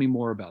you tell me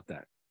more about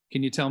that?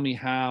 Can you tell me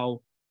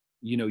how,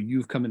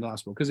 you've come into the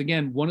hospital? Because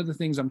again, one of the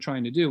things I'm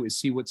trying to do is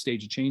see what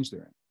stage of change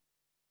they're in.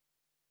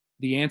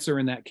 The answer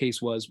in that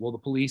case was, well, the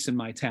police in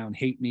my town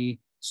hate me.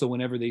 So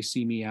whenever they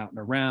see me out and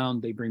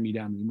around, they bring me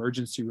down to the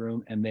emergency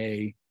room and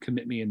they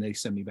commit me and they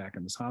send me back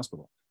in this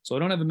hospital. So I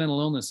don't have a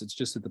mental illness. It's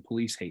just that the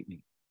police hate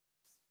me.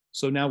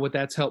 So now what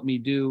that's helped me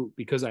do,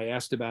 because I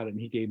asked about it and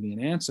he gave me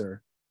an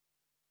answer,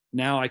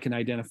 now I can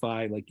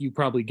identify, like, you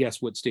probably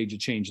guess what stage of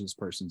change this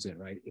person's in,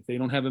 right? If they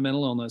don't have a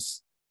mental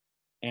illness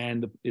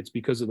and it's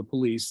because of the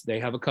police, they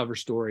have a cover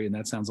story, and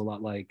that sounds a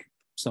lot like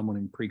someone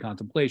in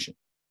pre-contemplation.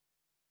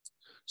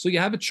 So you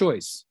have a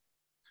choice.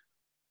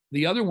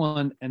 The other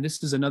one, and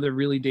this is another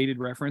really dated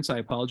reference, I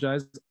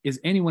apologize, is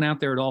anyone out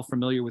there at all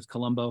familiar with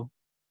Columbo,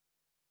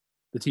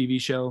 the TV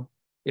show?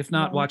 If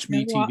not, Well, watch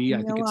Me TV.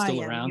 I think it's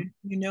still around.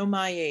 You know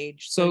my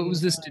age. So it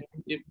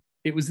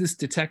was this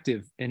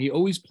detective, and he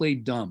always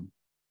played dumb.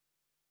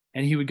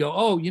 And he would go,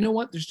 oh, you know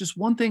what? There's just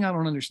one thing I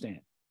don't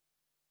understand.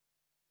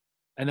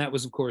 And that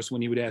was, of course,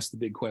 when he would ask the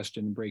big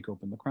question and break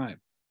open the crime.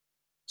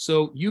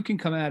 So you can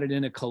come at it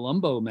in a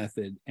Columbo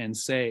method and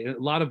say, a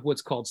lot of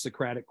what's called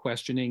Socratic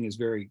questioning is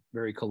very,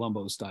 very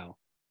Columbo style,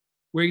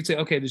 where you can say,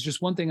 okay, there's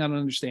just one thing I don't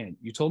understand.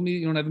 You told me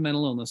you don't have a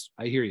mental illness.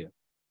 I hear you.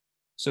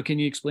 So can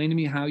you explain to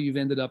me how you've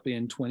ended up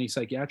in 20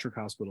 psychiatric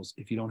hospitals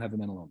if you don't have a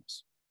mental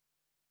illness?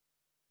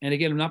 And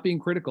again, I'm not being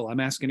critical. I'm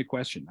asking a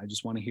question. I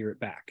just want to hear it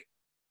back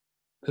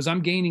because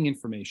I'm gaining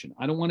information.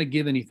 I don't want to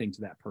give anything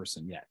to that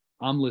person yet.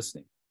 I'm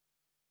listening.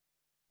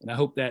 And I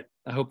hope that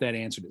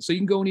answered it. So you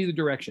can go in either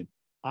direction.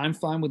 I'm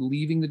fine with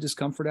leaving the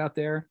discomfort out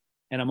there.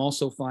 And I'm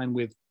also fine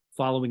with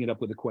following it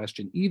up with a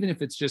question, even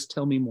if it's just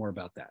tell me more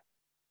about that.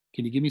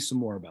 Can you give me some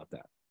more about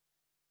that?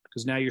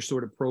 Because now you're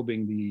sort of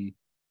probing the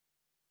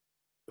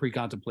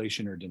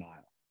pre-contemplation or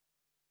denial.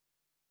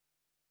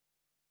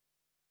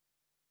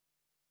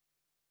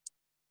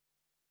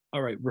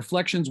 All right,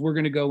 reflections. We're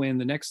going to go in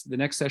the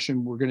next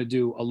session. We're going to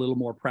do a little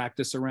more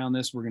practice around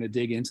this. We're going to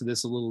dig into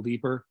this a little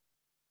deeper.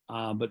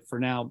 But for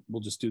now,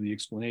 we'll just do the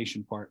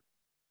explanation part.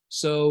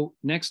 So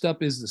next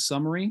up is the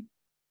summary.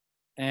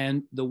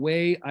 And the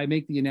way I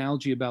make the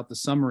analogy about the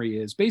summary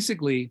is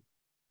basically,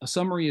 a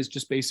summary is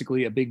just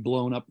basically a big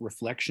blown up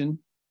reflection,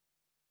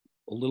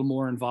 a little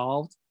more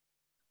involved.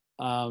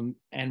 And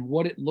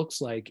what it looks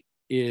like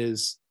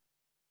is,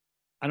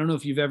 I don't know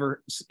if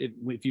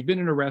if you've been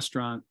in a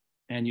restaurant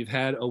and you've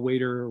had a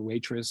waiter or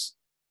waitress,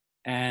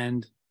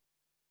 and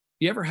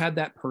you ever had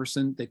that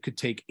person that could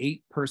take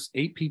eight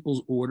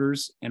people's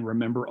orders and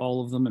remember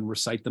all of them and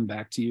recite them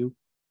back to you?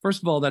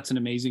 First of all, that's an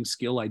amazing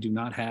skill I do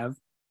not have,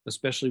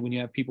 especially when you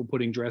have people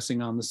putting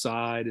dressing on the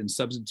side and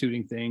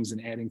substituting things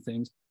and adding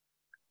things.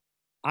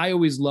 I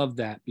always love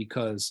that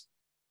because,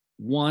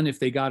 one, if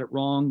they got it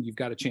wrong, you've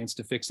got a chance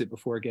to fix it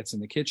before it gets in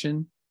the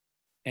kitchen.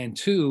 And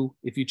two,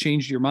 if you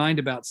changed your mind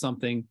about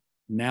something,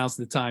 now's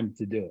the time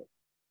to do it.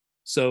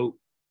 So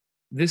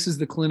this is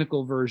the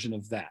clinical version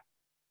of that.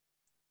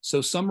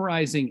 So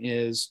summarizing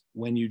is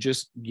when you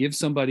just give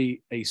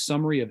somebody a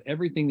summary of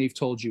everything they've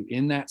told you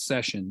in that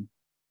session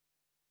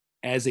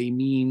as a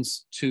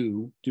means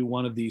to do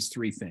one of these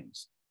three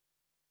things.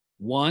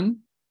 One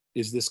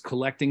is this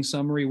collecting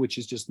summary, which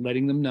is just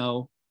letting them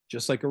know,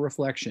 just like a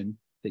reflection,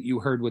 that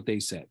you heard what they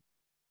said.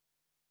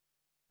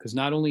 Because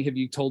not only have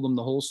you told them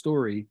the whole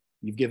story,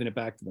 you've given it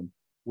back to them.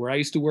 Where I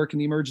used to work in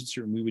the emergency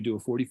room, we would do a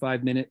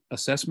 45-minute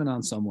assessment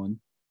on someone.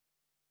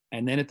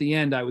 And then at the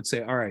end, I would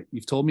say, all right,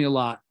 you've told me a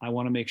lot. I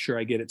want to make sure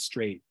I get it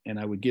straight. And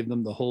I would give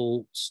them the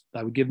whole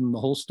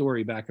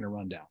story back in a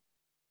rundown.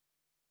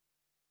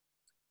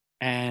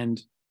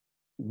 And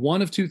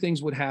one of two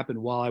things would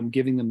happen while I'm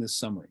giving them this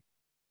summary.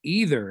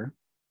 Either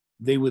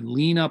they would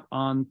lean up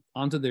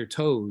onto their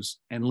toes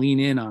and lean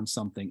in on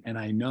something. And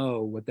I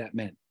know what that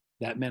meant.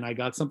 That meant I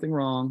got something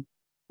wrong,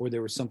 or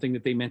there was something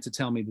that they meant to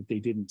tell me that they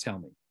didn't tell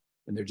me.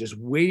 And they're just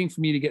waiting for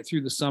me to get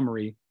through the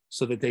summary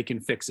so that they can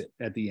fix it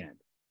at the end.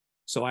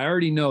 So I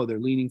already know they're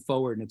leaning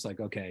forward and it's like,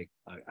 okay,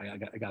 I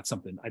got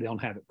something. I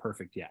don't have it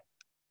perfect yet.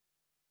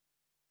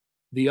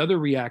 The other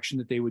reaction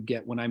that they would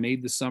get when I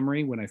made the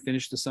summary, when I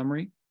finished the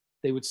summary,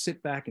 they would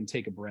sit back and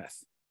take a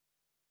breath.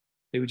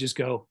 They would just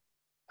go,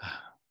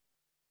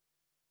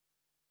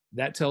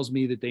 that tells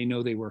me that they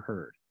know they were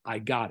heard. I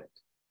got it.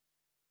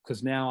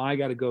 Because now I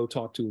got to go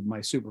talk to my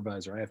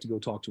supervisor. I have to go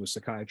talk to a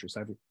psychiatrist.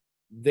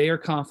 They are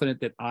confident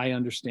that I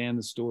understand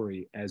the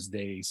story as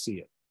they see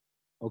it.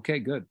 Okay,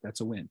 good.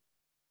 That's a win.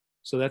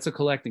 So that's a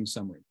collecting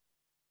summary.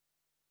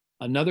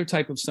 Another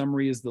type of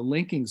summary is the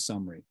linking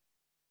summary.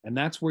 And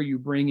that's where you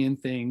bring in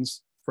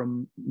things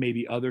from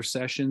maybe other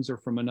sessions or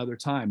from another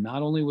time.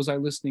 Not only was I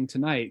listening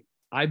tonight,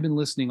 I've been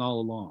listening all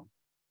along.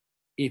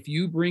 If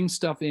you bring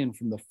stuff in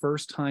from the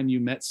first time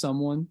you met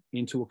someone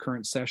into a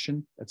current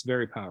session, that's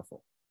very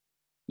powerful.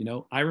 You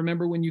know, I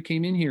remember when you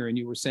came in here and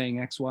you were saying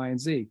X, Y, and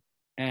Z,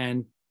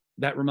 and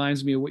that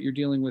reminds me of what you're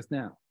dealing with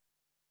now.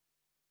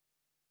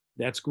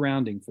 That's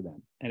grounding for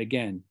them. And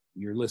again,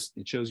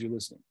 it shows you're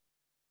listening.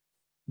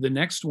 The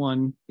next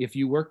one, if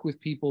you work with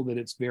people that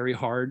it's very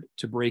hard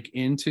to break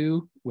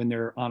into when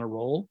they're on a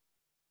roll,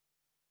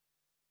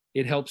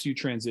 it helps you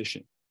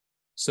transition.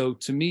 So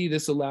to me,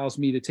 this allows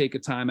me to take a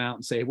time out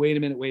and say, wait a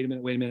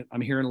minute.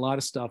 I'm hearing a lot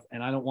of stuff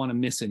and I don't want to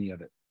miss any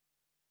of it.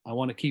 I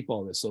want to keep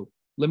all this. So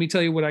let me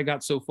tell you what I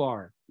got so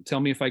far. Tell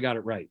me if I got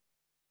it right.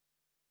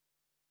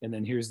 And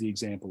then here's the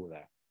example of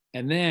that.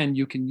 And then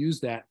you can use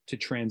that to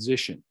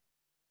transition.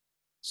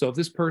 So if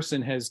this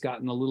person has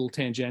gotten a little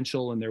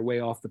tangential and they're way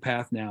off the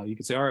path now, you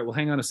can say, all right, well,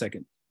 hang on a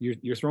second.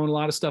 You're throwing a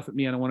lot of stuff at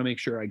me and I want to make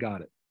sure I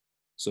got it.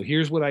 So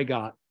here's what I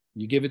got.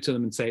 You give it to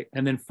them and say,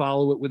 and then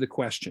follow it with a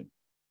question.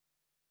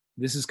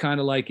 This is kind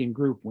of like in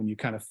group when you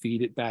kind of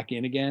feed it back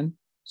in again.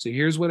 So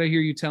here's what I hear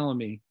you telling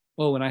me.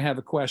 Oh, and I have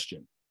a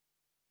question.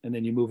 And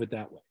then you move it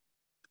that way.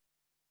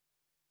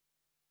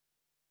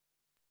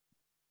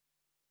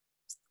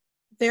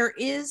 There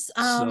is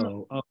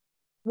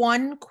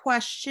one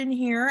question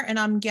here, and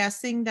I'm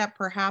guessing that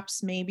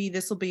perhaps maybe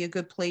this will be a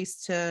good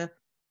place to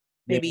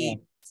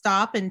maybe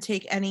stop and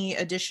take any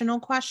additional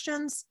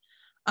questions.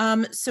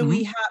 So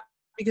we have,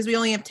 because we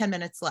only have 10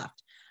 minutes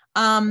left.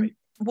 Right.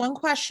 One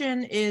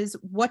question is,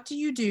 what do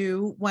you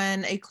do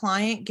when a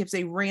client gives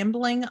a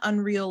rambling,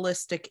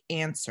 unrealistic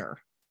answer?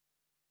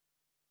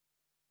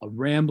 A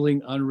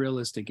rambling,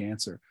 unrealistic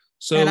answer.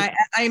 So, and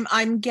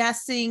I'm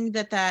guessing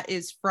that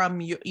is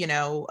from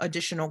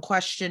additional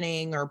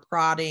questioning or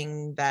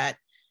prodding that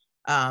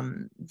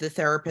the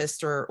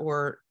therapist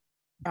or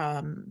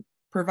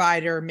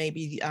provider may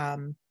be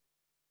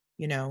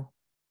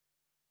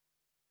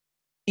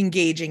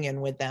engaging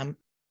in with them.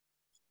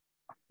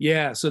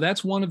 Yeah, so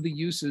that's one of the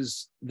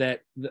uses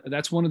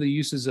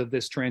of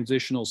this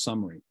transitional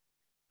summary.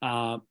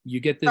 You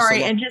get this.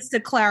 Sorry, and just to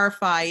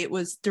clarify, it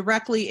was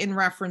directly in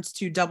reference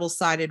to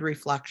double-sided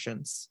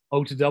reflections.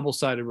 Oh, to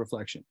double-sided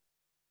reflection.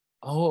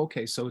 Oh,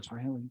 okay. So it's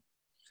really.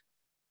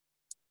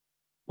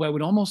 Well, I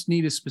would almost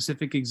need a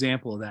specific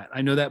example of that.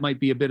 I know that might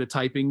be a bit of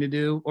typing to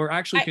do, or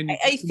actually,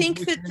 I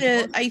think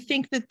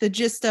that the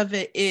gist of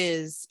it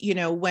is,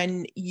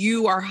 when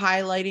you are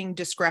highlighting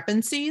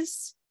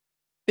discrepancies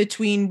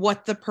between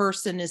what the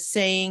person is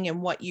saying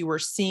and what you are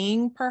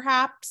seeing,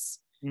 perhaps.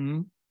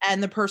 Mm-hmm.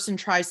 And the person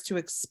tries to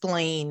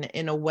explain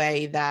in a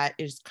way that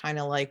is kind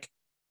of like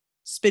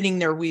spinning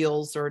their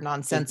wheels or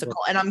nonsensical.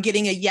 And I'm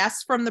getting a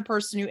yes from the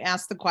person who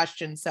asked the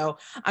question. So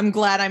I'm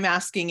glad I'm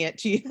asking it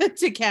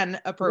to Ken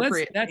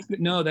appropriately. That's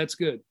good. No, that's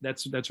good.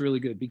 That's really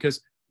good,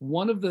 because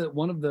one of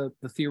the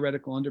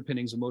theoretical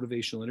underpinnings of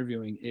motivational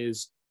interviewing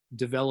is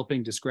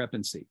developing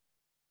discrepancy.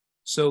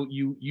 So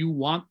you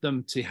want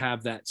them to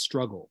have that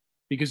struggle,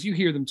 because you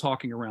hear them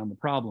talking around the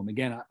problem.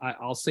 Again,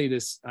 I'll say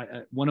this,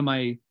 one of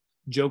my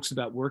jokes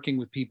about working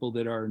with people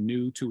that are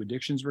new to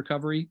addictions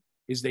recovery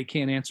is they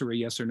can't answer a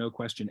yes or no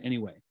question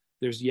anyway.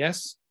 There's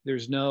yes,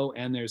 there's no,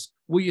 and there's,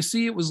 well, you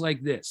see, it was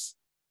like this.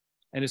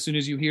 And as soon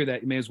as you hear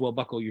that, you may as well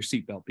buckle your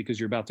seatbelt, because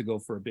you're about to go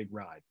for a big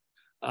ride.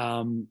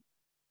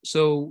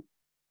 So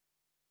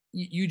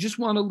you just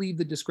want to leave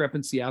the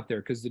discrepancy out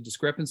there, because the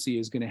discrepancy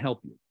is going to help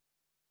you.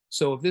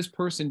 So if this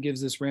person gives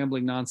this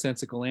rambling,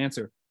 nonsensical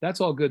answer, that's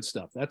all good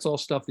stuff. That's all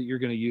stuff that you're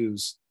going to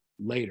use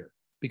later,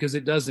 because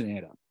it doesn't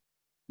add up.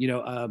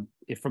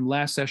 If from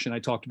last session, I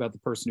talked about the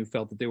person who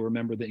felt that they were a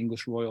member of the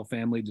English royal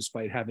family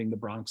despite having the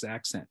Bronx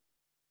accent.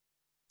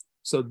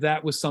 So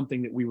that was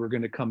something that we were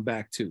going to come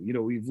back to.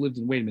 You've lived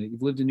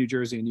in New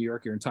Jersey and New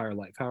York your entire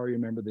life. How are you a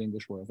member of the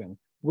English royal family?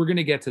 We're going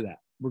to get to that.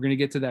 We're going to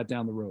get to that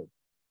down the road.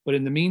 But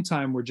in the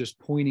meantime, we're just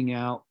pointing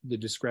out the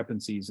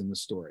discrepancies in the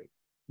story.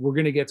 We're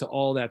going to get to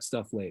all that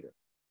stuff later,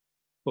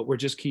 but we're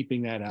just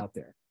keeping that out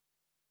there.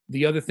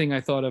 The other thing I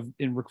thought of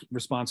in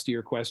response to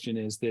your question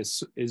is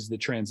the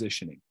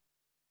transitioning.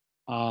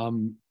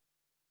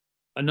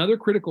 Another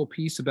critical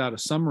piece about a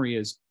summary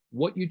is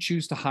what you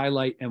choose to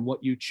highlight and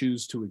what you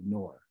choose to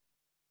ignore.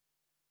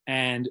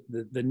 And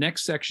the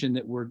next section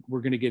that we're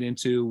going to get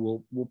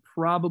into, we'll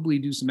probably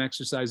do some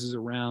exercises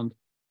around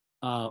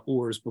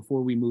ORs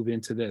before we move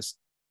into this.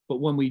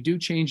 But when we do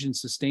change in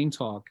sustained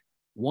talk,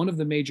 one of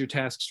the major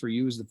tasks for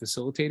you as the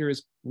facilitator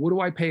is, what do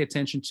I pay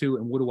attention to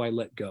and what do I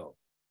let go?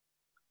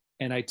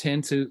 And I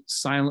tend to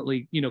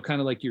silently,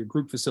 kind of like your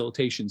group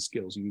facilitation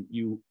skills,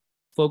 you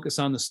focus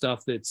on the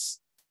stuff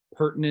that's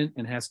pertinent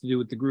and has to do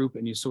with the group,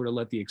 and you sort of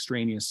let the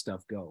extraneous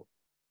stuff go.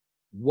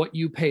 What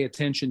you pay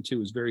attention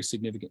to is very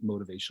significant in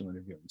motivational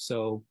interviewing.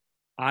 So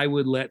I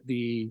would let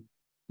the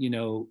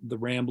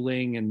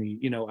rambling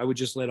and I would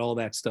just let all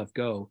that stuff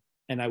go.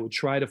 And I would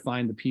try to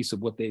find the piece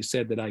of what they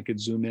said that I could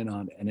zoom in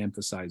on and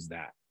emphasize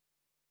that.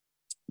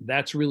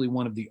 That's really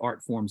one of the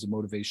art forms of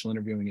motivational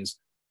interviewing, is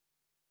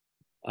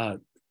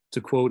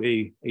to quote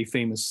a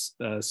famous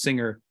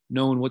singer,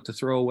 knowing what to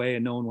throw away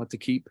and knowing what to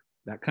keep,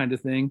 that kind of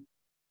thing.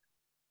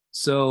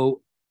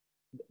 So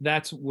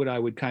that's what I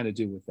would kind of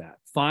do with that.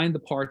 Find the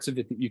parts of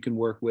it that you can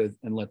work with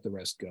and let the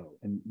rest go.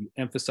 And you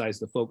emphasize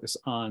the focus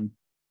on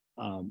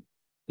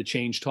the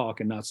change talk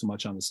and not so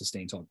much on the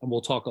sustained talk. And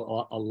we'll talk a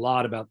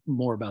lot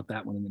more about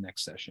that one in the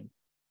next session.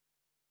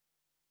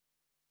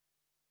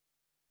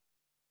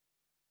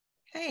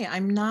 Okay,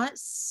 I'm not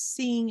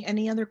seeing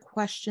any other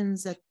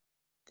questions at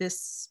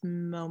this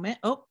moment.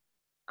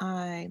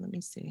 Let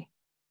me see.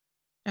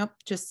 Nope,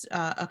 just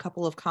a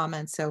couple of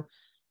comments. So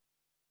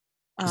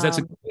because that's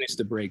a good place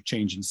to break,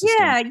 change and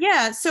sustain.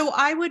 Yeah. So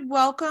I would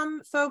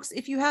welcome folks,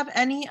 if you have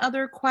any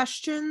other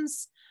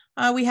questions,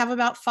 We have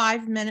about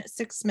 5 minutes,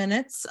 6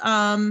 minutes.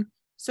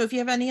 So if you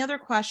have any other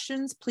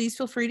questions, please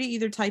feel free to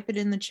either type it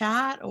in the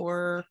chat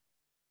or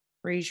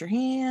raise your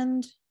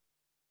hand.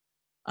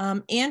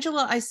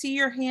 Angela, I see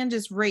your hand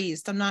is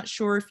raised. I'm not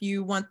sure if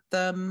you want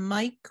the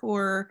mic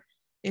or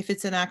if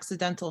it's an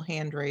accidental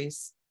hand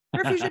raise.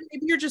 Or if maybe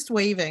you're just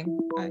waving.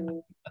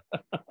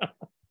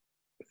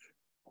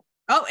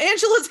 Oh,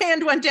 Angela's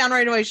hand went down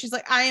right away. She's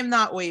like, I am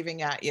not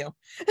waving at you.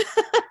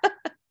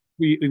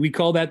 We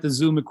call that the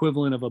Zoom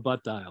equivalent of a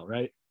butt dial,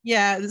 right?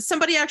 Yeah,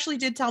 somebody actually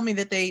did tell me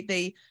that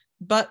they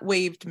butt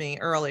waved me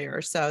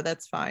earlier, so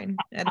that's fine.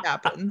 It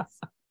happens.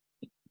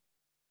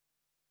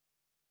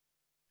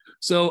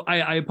 So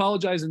I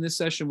apologize. In this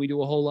session, we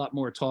do a whole lot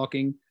more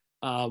talking.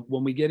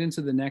 When we get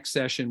into the next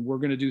session, we're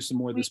going to do some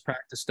more of this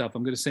practice stuff.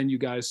 I'm going to send you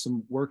guys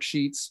some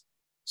worksheets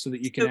so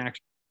that you can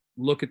actually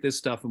look at this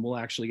stuff, and we'll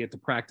actually get to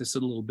practice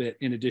it a little bit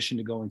in addition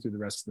to going through the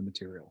rest of the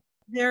material.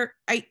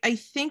 I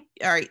think,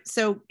 all right.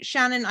 So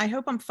Shannon, I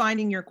hope I'm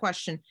finding your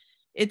question.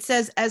 It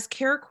says, as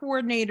care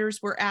coordinators,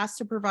 we're asked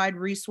to provide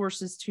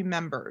resources to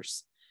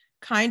members.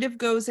 Kind of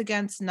goes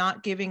against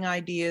not giving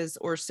ideas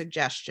or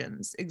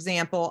suggestions.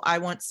 Example, I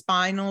want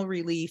spinal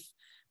relief,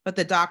 but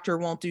the doctor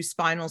won't do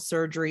spinal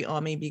surgery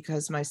on me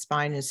because my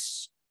spine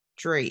is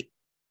straight,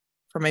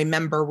 from a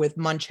member with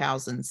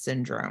Munchausen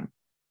syndrome.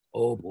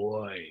 Oh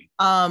boy.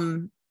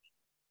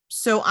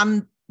 So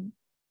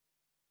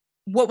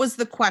what was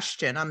the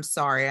question? I'm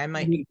sorry. I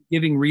might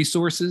giving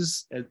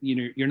resources.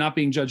 You're not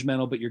being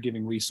judgmental, but you're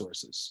giving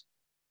resources.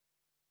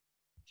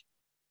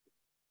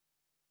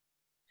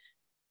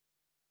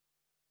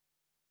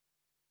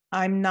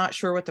 I'm not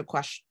sure what the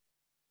question.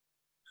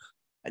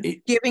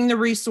 Giving the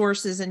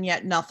resources and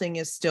yet nothing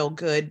is still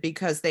good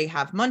because they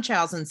have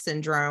Munchausen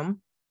syndrome.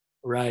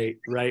 Right.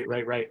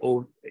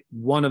 Oh,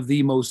 one of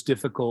the most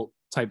difficult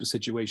type of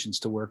situations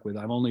to work with.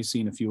 I've only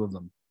seen a few of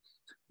them.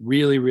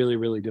 Really, really,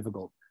 really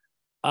difficult.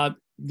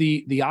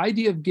 The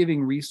idea of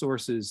giving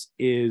resources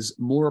is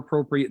more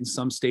appropriate in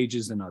some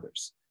stages than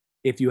others.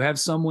 If you have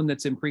someone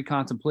that's in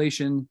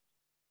pre-contemplation,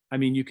 I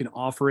mean, you can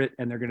offer it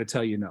and they're going to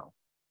tell you no.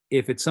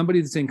 If it's somebody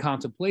that's in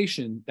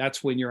contemplation,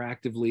 that's when you're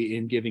actively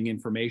in giving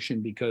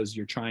information because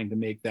you're trying to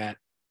make that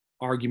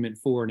argument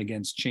for and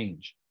against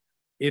change.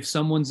 If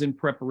someone's in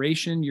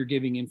preparation, you're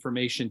giving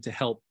information to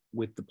help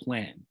with the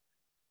plan.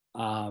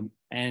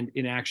 And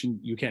in action,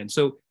 you can.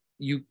 So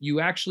you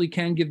actually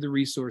can give the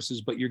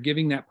resources, but you're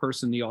giving that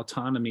person the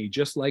autonomy,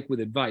 just like with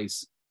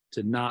advice,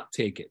 to not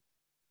take it.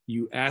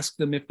 You ask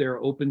them if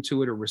they're open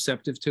to it or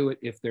receptive to it.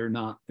 If they're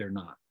not, they're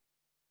not.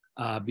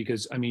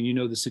 Because I mean,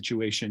 the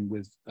situation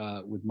with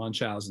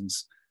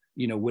Munchausen's,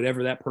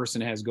 whatever that person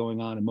has going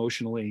on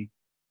emotionally,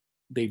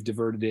 they've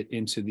diverted it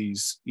into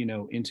these,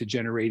 into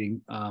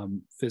generating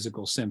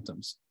physical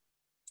symptoms.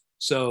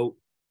 So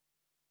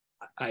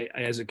I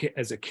as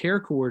a care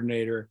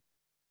coordinator,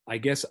 I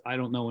guess I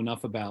don't know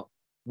enough about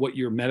what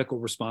your medical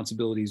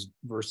responsibilities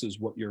versus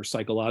what your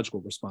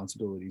psychological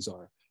responsibilities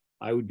are.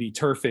 I would be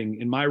turfing.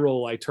 In my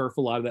role, I turf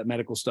a lot of that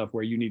medical stuff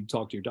where you need to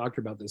talk to your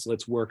doctor about this.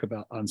 Let's work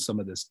on some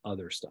of this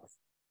other stuff,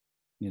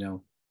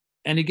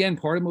 And again,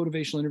 part of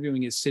motivational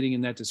interviewing is sitting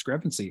in that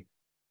discrepancy.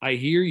 I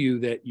hear you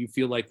that you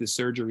feel like this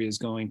surgery is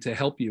going to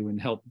help you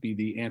and help be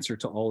the answer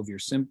to all of your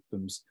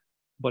symptoms,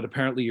 but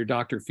apparently your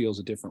doctor feels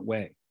a different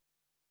way.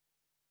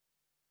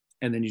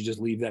 And then you just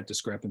leave that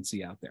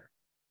discrepancy out there.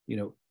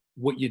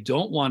 What you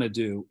don't want to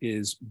do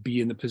is be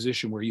in the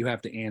position where you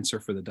have to answer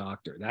for the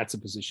doctor. That's a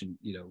position,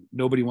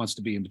 nobody wants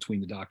to be in between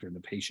the doctor and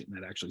the patient. And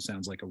that actually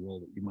sounds like a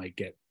role that you might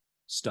get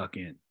stuck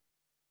in.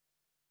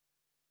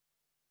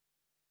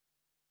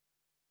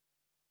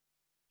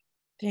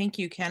 Thank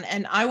you, Ken.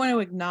 And I want to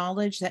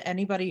acknowledge that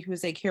anybody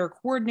who's a care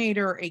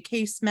coordinator, a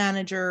case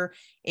manager,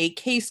 a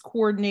case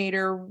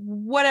coordinator,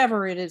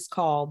 whatever it is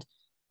called,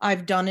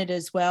 I've done it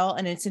as well.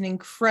 And it's an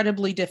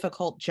incredibly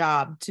difficult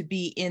job to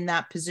be in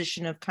that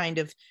position of kind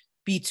of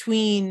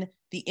between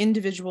the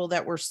individual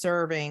that we're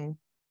serving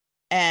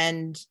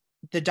and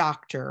the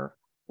doctor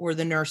or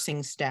the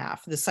nursing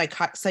staff, the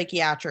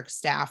psychiatric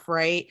staff,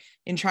 right?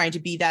 In trying to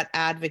be that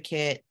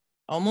advocate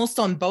almost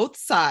on both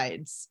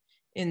sides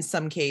in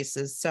some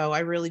cases. So I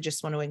really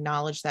just want to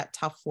acknowledge that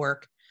tough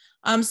work.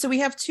 So we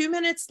have 2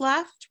 minutes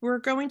left. We're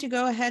going to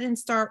go ahead and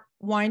start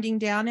winding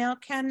down now.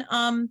 Ken,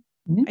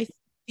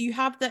 do you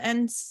have the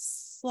end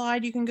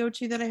slide you can go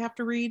to that I have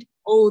to read?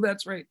 Oh,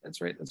 that's right. I'm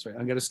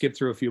going to skip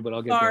through a few, but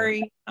I'll get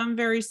there. I'm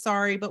very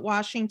sorry, but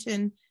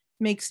Washington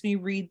makes me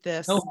read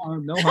this. No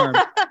harm.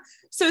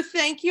 So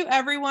thank you,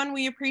 everyone.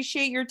 We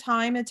appreciate your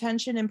time,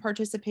 attention, and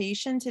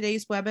participation.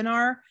 Today's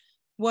webinar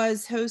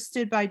was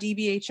hosted by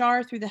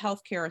DBHR through the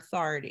Healthcare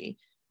Authority.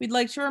 We'd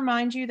like to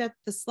remind you that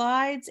the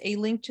slides, a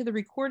link to the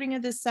recording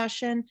of this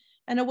session,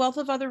 and a wealth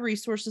of other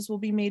resources will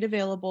be made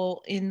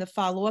available in the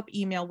follow-up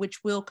email,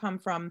 which will come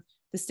from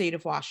the state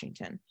of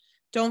Washington.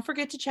 Don't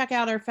forget to check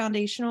out our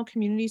Foundational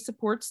Community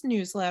Supports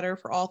newsletter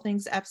for all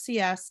things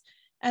FCS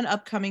and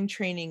upcoming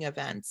training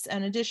events.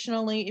 And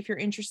additionally, if you're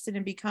interested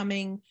in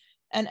becoming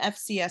an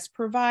FCS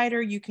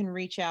provider, you can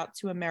reach out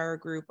to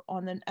AmeriGroup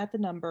at the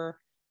number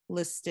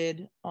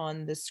listed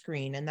on the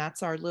screen. And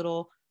that's our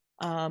little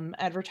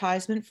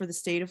advertisement for the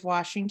state of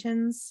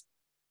Washington's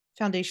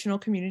foundational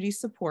community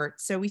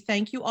support. So we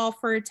thank you all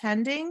for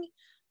attending.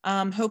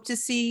 Hope to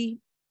see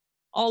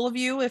all of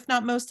you, if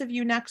not most of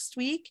you, next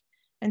week,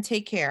 and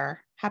take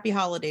care. Happy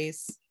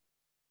holidays.